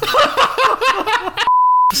Clintons.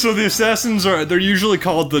 So the Assassins they're usually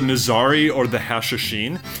called the Nizari or the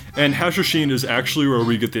Hashashin, and Hashashin is actually where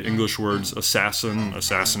we get the English words assassin,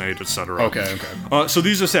 assassinate, etc. Okay. So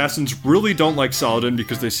these assassins really don't like Saladin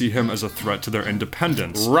because they see him as a threat to their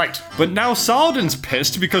independence. Right. But now Saladin's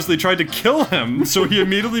pissed because they tried to kill him, so he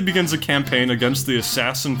immediately begins a campaign against the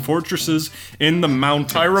assassin fortresses in the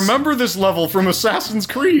mountains. I remember this level from Assassin's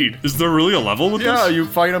Creed. Is there really a level with this? Yeah, you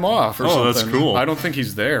fight him off or something. Oh, that's cool. I don't think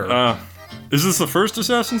he's there. Is this the first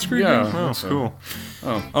Assassin's Creed Yeah, game? I Oh, think so. cool.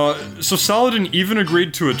 So Saladin even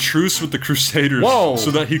agreed to a truce with the Crusaders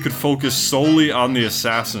so that he could focus solely on the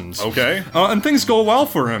assassins. Okay. And things go well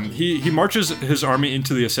for him. He marches his army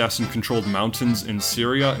into the assassin-controlled mountains in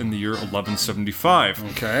Syria in the year 1175.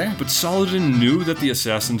 Okay. But Saladin knew that the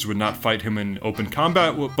assassins would not fight him in open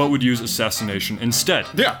combat, but would use assassination instead.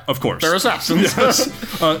 Yeah. Of course. They're assassins.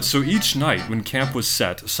 So each night, when camp was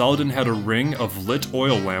set, Saladin had a ring of lit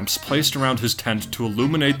oil lamps placed around his tent to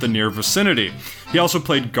illuminate the near vicinity. He also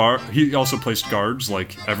placed guards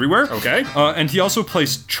like everywhere. Okay. And he also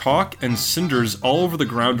placed chalk and cinders all over the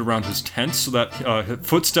ground around his tent so that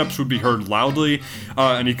footsteps would be heard loudly,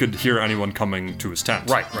 and he could hear anyone coming to his tent.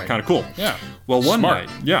 Right. Kind of cool. Yeah. Well, Smart.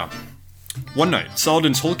 One night,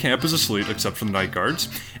 Saladin's whole camp is asleep except for the night guards,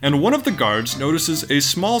 and one of the guards notices a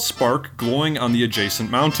small spark glowing on the adjacent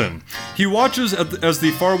mountain. He watches as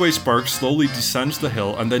the faraway spark slowly descends the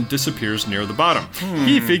hill and then disappears near the bottom.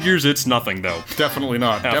 He figures it's nothing, though. Definitely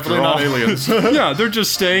not. After Definitely not all. aliens. Yeah, they're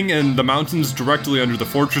just staying in the mountains directly under the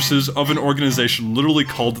fortresses of an organization literally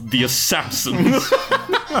called the Assassins.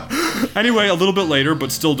 Anyway, a little bit later,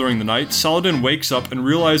 but still during the night, Saladin wakes up and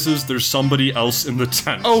realizes there's somebody else in the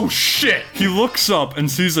tent. Oh shit! He looks up and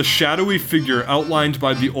sees a shadowy figure outlined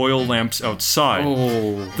by the oil lamps outside.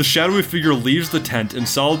 Oh. The shadowy figure leaves the tent, and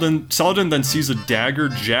Saladin then sees a dagger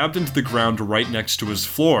jabbed into the ground right next to his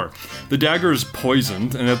floor. The dagger is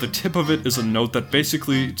poisoned, and at the tip of it is a note that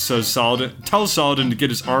basically tells Saladin to get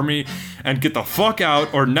his army and get the fuck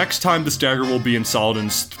out, or next time this dagger will be in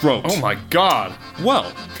Saladin's throat. Oh my god.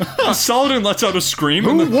 Well, Saladin lets out a scream.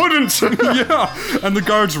 Who wouldn't? Yeah, and the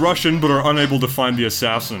guards rush in but are unable to find the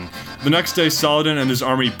assassin. The next day, Saladin and his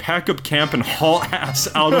army pack up camp and haul ass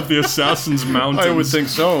out of the assassin's mountains. I would think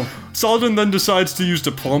so. Saladin then decides to use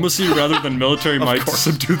diplomacy rather than military might to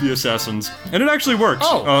subdue the assassins. And it actually works.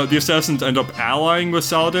 Oh. The assassins end up allying with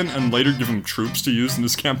Saladin and later give him troops to use in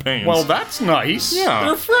his campaigns. Well, that's nice. Yeah.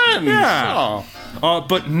 They're friends. Yeah. Oh.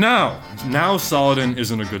 But now Saladin is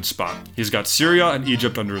in a good spot. He's got Syria and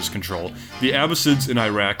Egypt under his control. The Abbasids in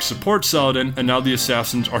Iraq support Saladin, and now the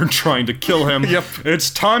assassins are trying to kill him. Yep. It's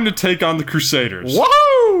time to take on the Crusaders.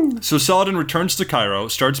 Whoa! So Saladin returns to Cairo,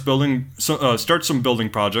 starts some building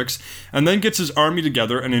projects, and then gets his army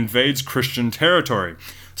together and invades Christian territory.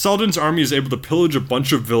 Saladin's army is able to pillage a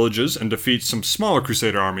bunch of villages and defeat some smaller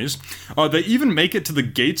Crusader armies. They even make it to the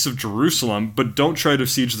gates of Jerusalem, but don't try to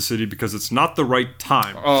siege the city because it's not the right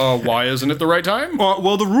time. Why isn't it the right time?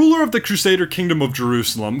 Well, the ruler of the Crusader kingdom of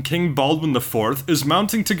Jerusalem, King Baldwin IV, is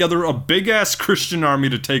mounting together a big-ass Christian army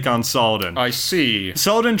to take on Saladin. I see.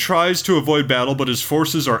 Saladin tries to avoid battle, but his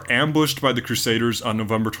forces are ambushed by the Crusaders on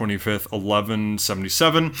November 25th,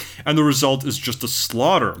 1177, and the result is just a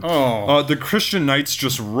slaughter. The Christian knights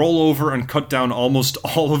just roll over and cut down almost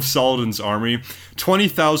all of Saladin's army.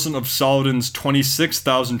 20,000 of Saladin's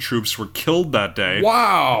 26,000 troops were killed that day.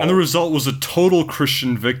 Wow. And the result was a total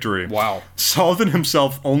Christian victory. Wow. Saladin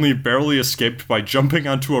himself only barely escaped by jumping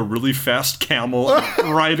onto a really fast camel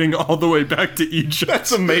and riding all the way back to Egypt.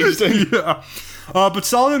 That's amazing. Yeah. But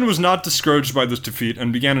Saladin was not discouraged by this defeat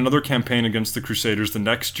and began another campaign against the Crusaders the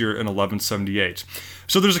next year in 1178.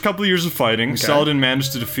 So there's a couple of years of fighting. Saladin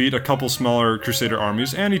managed to defeat a couple smaller Crusader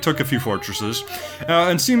armies, and he took a few fortresses.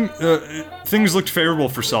 Things looked favorable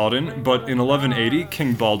for Saladin, but in 1180,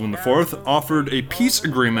 King Baldwin IV offered a peace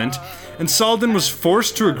agreement, and Saladin was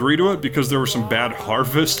forced to agree to it because there were some bad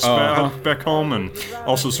harvests back home, and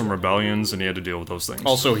also some rebellions, and he had to deal with those things.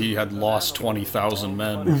 Also, he had lost 20,000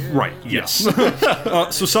 men. Right, yes.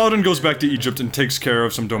 So Saladin goes back to Egypt and takes care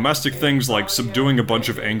of some domestic things like subduing a bunch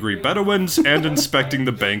of angry Bedouins and inspecting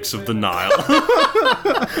the banks of the Nile.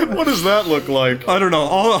 What does that look like? I don't know.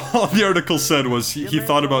 All the article said was he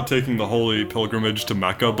thought about taking the holy pilgrimage to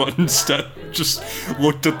Mecca, but instead just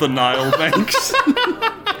looked at the Nile banks.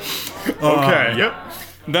 Okay. Yep.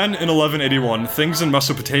 Then, in 1181, things in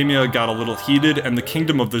Mesopotamia got a little heated, and the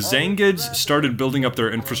kingdom of the Zangids started building up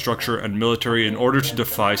their infrastructure and military in order to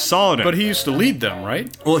defy Saladin. But he used to lead them,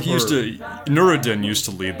 right? Well, Nuruddin used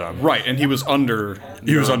to lead them. Right, and he was under...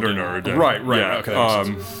 He was under Nuruddin. Right, Yeah,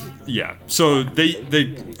 okay. yeah. So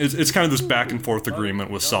it's kind of this back and forth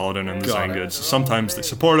agreement with Saladin and the Zangids. Sometimes they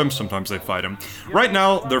support him, sometimes they fight him. Right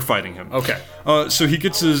now, they're fighting him. Okay. So he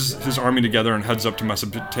gets his army together and heads up to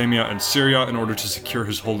Mesopotamia and Syria in order to secure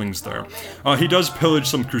his holdings there. He does pillage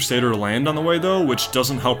some Crusader land on the way, though, which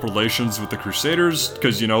doesn't help relations with the Crusaders,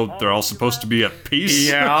 because, they're all supposed to be at peace.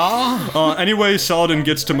 Yeah. Anyway, Saladin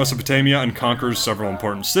gets to Mesopotamia and conquers several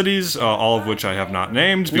important cities, all of which I have not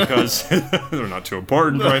named because they're not too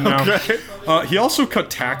important right now. Okay. He also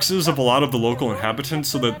cut taxes of a lot of the local inhabitants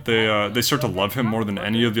so that they start to love him more than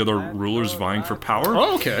any of the other rulers vying for power.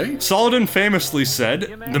 Oh, okay. Saladin famously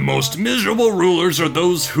said, "The most miserable rulers are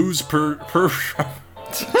those whose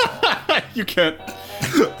You can't...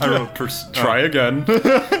 I wrote Try again.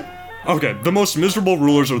 Okay, the most miserable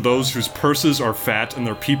rulers are those whose purses are fat and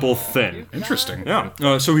their people thin." Interesting.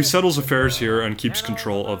 Yeah, so he settles affairs here and keeps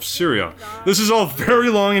control of Syria. This is all very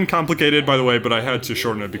long and complicated, by the way, but I had to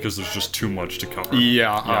shorten it because there's just too much to cover.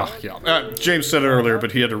 Yeah. James said it earlier,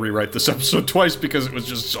 but he had to rewrite this episode twice because it was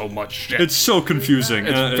just so much shit. It's so confusing.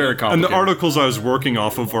 It's very complicated. And the articles I was working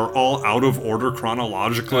off of are all out of order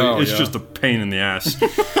chronologically. It's just a pain in the ass.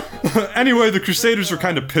 Anyway, the Crusaders are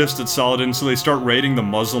kind of pissed at Saladin, so they start raiding the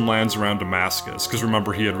Muslim lands around Damascus, because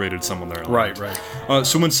remember, he had raided some of their land. Right.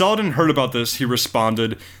 So when Saladin heard about this, he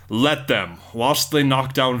responded, "Let them. Whilst they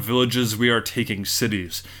knock down villages, we are taking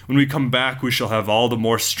cities. When we come back, we shall have all the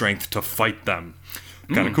more strength to fight them."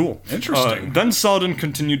 Kind of cool. Interesting. Then Saladin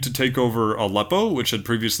continued to take over Aleppo, which had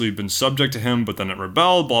previously been subject to him, but then it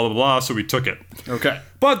rebelled, blah, blah, blah, so he took it. Okay.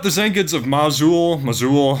 But the Zangids of Mosul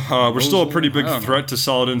were still a pretty big threat to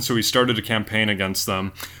Saladin, so he started a campaign against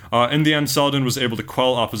them. In the end, Saladin was able to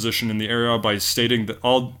quell opposition in the area by stating to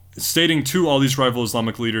all these rival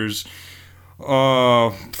Islamic leaders,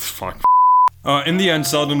 in the end,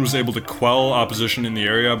 Saladin was able to quell opposition in the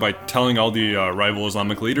area by telling all the rival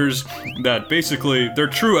Islamic leaders that basically their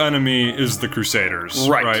true enemy is the Crusaders.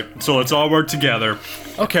 Right. So let's all work together.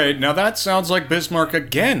 Okay, now that sounds like Bismarck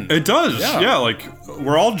again. It does. Yeah, like,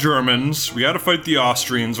 we're all Germans. We gotta fight the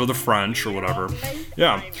Austrians or the French or whatever.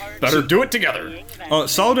 Yeah. Better do it together.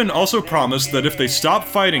 Saladin also promised that if they stopped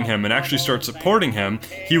fighting him and actually start supporting him,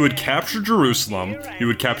 he would capture Jerusalem, he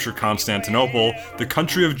would capture Constantinople, the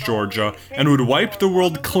country of Georgia, and would wipe the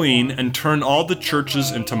world clean and turn all the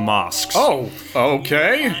churches into mosques. Oh,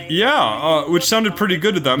 okay. Yeah, which sounded pretty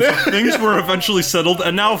good to them. So things were eventually settled,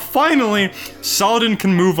 and now finally, Saladin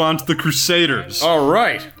can move on to the Crusaders. All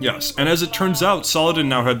right. Yes, and as it turns out, Saladin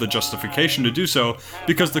now had the justification to do so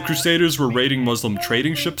because the Crusaders were raiding Muslim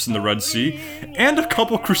trading ships in the Red Sea, and a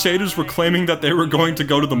couple Crusaders were claiming that they were going to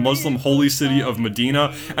go to the Muslim holy city of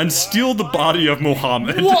Medina and steal the body of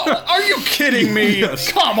Muhammad. What? Are you kidding me?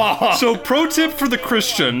 Yes. Come on. So, pro tip for the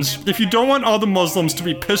Christians, if you don't want all the Muslims to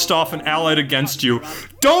be pissed off and allied against you,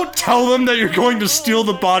 don't tell them that you're going to steal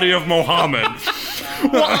the body of Muhammad.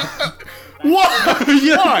 What?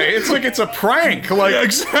 Why? It's like it's a prank. Like,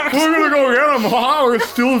 exactly. We're gonna go get them. We're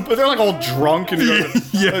still, but they're like all drunk and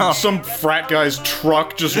Yeah. some frat guy's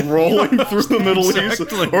truck just rolling through the Middle East.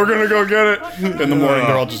 We're gonna go get it. In the morning,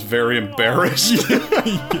 they're all just very embarrassed.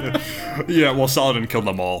 Yeah, well, Saladin killed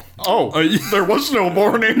them all. Oh, there was no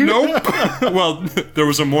morning. Nope. Well, there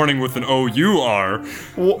was a morning with an O-U-R.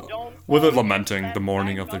 With it lamenting the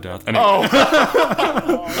morning of their death. Anyway. Oh,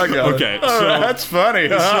 I got okay, it. So that's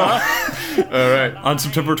funny. All right. On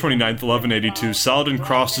September 29th, 1182, Saladin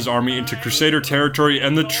crossed his army into Crusader territory,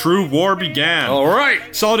 and the true war began. All right.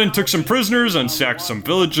 Saladin took some prisoners and sacked some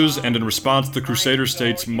villages, and in response, the Crusader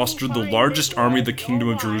states mustered the largest army the Kingdom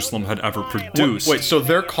of Jerusalem had ever produced. Wait, so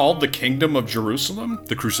they're called the Kingdom of Jerusalem?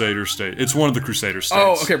 The Crusader state. It's one of the Crusader states.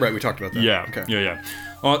 Oh, okay, right. We talked about that. Yeah. Okay. Yeah.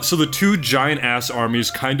 So the two giant-ass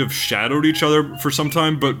armies kind of shadowed each other for some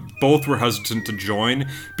time, but both were hesitant to join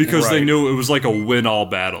because they Right. knew it was like a win-all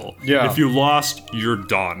battle. Yeah. If you lost, you're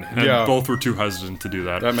done. And Yeah. both were too hesitant to do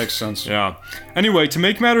that. That makes sense. Yeah. Anyway, to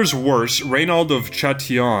make matters worse, Reynald of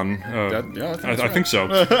Chatillon, I think so,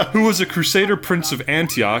 who was a crusader prince of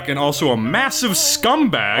Antioch and also a massive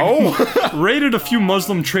scumbag, raided a few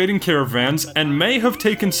Muslim trading caravans and may have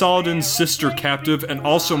taken Saladin's sister captive and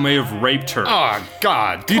also may have raped her. Oh,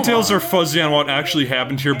 God. Details are fuzzy on what actually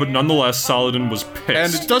happened here, but nonetheless, Saladin was And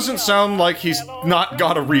pissed. it doesn't sound like he's not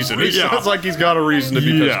got a reason. It Yeah. sounds like he's got a reason to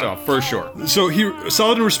be pissed Yeah. off, for sure. So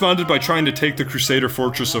Saladin responded by trying to take the Crusader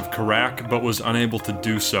fortress of Karak, but was unable to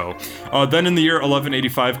do so. Then in the year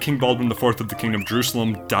 1185, King Baldwin IV of the Kingdom of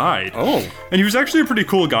Jerusalem died. Oh. And he was actually a pretty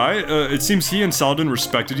cool guy. It seems he and Saladin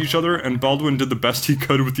respected each other, and Baldwin did the best he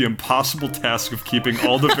could with the impossible task of keeping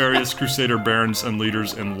all the various Crusader barons and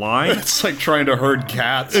leaders in line. It's like trying to herd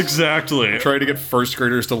cats. Exactly. Trying to get first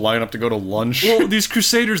graders to line up to go to lunch. Well, these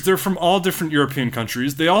Crusaders, they're from all different European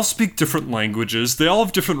countries. They all speak different languages. They all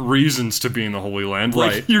have different reasons to be in the Holy Land.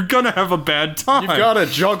 Like, Right. you're gonna have a bad time. You've got to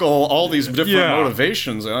juggle all these different Yeah.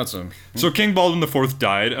 motivations. That's a... So King Baldwin IV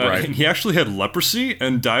died. Right. And he actually had leprosy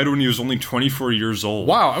and died when he was only 24 years old.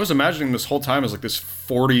 Wow, I was imagining this whole time as like this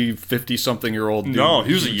 40, 50-something-year-old dude. No,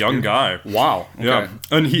 he was a young guy. Wow. Okay. Yeah,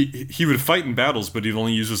 and he would fight in battles, but he'd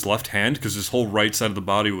only use his left hand because his whole right side of the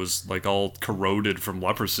body was like all corroded from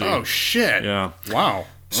leprosy. Oh, shit. Yeah. Wow.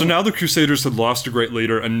 So now the Crusaders had lost a great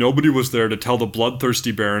leader, and nobody was there to tell the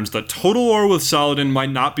bloodthirsty barons that total war with Saladin might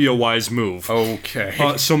not be a wise move.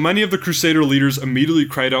 Okay. So many of the Crusader leaders immediately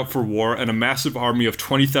cried out for war, and a massive army of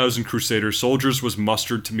 20,000 Crusader soldiers was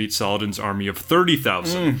mustered to meet Saladin's army of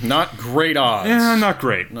 30,000. Not great odds. Yeah, not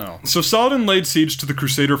great. No. So Saladin laid siege to the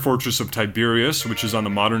Crusader fortress of Tiberias, which is on the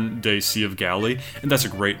modern-day Sea of Galilee, and that's a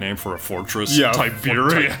great name for a fortress. Yeah,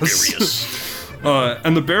 Tiberias.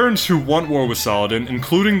 And the barons who want war with Saladin,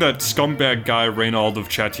 including that scumbag guy Reynald of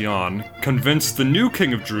Chatillon, convinced the new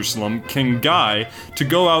king of Jerusalem, King Guy, to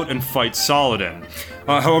go out and fight Saladin.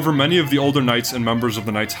 However, many of the older knights and members of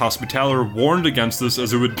the Knights Hospitaller warned against this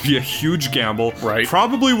as it would be a huge gamble, Right.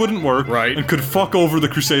 probably wouldn't work, Right. and could fuck over the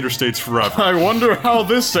Crusader states forever. I wonder how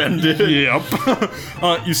this ended. Yep.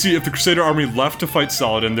 You see, if the Crusader army left to fight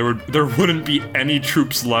Saladin, there wouldn't be any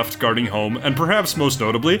troops left guarding home, and perhaps most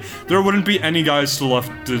notably, there wouldn't be any guys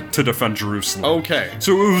left to defend Jerusalem. Okay.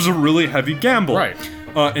 So it was a really heavy gamble. Right.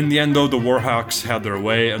 In the end, though, the Warhawks had their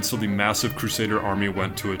way, and so the massive Crusader army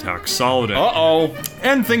went to attack Saladin. Uh-oh.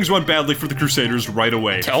 And things went badly for the Crusaders right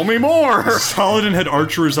away. Tell me more. Saladin had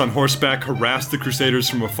archers on horseback harass the Crusaders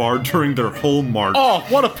from afar during their whole march. Oh,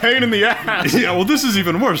 what a pain in the ass. Yeah, well, this is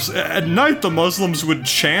even worse. At night, the Muslims would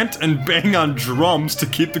chant and bang on drums to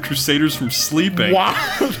keep the Crusaders from sleeping. Wow.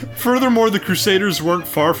 Furthermore, the Crusaders were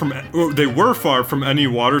far from any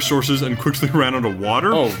water sources and quickly ran out of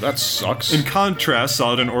water. Oh, that sucks. In contrast,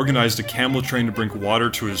 Saladin organized a camel train to bring water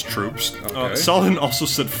to his troops. Okay. Saladin also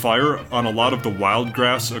set fire on a lot of the wild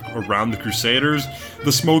grass around the Crusaders.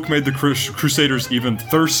 The smoke made the Crusaders even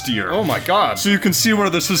thirstier. Oh my god. So you can see where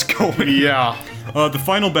this is going. Yeah. The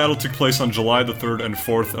final battle took place on July the 3rd and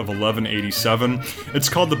 4th of 1187. It's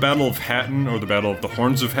called the Battle of Hattin, or the Battle of the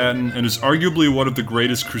Horns of Hattin, and is arguably one of the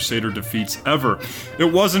greatest Crusader defeats ever.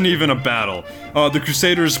 It wasn't even a battle. The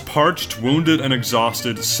Crusaders, parched, wounded, and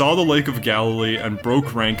exhausted, saw the Lake of Galilee and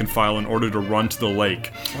broke rank and file in order to run to the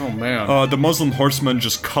lake. Oh man. The Muslim horsemen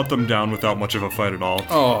just cut them down without much of a fight at all.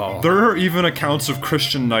 Oh. There are even accounts of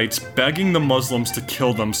Christian knights begging the Muslims to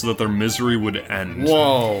kill them so that their misery would end.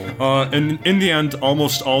 Whoa. And in the end,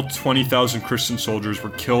 almost all 20,000 Christian soldiers were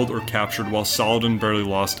killed or captured, while Saladin barely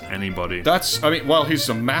lost anybody. Well, he's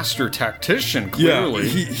a master tactician, clearly.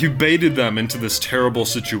 Yeah, he baited them into this terrible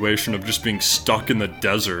situation of just being stuck in the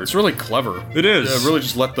desert. It's really clever. It is. Yeah, really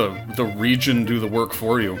just let the region do the work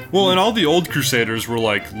for you. Well, and all the old Crusaders were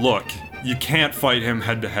like, look, you can't fight him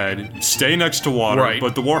head to head. Stay next to water. Right.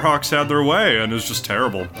 But the Warhawks had their way, and it was just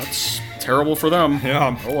terrible. That's terrible for them.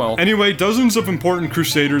 Yeah. Oh well. Anyway, dozens of important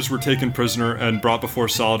crusaders were taken prisoner and brought before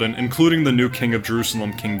Saladin, including the new king of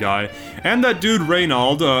Jerusalem, King Guy, and that dude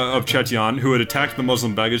Reynald of Chatillon, who had attacked the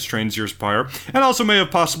Muslim baggage trains years prior, and also may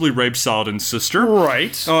have possibly raped Saladin's sister.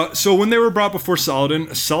 Right. So when they were brought before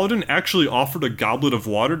Saladin, Saladin actually offered a goblet of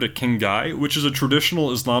water to King Guy, which is a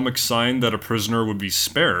traditional Islamic sign that a prisoner would be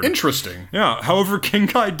spared. Interesting. Yeah, however, King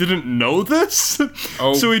Guy didn't know this,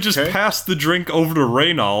 so he just Okay. passed the drink over to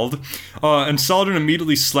Reynald. And Saladin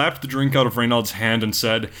immediately slapped the drink out of Reynald's hand and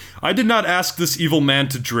said, "I did not ask this evil man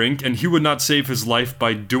to drink, and he would not save his life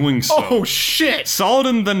by doing so." Oh, shit!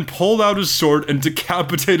 Saladin then pulled out his sword and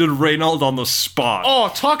decapitated Reynald on the spot. Oh,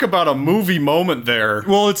 talk about a movie moment there.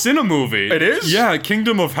 Well, it's in a movie. It is? Yeah,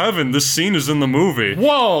 Kingdom of Heaven. This scene is in the movie.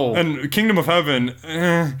 Whoa! And Kingdom of Heaven,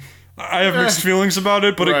 I have mixed feelings about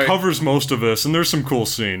it, but Right. it covers most of this, and there's some cool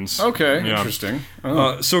scenes. Okay, Yeah. interesting.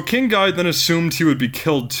 So King Guy then assumed he would be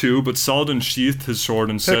killed too, but Saladin sheathed his sword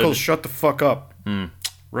and Pickles, said, shut the fuck up.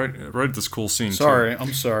 right at this cool scene Sorry,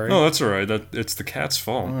 I'm sorry. too. No, that's alright. It's the cat's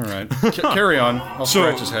fault. All right. Carry on. I'll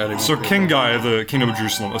scratch his head. So King Guy of the Kingdom of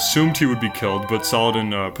Jerusalem assumed he would be killed, but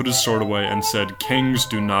Saladin put his sword away and said, "Kings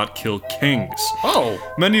do not kill kings." Oh.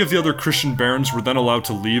 Many of the other Christian barons were then allowed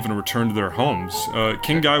to leave and return to their homes.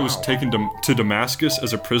 King Guy was taken to Damascus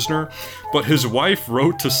as a prisoner, but his wife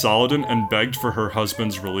wrote to Saladin and begged for her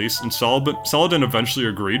husband's release, and Saladin eventually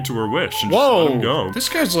agreed to her wish and just let him Whoa. go. This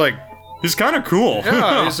guy's like, He's kind of cool.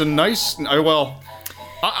 yeah, he's a nice, well,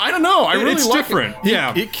 I don't know. I really It's like different, it.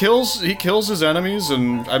 yeah. He kills his enemies,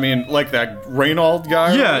 and I mean, like that Reynald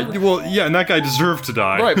guy. Yeah, well, yeah, and that guy deserved to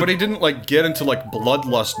die. Right, but he didn't like get into like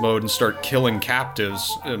bloodlust mode and start killing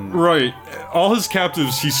captives and Right. All his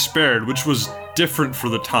captives he spared, which was different for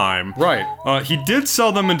the time. right. He did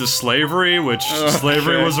sell them into slavery, which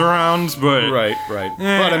slavery was around, but Right.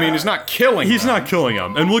 But I mean, he's not killing. he's them. not killing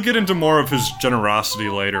them. And we'll get into more of his generosity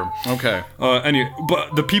later. Okay.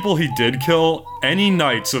 But the people he did kill, any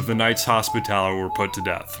knights of the Knights Hospitaller were put to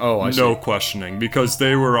death. Oh, I see. No questioning, because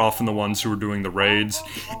they were often the ones who were doing the raids,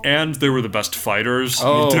 and they were the best fighters.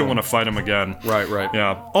 Oh. You didn't want to fight them again. Right.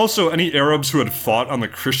 Yeah. Also, any Arabs who had fought on the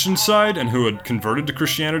Christian side and who had converted to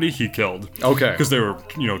Christianity, he killed. Okay. Because they were,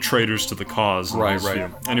 traitors to the cause. in Right, his right. view.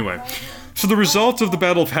 Anyway. So the result of the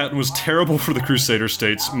Battle of Hattin was terrible for the Crusader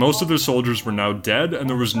states. Most of their soldiers were now dead, and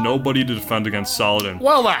there was nobody to defend against Saladin.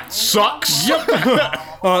 Well, that sucks.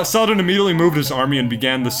 Saladin immediately moved his army and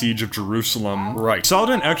began the siege of Jerusalem. Right.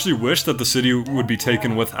 Saladin actually wished that the city would be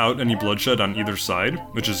taken without any bloodshed on either side,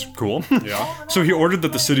 which is cool. Yeah. So he ordered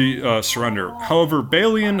that the city surrender. However,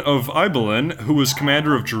 Balian of Ibelin, who was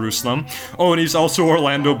commander of Jerusalem, and he's also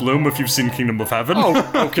Orlando Bloom if you've seen Kingdom of Heaven.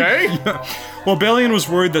 Oh, okay. Well, Balian was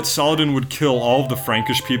worried that Saladin would kill all of the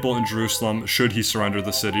Frankish people in Jerusalem should he surrender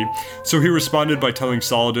the city. So he responded by telling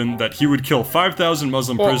Saladin that he would kill 5,000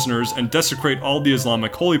 Muslim prisoners and desecrate all the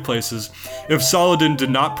Islamic holy places if Saladin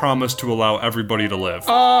did not promise to allow everybody to live.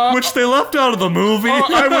 Which they left out of the movie.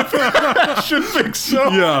 I should think so.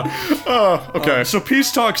 Yeah. Okay. So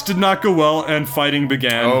peace talks did not go well and fighting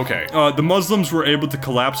began. Okay. The Muslims were able to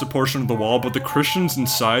collapse a portion of the wall, but the Christians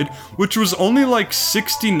inside, which was only like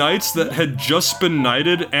 60 knights that had just been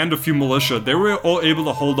knighted and a few militia, they were all able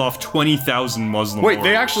to hold off 20,000 Muslim Wait, they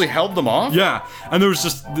warriors. actually held them off? Yeah, and there was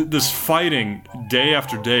just this fighting day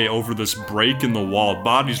after day over this break in the wall.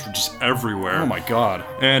 Bodies were just everywhere. Oh my god.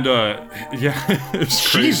 And, yeah,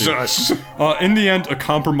 it's crazy. Jesus. In the end, a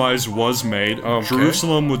compromise was made. Okay.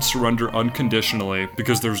 Jerusalem would surrender unconditionally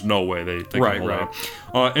because there's no way they could Right, hold right.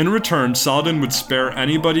 out. In return, Saladin would spare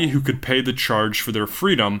anybody who could pay the charge for their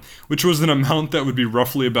freedom, which was an amount that would be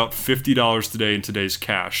roughly about $50 today in today's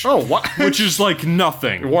cash. Oh, what? Which is like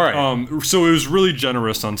nothing. Right. So it was really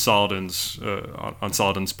generous on Saladin's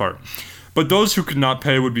part. But those who could not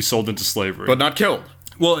pay would be sold into slavery. But not killed.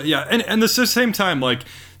 Well, yeah, and at the same time, like,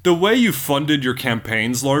 the way you funded your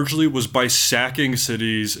campaigns largely was by sacking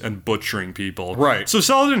cities and butchering people. Right. So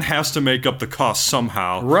Saladin has to make up the cost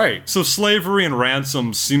somehow. Right. So slavery and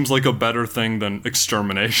ransom seems like a better thing than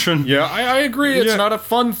extermination. Yeah, I agree. It's Yeah. not a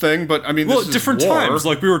fun thing, but I mean, this Well, is different war. times,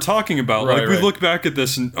 like we were talking about. Right, like, we right. look back at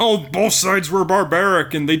this and, both sides were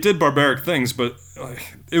barbaric, and they did barbaric things, but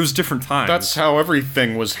it was different times. That's how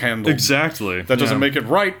everything was handled. Exactly. That doesn't Yeah. make it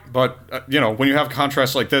right, but, when you have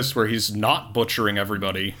contrasts like this where he's not butchering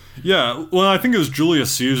everybody. Yeah, well, I think it was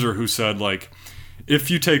Julius Caesar who said, like, if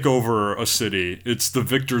you take over a city, it's the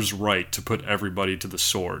victor's right to put everybody to the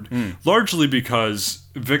sword. Largely because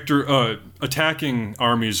attacking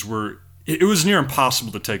armies were... It was near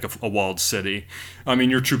impossible to take a walled city. I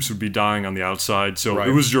mean, your troops would be dying on the outside, so Right.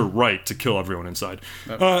 it was your right to kill everyone inside.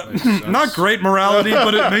 Not great morality,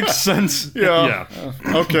 but it makes sense. Yeah.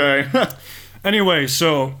 Okay. Anyway,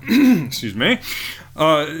 so... excuse me.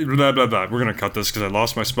 Blah, blah, blah. We're gonna cut this because I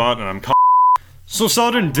lost my spot and I'm... So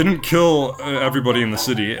Saladin didn't kill everybody in the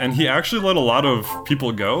city, and he actually let a lot of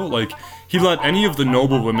people go. Like, he let any of the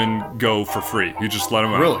noble women go for free. He just let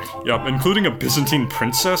them out. Really? Yep, including a Byzantine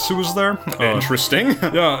princess who was there. Interesting.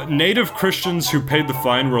 Native Christians who paid the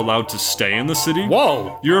fine were allowed to stay in the city.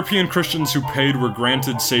 Whoa. European Christians who paid were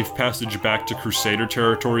granted safe passage back to Crusader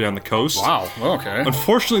territory on the coast. Wow, okay.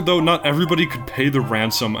 Unfortunately, though, not everybody could pay the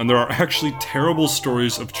ransom, and there are actually terrible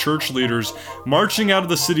stories of church leaders marching out of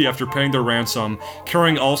the city after paying their ransom,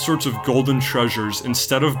 carrying all sorts of golden treasures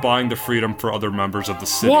instead of buying the freedom for other members of the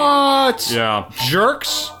city. What? Yeah.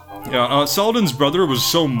 Jerks? Yeah, Saladin's brother was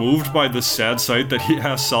so moved by this sad sight that he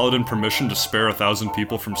asked Saladin permission to spare 1,000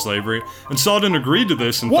 people from slavery, and Saladin agreed to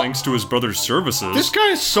this, and thanks to his brother's services. This guy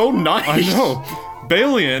is so nice. I know.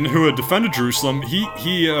 Balian, who had defended Jerusalem, he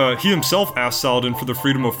himself asked Saladin for the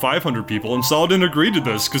freedom of 500 people, and Saladin agreed to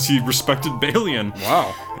this because he respected Balian.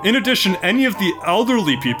 Wow. In addition, any of the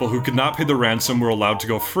elderly people who could not pay the ransom were allowed to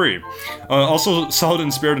go free. Also,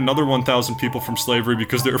 Saladin spared another 1,000 people from slavery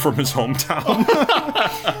because they were from his hometown.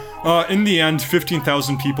 In the end,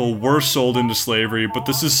 15,000 people were sold into slavery, but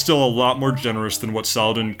this is still a lot more generous than what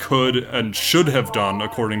Saladin could and should have done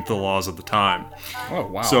according to the laws of the time. Oh,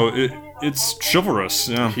 wow. So it's chivalrous,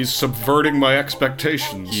 yeah. He's subverting my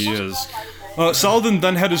expectations. He is. Saladin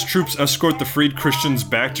then had his troops escort the freed Christians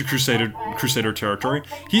back to Crusader territory.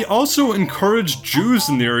 He also encouraged Jews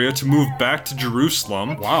in the area to move back to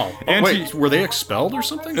Jerusalem. Wow. And wait, were they expelled or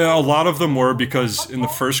something? A lot of them were, because in the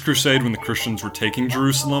First Crusade, when the Christians were taking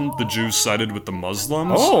Jerusalem, the Jews sided with the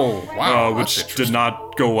Muslims. Oh, wow. Which did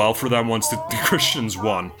not go well for them once the Christians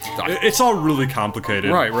won. It's all really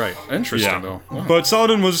complicated. Right. Interesting, though. Wow. But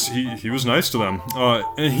Saladin he was nice to them.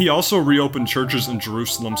 And he also reopened churches in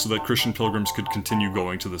Jerusalem so that Christian pilgrims could continue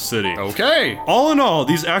going to the city. Okay. All in all,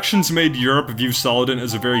 these actions made Europe view Saladin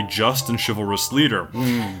as a very just and chivalrous leader.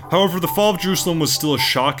 However, the fall of Jerusalem was still a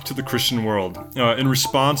shock to the Christian world. In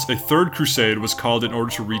response, a third crusade was called in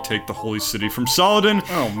order to retake the holy city from Saladin.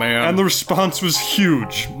 Oh, man. And the response was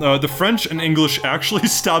huge. The French and English actually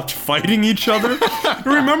stopped fighting each other.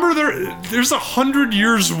 Remember, there's 100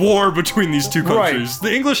 years war between these two countries. Right.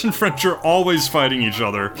 The English and French are always fighting each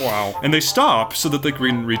other. Wow. And they stop so that they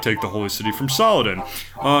can retake the holy city from Saladin.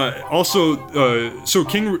 So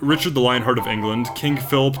King Richard the Lionheart of England, King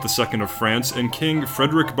Philip II of France, and King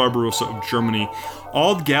Frederick Barbarossa of Germany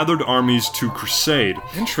all gathered armies to crusade.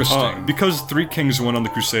 Interesting. Because three kings went on the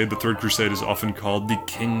crusade, the Third Crusade is often called the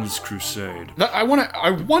King's Crusade. I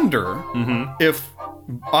wonder if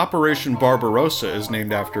Operation Barbarossa is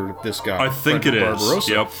named after this guy. I think it is.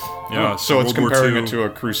 Barbarossa. Yep. Yeah. So it's World War comparing II. it to a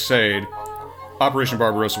crusade. Operation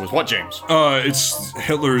Barbarossa was what, James? It's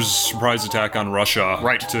Hitler's surprise attack on Russia.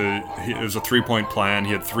 Right. It was a 3-point plan.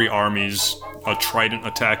 He had 3 armies, a trident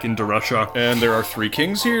attack into Russia. And there are 3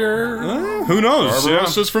 kings here. Who knows?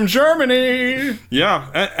 Barbarossa's from Germany.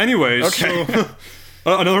 Yeah. Anyways. Okay. So,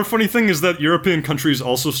 another funny thing is that European countries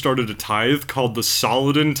also started a tithe called the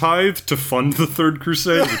Saladin Tithe to fund the Third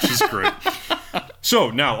Crusade, which is great.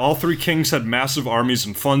 So, now, all 3 kings had massive armies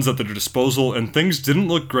and funds at their disposal, and things didn't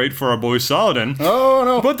look great for our boy Saladin. Oh,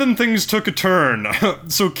 no. But then things took a turn.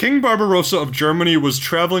 So, King Barbarossa of Germany was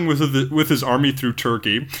traveling with his army through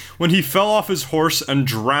Turkey when he fell off his horse and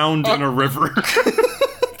drowned in a river.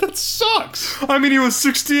 That sucks. I mean, he was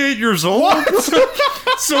 68 years old,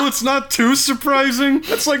 so it's not too surprising.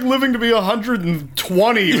 That's like living to be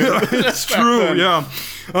 120. It's true, yeah.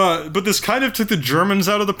 But this kind of took the Germans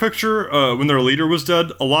out of the picture when their leader was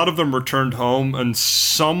dead. A lot of them returned home, and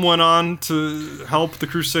some went on to help the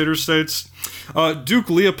Crusader states. Duke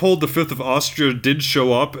Leopold V of Austria did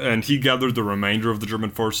show up, and he gathered the remainder of the German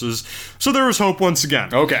forces. So there was hope once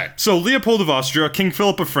again. Okay. So Leopold of Austria, King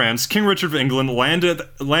Philip of France, King Richard of England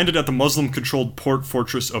landed at the Muslim-controlled port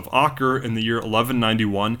fortress of Acre in the year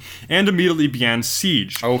 1191 and immediately began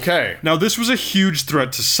siege. Okay. Now, this was a huge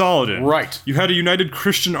threat to Saladin. Right. You had a united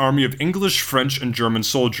Christian army of English, French, and German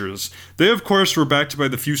soldiers. They, of course, were backed by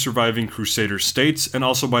the few surviving Crusader states and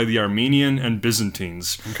also by the Armenian and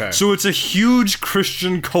Byzantines. Okay. So it's a huge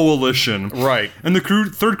Christian coalition. Right. And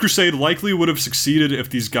the Third Crusade likely would have succeeded if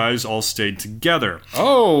these guys all stayed together.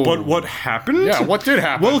 Oh. But what happened? Yeah, what did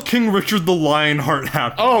happen? Well, King Richard the Lionheart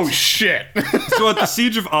happened. Oh, shit. So at the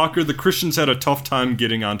Siege of Acre, the Christians had a tough time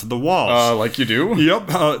getting onto the walls. Like you do?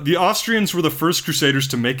 Yep. The Austrians were the first Crusaders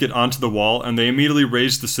to make it onto the wall, and they immediately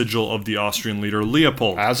raised the sigil of the Austrian leader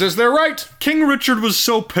Leopold. As is their right. King Richard was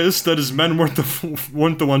so pissed that his men weren't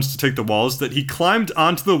the ones to take the walls that he climbed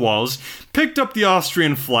onto the walls, picked up the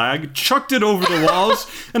Austrian flag, chucked it over the walls,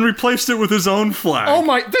 and replaced it with his own flag. Oh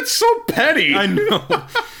my, that's so petty. I know.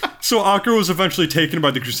 So Acre was eventually taken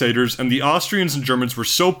by the Crusaders, and the Austrians and Germans were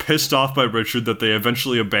so pissed off by Richard that they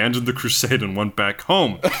eventually abandoned the crusade and went back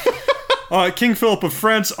home. King Philip of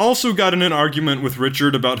France also got in an argument with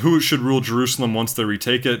Richard about who should rule Jerusalem once they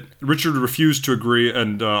retake it. Richard refused to agree,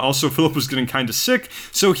 and also Philip was getting kind of sick,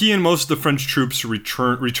 so he and most of the French troops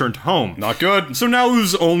returned home. Not good. So now it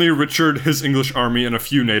was only Richard, his English army, and a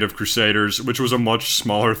few native crusaders, which was a much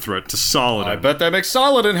smaller threat to Saladin. I bet that makes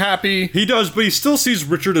Saladin happy. He does, but he still sees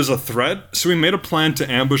Richard as a threat, so he made a plan to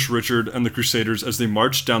ambush Richard and the Crusaders as they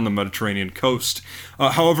marched down the Mediterranean coast.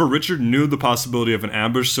 However, Richard knew the possibility of an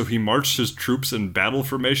ambush, so he marched his troops in battle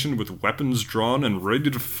formation with weapons drawn and ready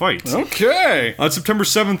to fight. Okay. On September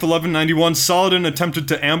 7th, 1191, Saladin attempted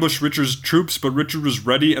to ambush Richard's troops, but Richard was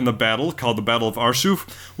ready, and the battle, called the Battle of Arsuf,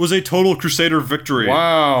 was a total Crusader victory.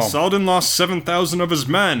 Wow. Saladin lost 7,000 of his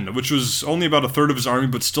men, which was only about a third of his army,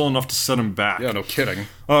 but still enough to set him back. Yeah, no kidding.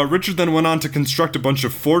 Richard then went on to construct a bunch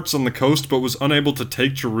of forts on the coast, but was unable to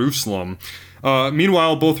take Jerusalem.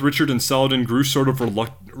 Meanwhile, both Richard and Saladin grew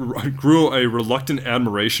a reluctant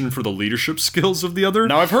admiration for the leadership skills of the other.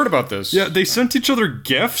 Now, I've heard about this. Yeah, they sent each other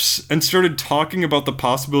gifts and started talking about the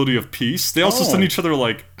possibility of peace. They also sent each other,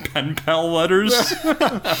 like, pen pal letters.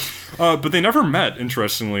 But they never met,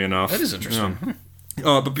 interestingly enough. That is interesting. Yeah.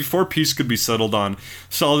 But before peace could be settled on,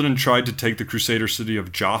 Saladin tried to take the Crusader city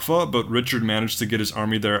of Jaffa, but Richard managed to get his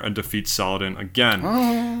army there and defeat Saladin again.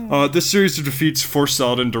 This series of defeats forced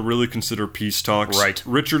Saladin to really consider peace talks. Right.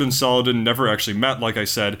 Richard and Saladin never actually met, like I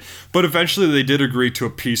said, but eventually they did agree to a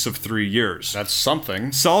peace of 3 years. That's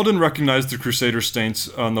something. Saladin recognized the Crusader states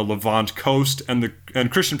on the Levant coast, and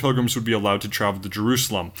Christian pilgrims would be allowed to travel to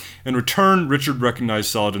Jerusalem. In return, Richard recognized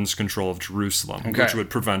Saladin's control of Jerusalem, which would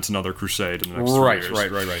prevent another crusade in the next 3 years.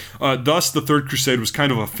 Right. Thus, the Third Crusade was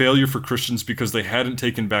kind of a failure for Christians because they hadn't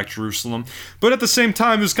taken back Jerusalem. But at the same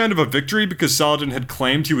time, it was kind of a victory because Saladin had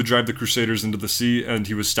claimed he would drive the Crusaders into the sea, and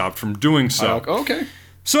he was stopped from doing so. Okay.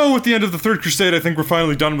 So, with the end of the Third Crusade, I think we're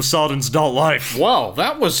finally done with Saladin's adult life. Wow,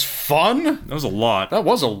 that was fun. That was a lot. That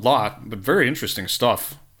was a lot, but very interesting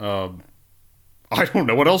stuff. I don't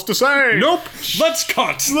know what else to say. Nope. Let's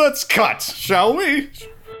cut. Let's cut, shall we?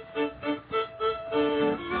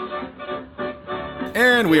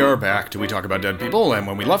 And we are back to We Talk About Dead People, and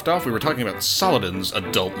when we left off, we were talking about Saladin's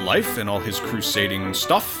adult life and all his crusading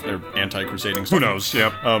stuff, or anti-crusading stuff. Who knows?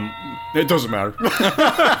 Yep. It doesn't matter.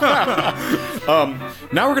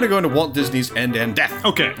 Now we're going to go into Walt Disney's End and Death.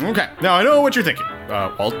 Okay. Now, I know what you're thinking.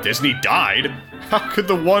 Walt Disney died? How could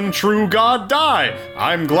the one true God die?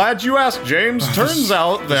 I'm glad you asked, James. Turns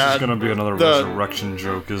out that... This is gonna be another resurrection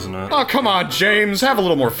joke, isn't it? Oh, come on, James. Have a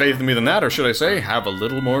little more faith in me than that, or should I say, have a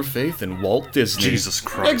little more faith in Walt Disney. Jesus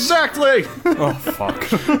Christ. Exactly! Oh,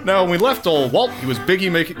 fuck. Now, when we left old Walt, he was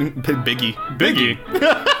Biggie.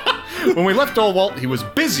 When we left old Walt, he was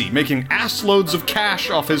busy making assloads of cash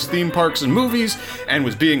off his theme parks and movies, and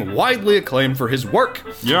was being widely acclaimed for his work.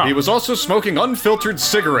 Yeah. He was also smoking unfiltered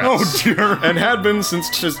cigarettes. Oh, dear. And had been since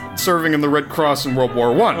serving in the Red Cross in World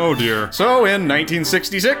War I. Oh, dear. So, in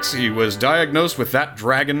 1966, he was diagnosed with that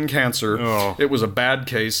dragon cancer. Oh. It was a bad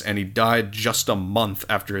case, and he died just a month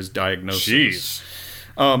after his diagnosis. Jeez.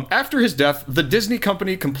 After his death, the Disney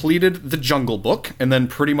company completed The Jungle Book and then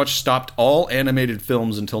pretty much stopped all animated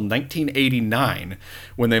films until 1989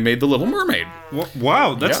 when they made The Little Mermaid.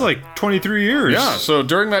 Wow, that's like 23 years. Yeah, so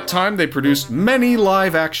during that time, they produced many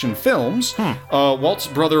live-action films. Walt's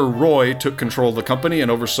brother Roy took control of the company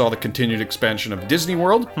and oversaw the continued expansion of Disney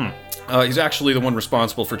World. He's actually the one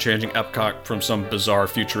responsible for changing Epcot from some bizarre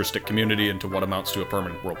futuristic community into what amounts to a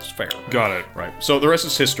permanent World's Fair. Got it. Right. So the rest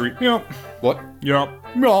is history. Yep. What? Yep.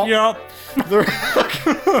 Yep.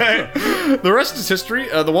 The rest is history.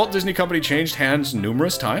 The Walt Disney Company changed hands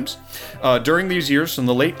numerous times. During these years, from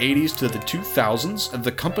the late 80s to the 2000s,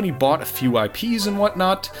 the company bought a few IPs and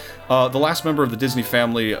whatnot. The last member of the Disney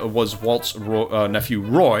family was Walt's nephew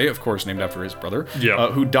Roy, of course named after his brother,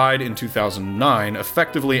 who died in 2009,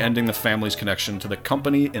 effectively ending the family's connection to the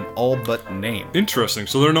company in all but name. Interesting.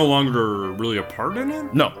 So they're no longer really a part in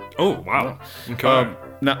it? No. Oh, wow. Okay.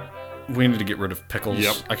 Now, we need to get rid of Pickles.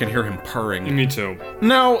 Yep. I can hear him purring. Me too.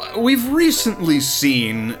 Now, we've recently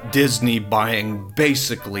seen Disney buying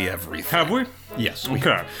basically everything. Have we? Yes, we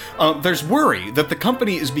Okay. have. There's worry that the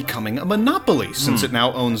company is becoming a monopoly since it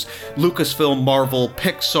now owns Lucasfilm, Marvel,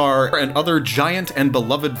 Pixar, and other giant and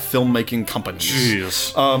beloved filmmaking companies.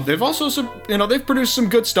 Jeez. They've also, they've produced some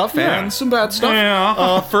good stuff and some bad stuff.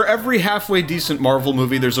 Yeah. For every halfway decent Marvel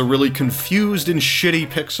movie, there's a really confused and shitty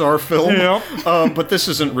Pixar film. Yep. But this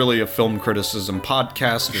isn't really a film criticism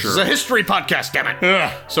podcast. This is a history podcast, damn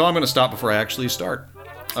it. So I'm going to stop before I actually start.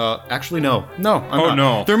 Actually, no. No, I'm not.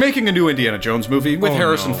 No. They're making a new Indiana Jones movie with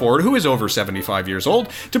Harrison no. Ford, who is over 75 years old.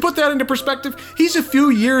 To put that into perspective, he's a few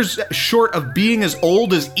years short of being as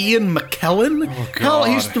old as Ian McKellen. Hell,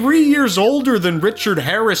 he's 3 years older than Richard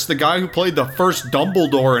Harris, the guy who played the first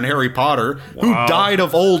Dumbledore in Harry Potter, who died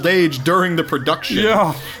of old age during the production.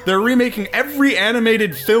 Yeah. They're remaking every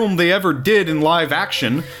animated film they ever did in live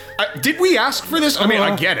action. Did we ask for this? I mean,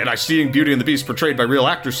 I get it. I seeing Beauty and the Beast portrayed by real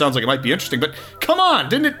actors sounds like it might be interesting, but come on,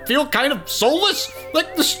 didn't it feel kind of soulless?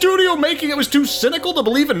 Like the studio making it was too cynical to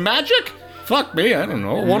believe in magic? Fuck me, I don't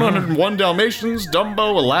know. 101 Dalmatians,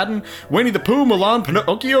 Dumbo, Aladdin, Winnie the Pooh, Mulan,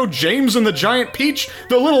 Pinocchio, James and the Giant Peach,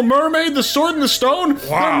 The Little Mermaid, The Sword and the Stone.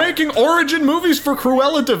 They're making origin movies for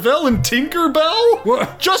Cruella de Vil and Tinkerbell?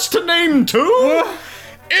 What? Just to name two?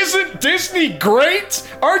 Isn't Disney great?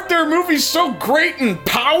 Aren't their movies so great and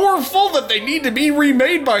powerful that they need to be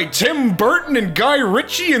remade by Tim Burton and Guy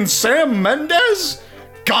Ritchie and Sam Mendes?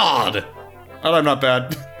 God. And I'm not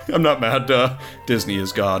bad. I'm not mad. Disney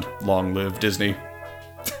is God. Long live Disney.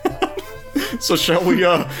 So shall we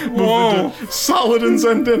move into Saladin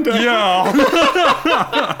Zendenda? Yeah.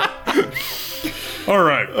 All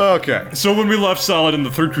right. Okay. So when we left Saladin,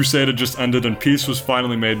 the Third Crusade had just ended and peace was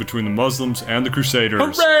finally made between the Muslims and the Crusaders.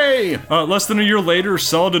 Hooray! Less than a year later,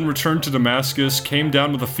 Saladin returned to Damascus, came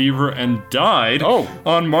down with a fever, and died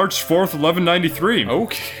on March 4th, 1193.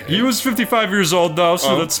 Okay. He was 55 years old, though,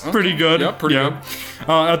 so that's pretty good. Yeah, pretty good.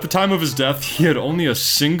 At the time of his death, he had only a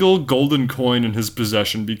single golden coin in his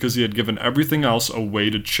possession because he had given everything else away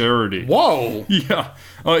to charity. Whoa! Yeah.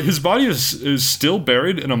 His body is still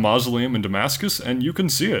buried in a mausoleum in Damascus, and you can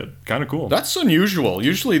see it. Kind of cool. That's unusual.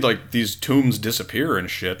 Usually, like, these tombs disappear and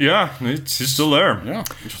shit. Yeah, he's still there. Yeah,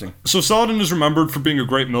 interesting. So Saladin is remembered for being a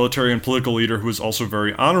great military and political leader who was also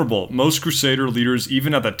very honorable. Most Crusader leaders,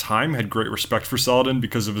 even at that time, had great respect for Saladin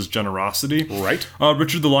because of his generosity. Right.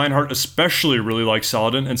 Richard the Lionheart especially really liked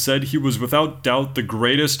Saladin and said he was without doubt the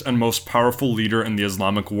greatest and most powerful leader in the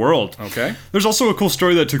Islamic world. Okay. There's also a cool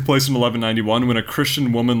story that took place in 1191 when a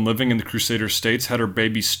Christian woman living in the Crusader states had her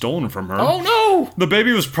baby stolen from her. Oh no! The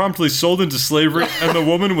baby was promptly sold into slavery and the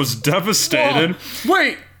woman was devastated.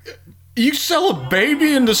 Wait, you sell a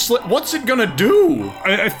baby into what's it gonna do?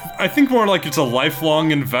 I think more like it's a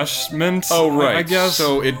lifelong investment. Oh, right. I guess.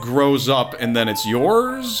 So it grows up and then it's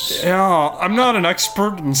yours? Yeah, I'm not an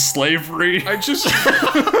expert in slavery. I just...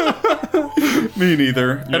 Me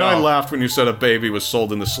neither. And I laughed when you said a baby was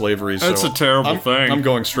sold into slavery, so... That's a terrible thing. I'm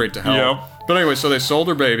going straight to hell. Yep. But anyway, so they sold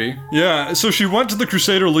her baby. Yeah, so she went to the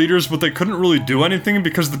Crusader leaders, but they couldn't really do anything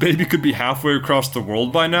because the baby could be halfway across the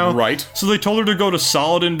world by now. Right. So they told her to go to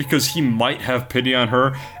Saladin because he might have pity on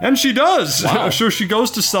her, and she does. Wow. So she goes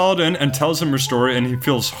to Saladin and tells him her story, and he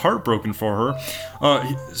feels heartbroken for her.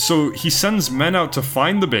 So he sends men out to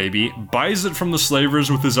find the baby, buys it from the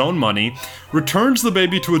slavers with his own money, returns the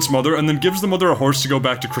baby to its mother, and then gives the mother a horse to go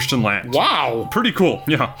back to Christian land. Wow. Pretty cool,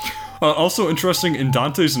 yeah. Also interesting, in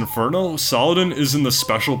Dante's Inferno, Saladin is in the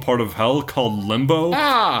special part of hell called Limbo,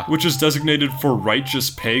 which is designated for righteous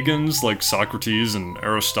pagans like Socrates and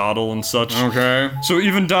Aristotle and such. Okay. So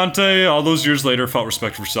even Dante, all those years later, felt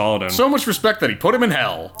respect for Saladin. So much respect that he put him in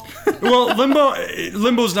hell. Well,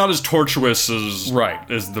 Limbo's not as tortuous as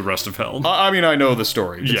the rest of hell. I mean, I know the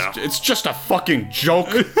story. Yeah. It's just a fucking joke.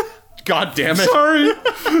 God damn it. Sorry.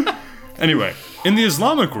 Anyway, in the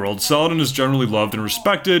Islamic world, Saladin is generally loved and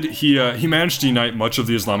respected. He managed to unite much of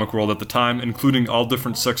the Islamic world at the time, including all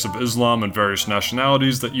different sects of Islam and various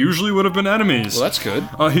nationalities that usually would have been enemies. Well, that's good.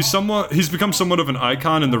 He's become somewhat of an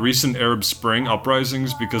icon in the recent Arab Spring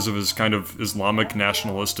uprisings because of his kind of Islamic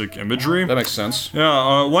nationalistic imagery. That makes sense.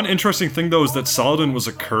 Yeah, one interesting thing, though, is that Saladin was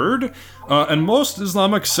a Kurd, and most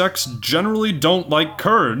Islamic sects generally don't like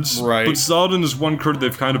Kurds. Right. But Saladin is one Kurd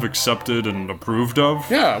they've kind of accepted and approved of.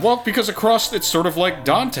 Yeah, well, because across, it's sort of like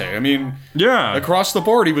Dante. I mean, yeah, across the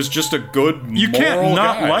board, he was just a good, you can't moral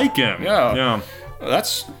not guy. like him. Yeah.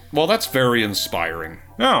 That's very inspiring.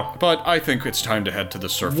 Yeah. But I think it's time to head to the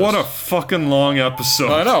surface. What a fucking long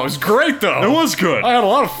episode. I know, it was great, though. It was good. I had a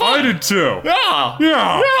lot of fun. I did too. Yeah.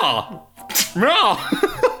 Yeah. Yeah. Yeah.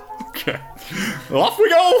 Okay. Well, off we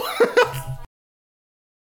go.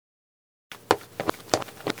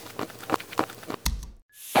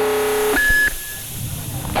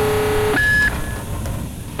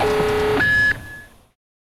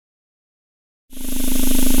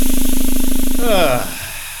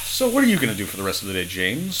 So what are you going to do for the rest of the day,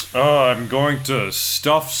 James? I'm going to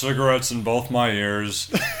stuff cigarettes in both my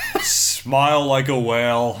ears, smile like a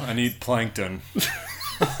whale, and eat plankton.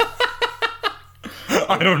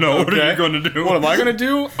 I don't know. What are you going to do? What am I going to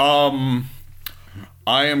do?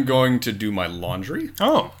 I am going to do my laundry.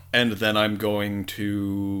 Oh. And then I'm going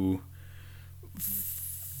to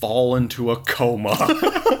fall into a coma.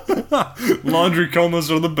 Laundry comas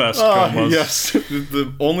are the best comas. Yes.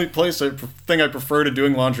 The only thing I prefer to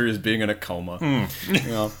doing laundry is being in a coma.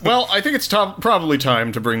 Yeah. Well, I think it's probably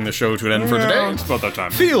time to bring the show to an end for today. It's about that time.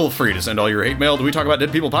 Feel free to send all your hate mail to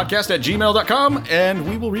WeTalkAboutDeadPeoplePodcast@gmail.com, and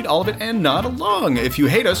we will read all of it and nod along. If you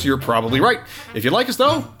hate us, you're probably right. If you like us,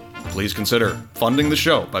 though, please consider funding the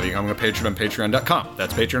show by becoming a patron on patreon.com.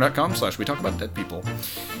 That's patreon.com/WeTalkAboutDeadPeople.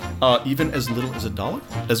 Even as little as $1,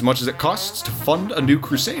 as much as it costs to fund a new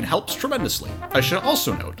crusade, helps tremendously. I should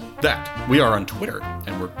also note that we are on Twitter,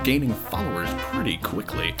 and we're gaining followers pretty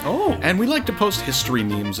quickly. Oh. And we like to post history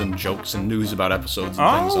memes and jokes and news about episodes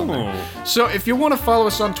and things on there. Oh. So if you want to follow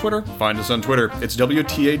us on Twitter, find us on Twitter. It's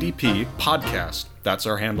WTADP Podcast. That's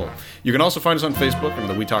our handle. You can also find us on Facebook under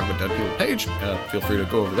the We Talk About Dead People page. Feel free to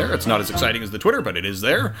go over there. It's not as exciting as the Twitter, but it is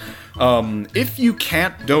there. If you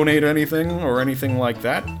can't donate anything or anything like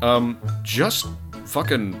that, just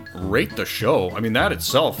fucking rate the show. I mean, that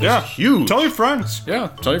itself is huge. Tell your friends. Yeah,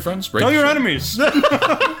 tell your friends. Tell your enemies.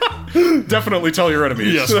 Definitely tell your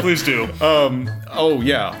enemies. Yes, please do. Oh,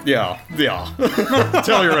 yeah.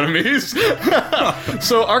 Tell your enemies.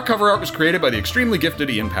 So our cover art was created by the extremely gifted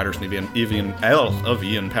Ian Patterson of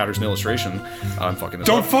Ian Patterson Illustration. I'm fucking this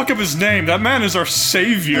Don't up. fuck up his name. That man is our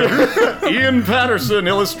savior. Ian Patterson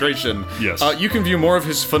Illustration. Yes. You can view more of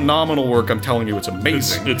his phenomenal work. I'm telling you, it's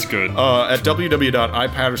amazing. It's good. At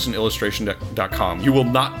www.ipattersonillustration.com. You will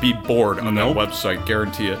not be bored on that website,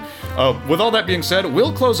 guarantee it. With all that being said,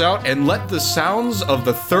 we'll close out and let the sounds of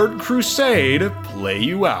the Third Crusade play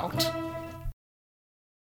you out.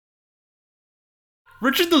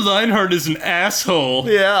 Richard the Lionheart is an asshole.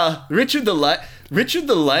 Yeah, Richard the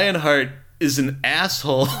Lionheart is an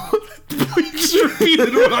asshole. Please repeat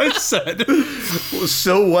what I said.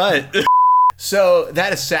 So what? So,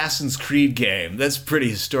 that Assassin's Creed game, that's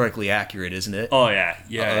pretty historically accurate, isn't it? Oh yeah.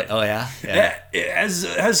 Yeah.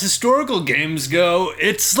 As historical games go,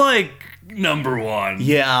 it's like number one.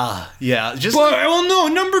 Yeah. Just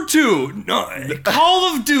number two. No,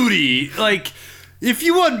 Call of Duty, like. If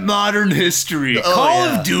you want modern history, Call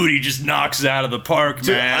of Duty just knocks it out of the park,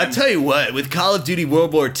 man. I'll tell you what, with Call of Duty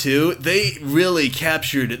World War II, they really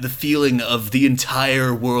captured the feeling of the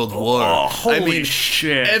entire World War. Oh, holy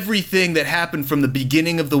shit. Everything that happened from the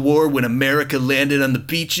beginning of the war when America landed on the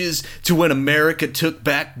beaches to when America took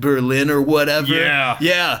back Berlin or whatever. Yeah.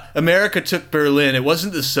 Yeah, America took Berlin. It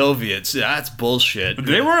wasn't the Soviets. That's bullshit.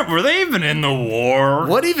 Were they even in the war?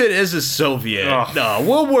 What even is a Soviet? Ugh. No,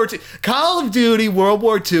 World War II. Call of Duty World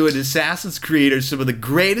War II and Assassin's Creed are some of the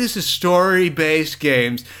greatest story-based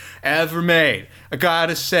games ever made. I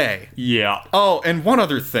gotta say. Yeah. Oh, and one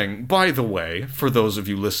other thing, by the way, for those of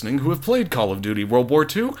you listening who have played Call of Duty World War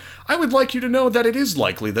II, I would like you to know that it is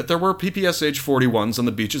likely that there were PPSH-41s on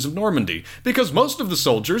the beaches of Normandy, because most of the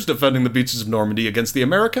soldiers defending the beaches of Normandy against the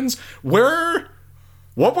Americans were...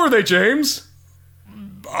 What were they, James?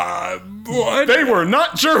 What? They were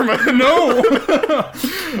not German. No.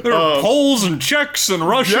 There were Poles and Czechs and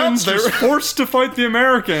Russians Yep, just forced to fight the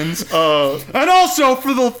Americans. And also,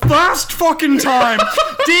 for the last fucking time,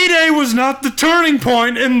 D-Day was not the turning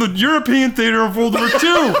point in the European theater of World War II.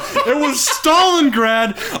 It was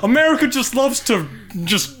Stalingrad. America just loves to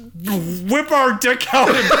just whip our dick out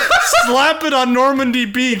and slap it on Normandy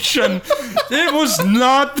Beach, and it was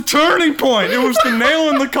not the turning point. It was the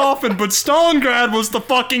nail in the coffin, but Stalingrad was the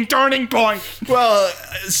fucking turning point. Well,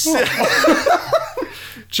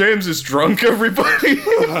 James is drunk, everybody.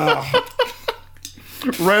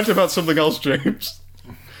 Rant about something else, James.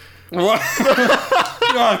 What?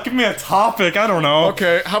 Give me a topic. I don't know.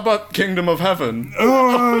 Okay, how about Kingdom of Heaven?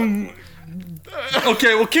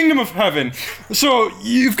 Okay, well, Kingdom of Heaven. So,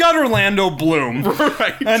 you've got Orlando Bloom.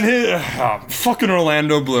 Right. And fucking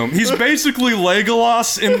Orlando Bloom. He's basically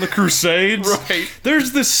Legolas in the Crusades. Right.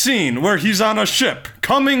 There's this scene where he's on a ship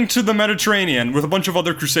coming to the Mediterranean with a bunch of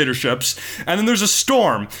other Crusader ships, and then there's a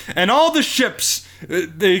storm, and all the ships,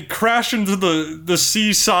 they crash into the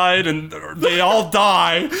seaside, and they all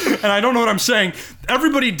die, and I don't know what I'm saying.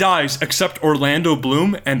 Everybody dies except Orlando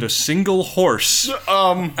Bloom and a single horse.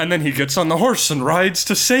 And then he gets on the horse and rides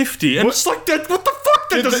to safety, and it's like, that. What the fuck?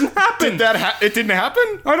 That doesn't happen. It didn't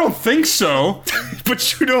happen? I don't think so.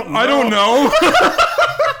 But you don't know. I don't know.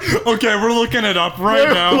 Okay, we're looking it up right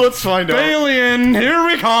now. Let's find out. Alien, here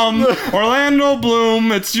we come. Orlando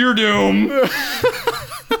Bloom, it's your doom.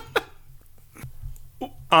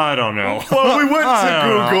 I don't know. Well, we went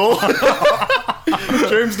to Google.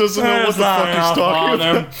 James doesn't know what the fuck he's talking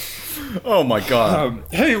about. Oh my god.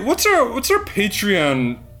 Hey, what's our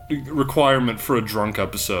Patreon requirement for a drunk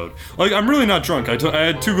episode. Like, I'm really not drunk. I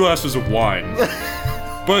had 2 glasses of wine.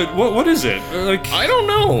 But what is it? Like, I don't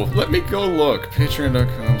know. Let me go look.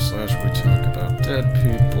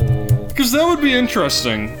 Patreon.com/we-talk-about-dead-people. because that would be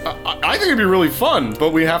interesting. I think it'd be really fun,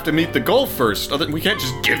 but we have to meet the goal first. We can't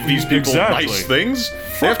just give these people Exactly. nice things.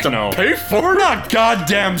 They have to no. pay for We're it. not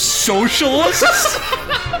goddamn socialists.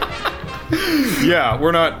 Yeah,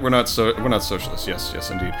 we're not socialists.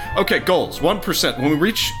 Yes, indeed. Okay, goals. 1%. When we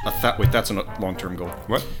reach wait, that's a long-term goal.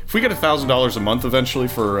 What? If we get $1,000 a month eventually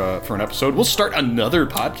for an episode, we'll start another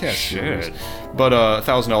podcast series. Shit. But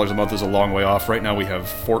 $1,000 a month is a long way off. Right now we have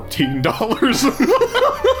 $14.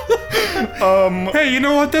 Hey, you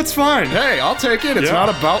know what? That's fine. Hey, I'll take it. It's Yeah. not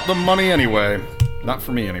about the money anyway. Not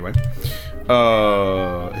for me anyway.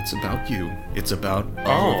 It's about you. It's about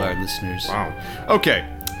all of our listeners. Wow. Okay.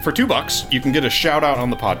 For $2, you can get a shout out on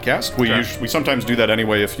the podcast. We sometimes do that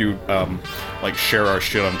anyway if you share our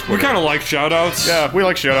shit on Twitter. We kind of like shoutouts. Yeah, we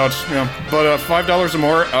like shout outs. Yeah. But $5 or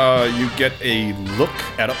more, you get a look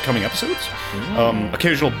at upcoming episodes,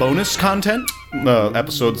 occasional bonus content,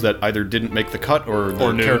 episodes that either didn't make the cut or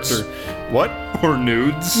the nudes. character. What? Or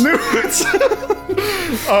nudes. Nudes.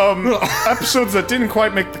 Episodes that didn't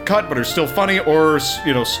quite make the cut but are still funny, or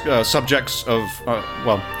subjects of I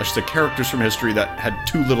should say characters from history that had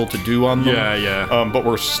too little to do on them. Yeah. But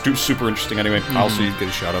were super interesting anyway. Also, you get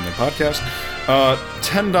a shout on the podcast.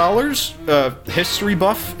 $10. History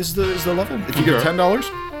buff is the level. If you get $10.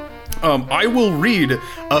 I will read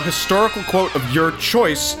a historical quote of your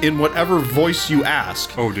choice in whatever voice you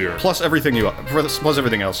ask. Oh, dear. Plus everything plus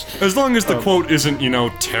everything else. As long as the quote isn't,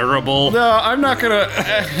 terrible. No, I'm not gonna.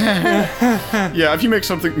 Yeah, if you make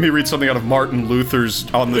me read something out of Martin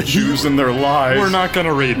Luther's On the Jews and Their Lies. We're not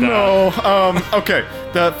gonna read that. No. Okay.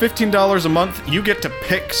 The $15 a month, you get to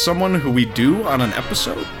pick someone who we do on an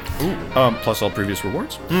episode. Plus all previous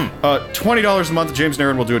rewards. $20 a month, James and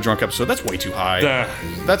Aaron will do a drunk episode. That's way too high.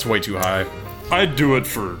 That's way too high. I'd do it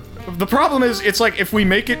for... The problem is, it's like if we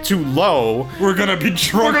make it too low, We're gonna be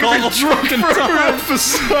drunk all the fucking time.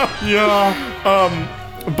 episode. Yeah.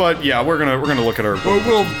 But yeah, we're gonna look at our.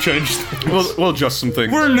 We'll change things. We'll adjust some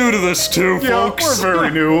things. We're new to this too, Yeah, folks. we're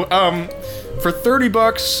very new. For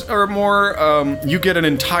 $30 or more, you get an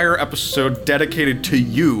entire episode dedicated to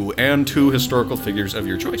you and to historical figures of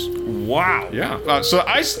your choice. Wow. Yeah. So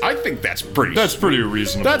I think that's pretty. That's pretty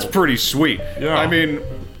reasonable. That's pretty sweet. Yeah. I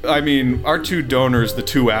mean, our 2 donors, the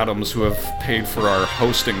 2 Adams, who have paid for our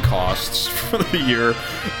hosting costs for the year,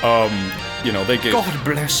 they gave. God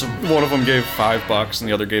bless them. One of them gave $5 and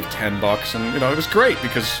the other gave $10, and it was great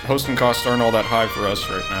because hosting costs aren't all that high for us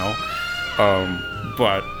right now.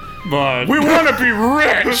 But we want to be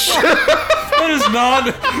rich. That is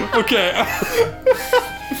not okay.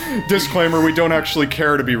 Disclaimer: we don't actually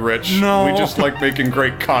care to be rich. No. We just like making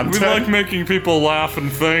great content. We like making people laugh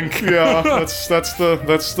and think. Yeah, that's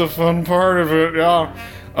the fun part of it. Yeah.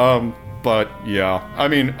 But yeah, I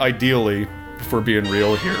mean, ideally, if we're being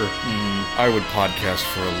real here, I would podcast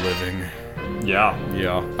for a living. Yeah.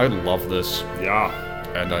 Yeah, I love this, Yeah.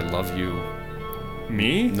 and I love you.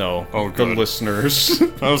 Me? No, Oh, the good. listeners.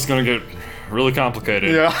 That was gonna get really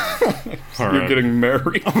complicated. Yeah, All you're right. getting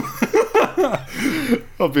married.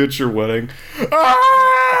 I'll be at your wedding.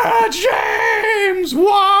 James,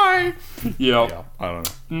 why? Yeah. Yeah, I don't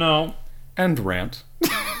know. No. And rant.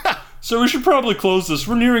 So we should probably close this.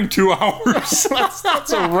 We're nearing 2 hours.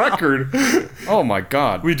 That's a record. Oh my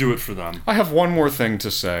god. We do it for them. I have one more thing to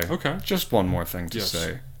say. Okay. Just one more thing to Yes.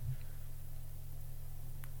 say.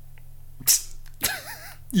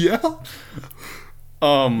 Yeah.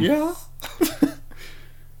 Yeah.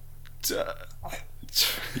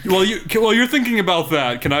 While you're thinking about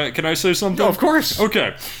that, can I say something? Of course.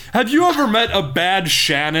 Okay. Have you ever met a bad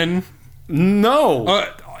Shannon? No.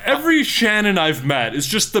 Every Shannon I've met is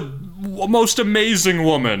just the most amazing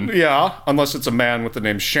woman. Yeah, unless it's a man with the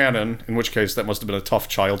name Shannon, in which case that must have been a tough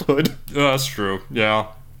childhood. That's true. Yeah.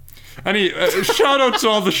 Any shout out to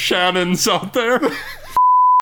all the Shannons out there.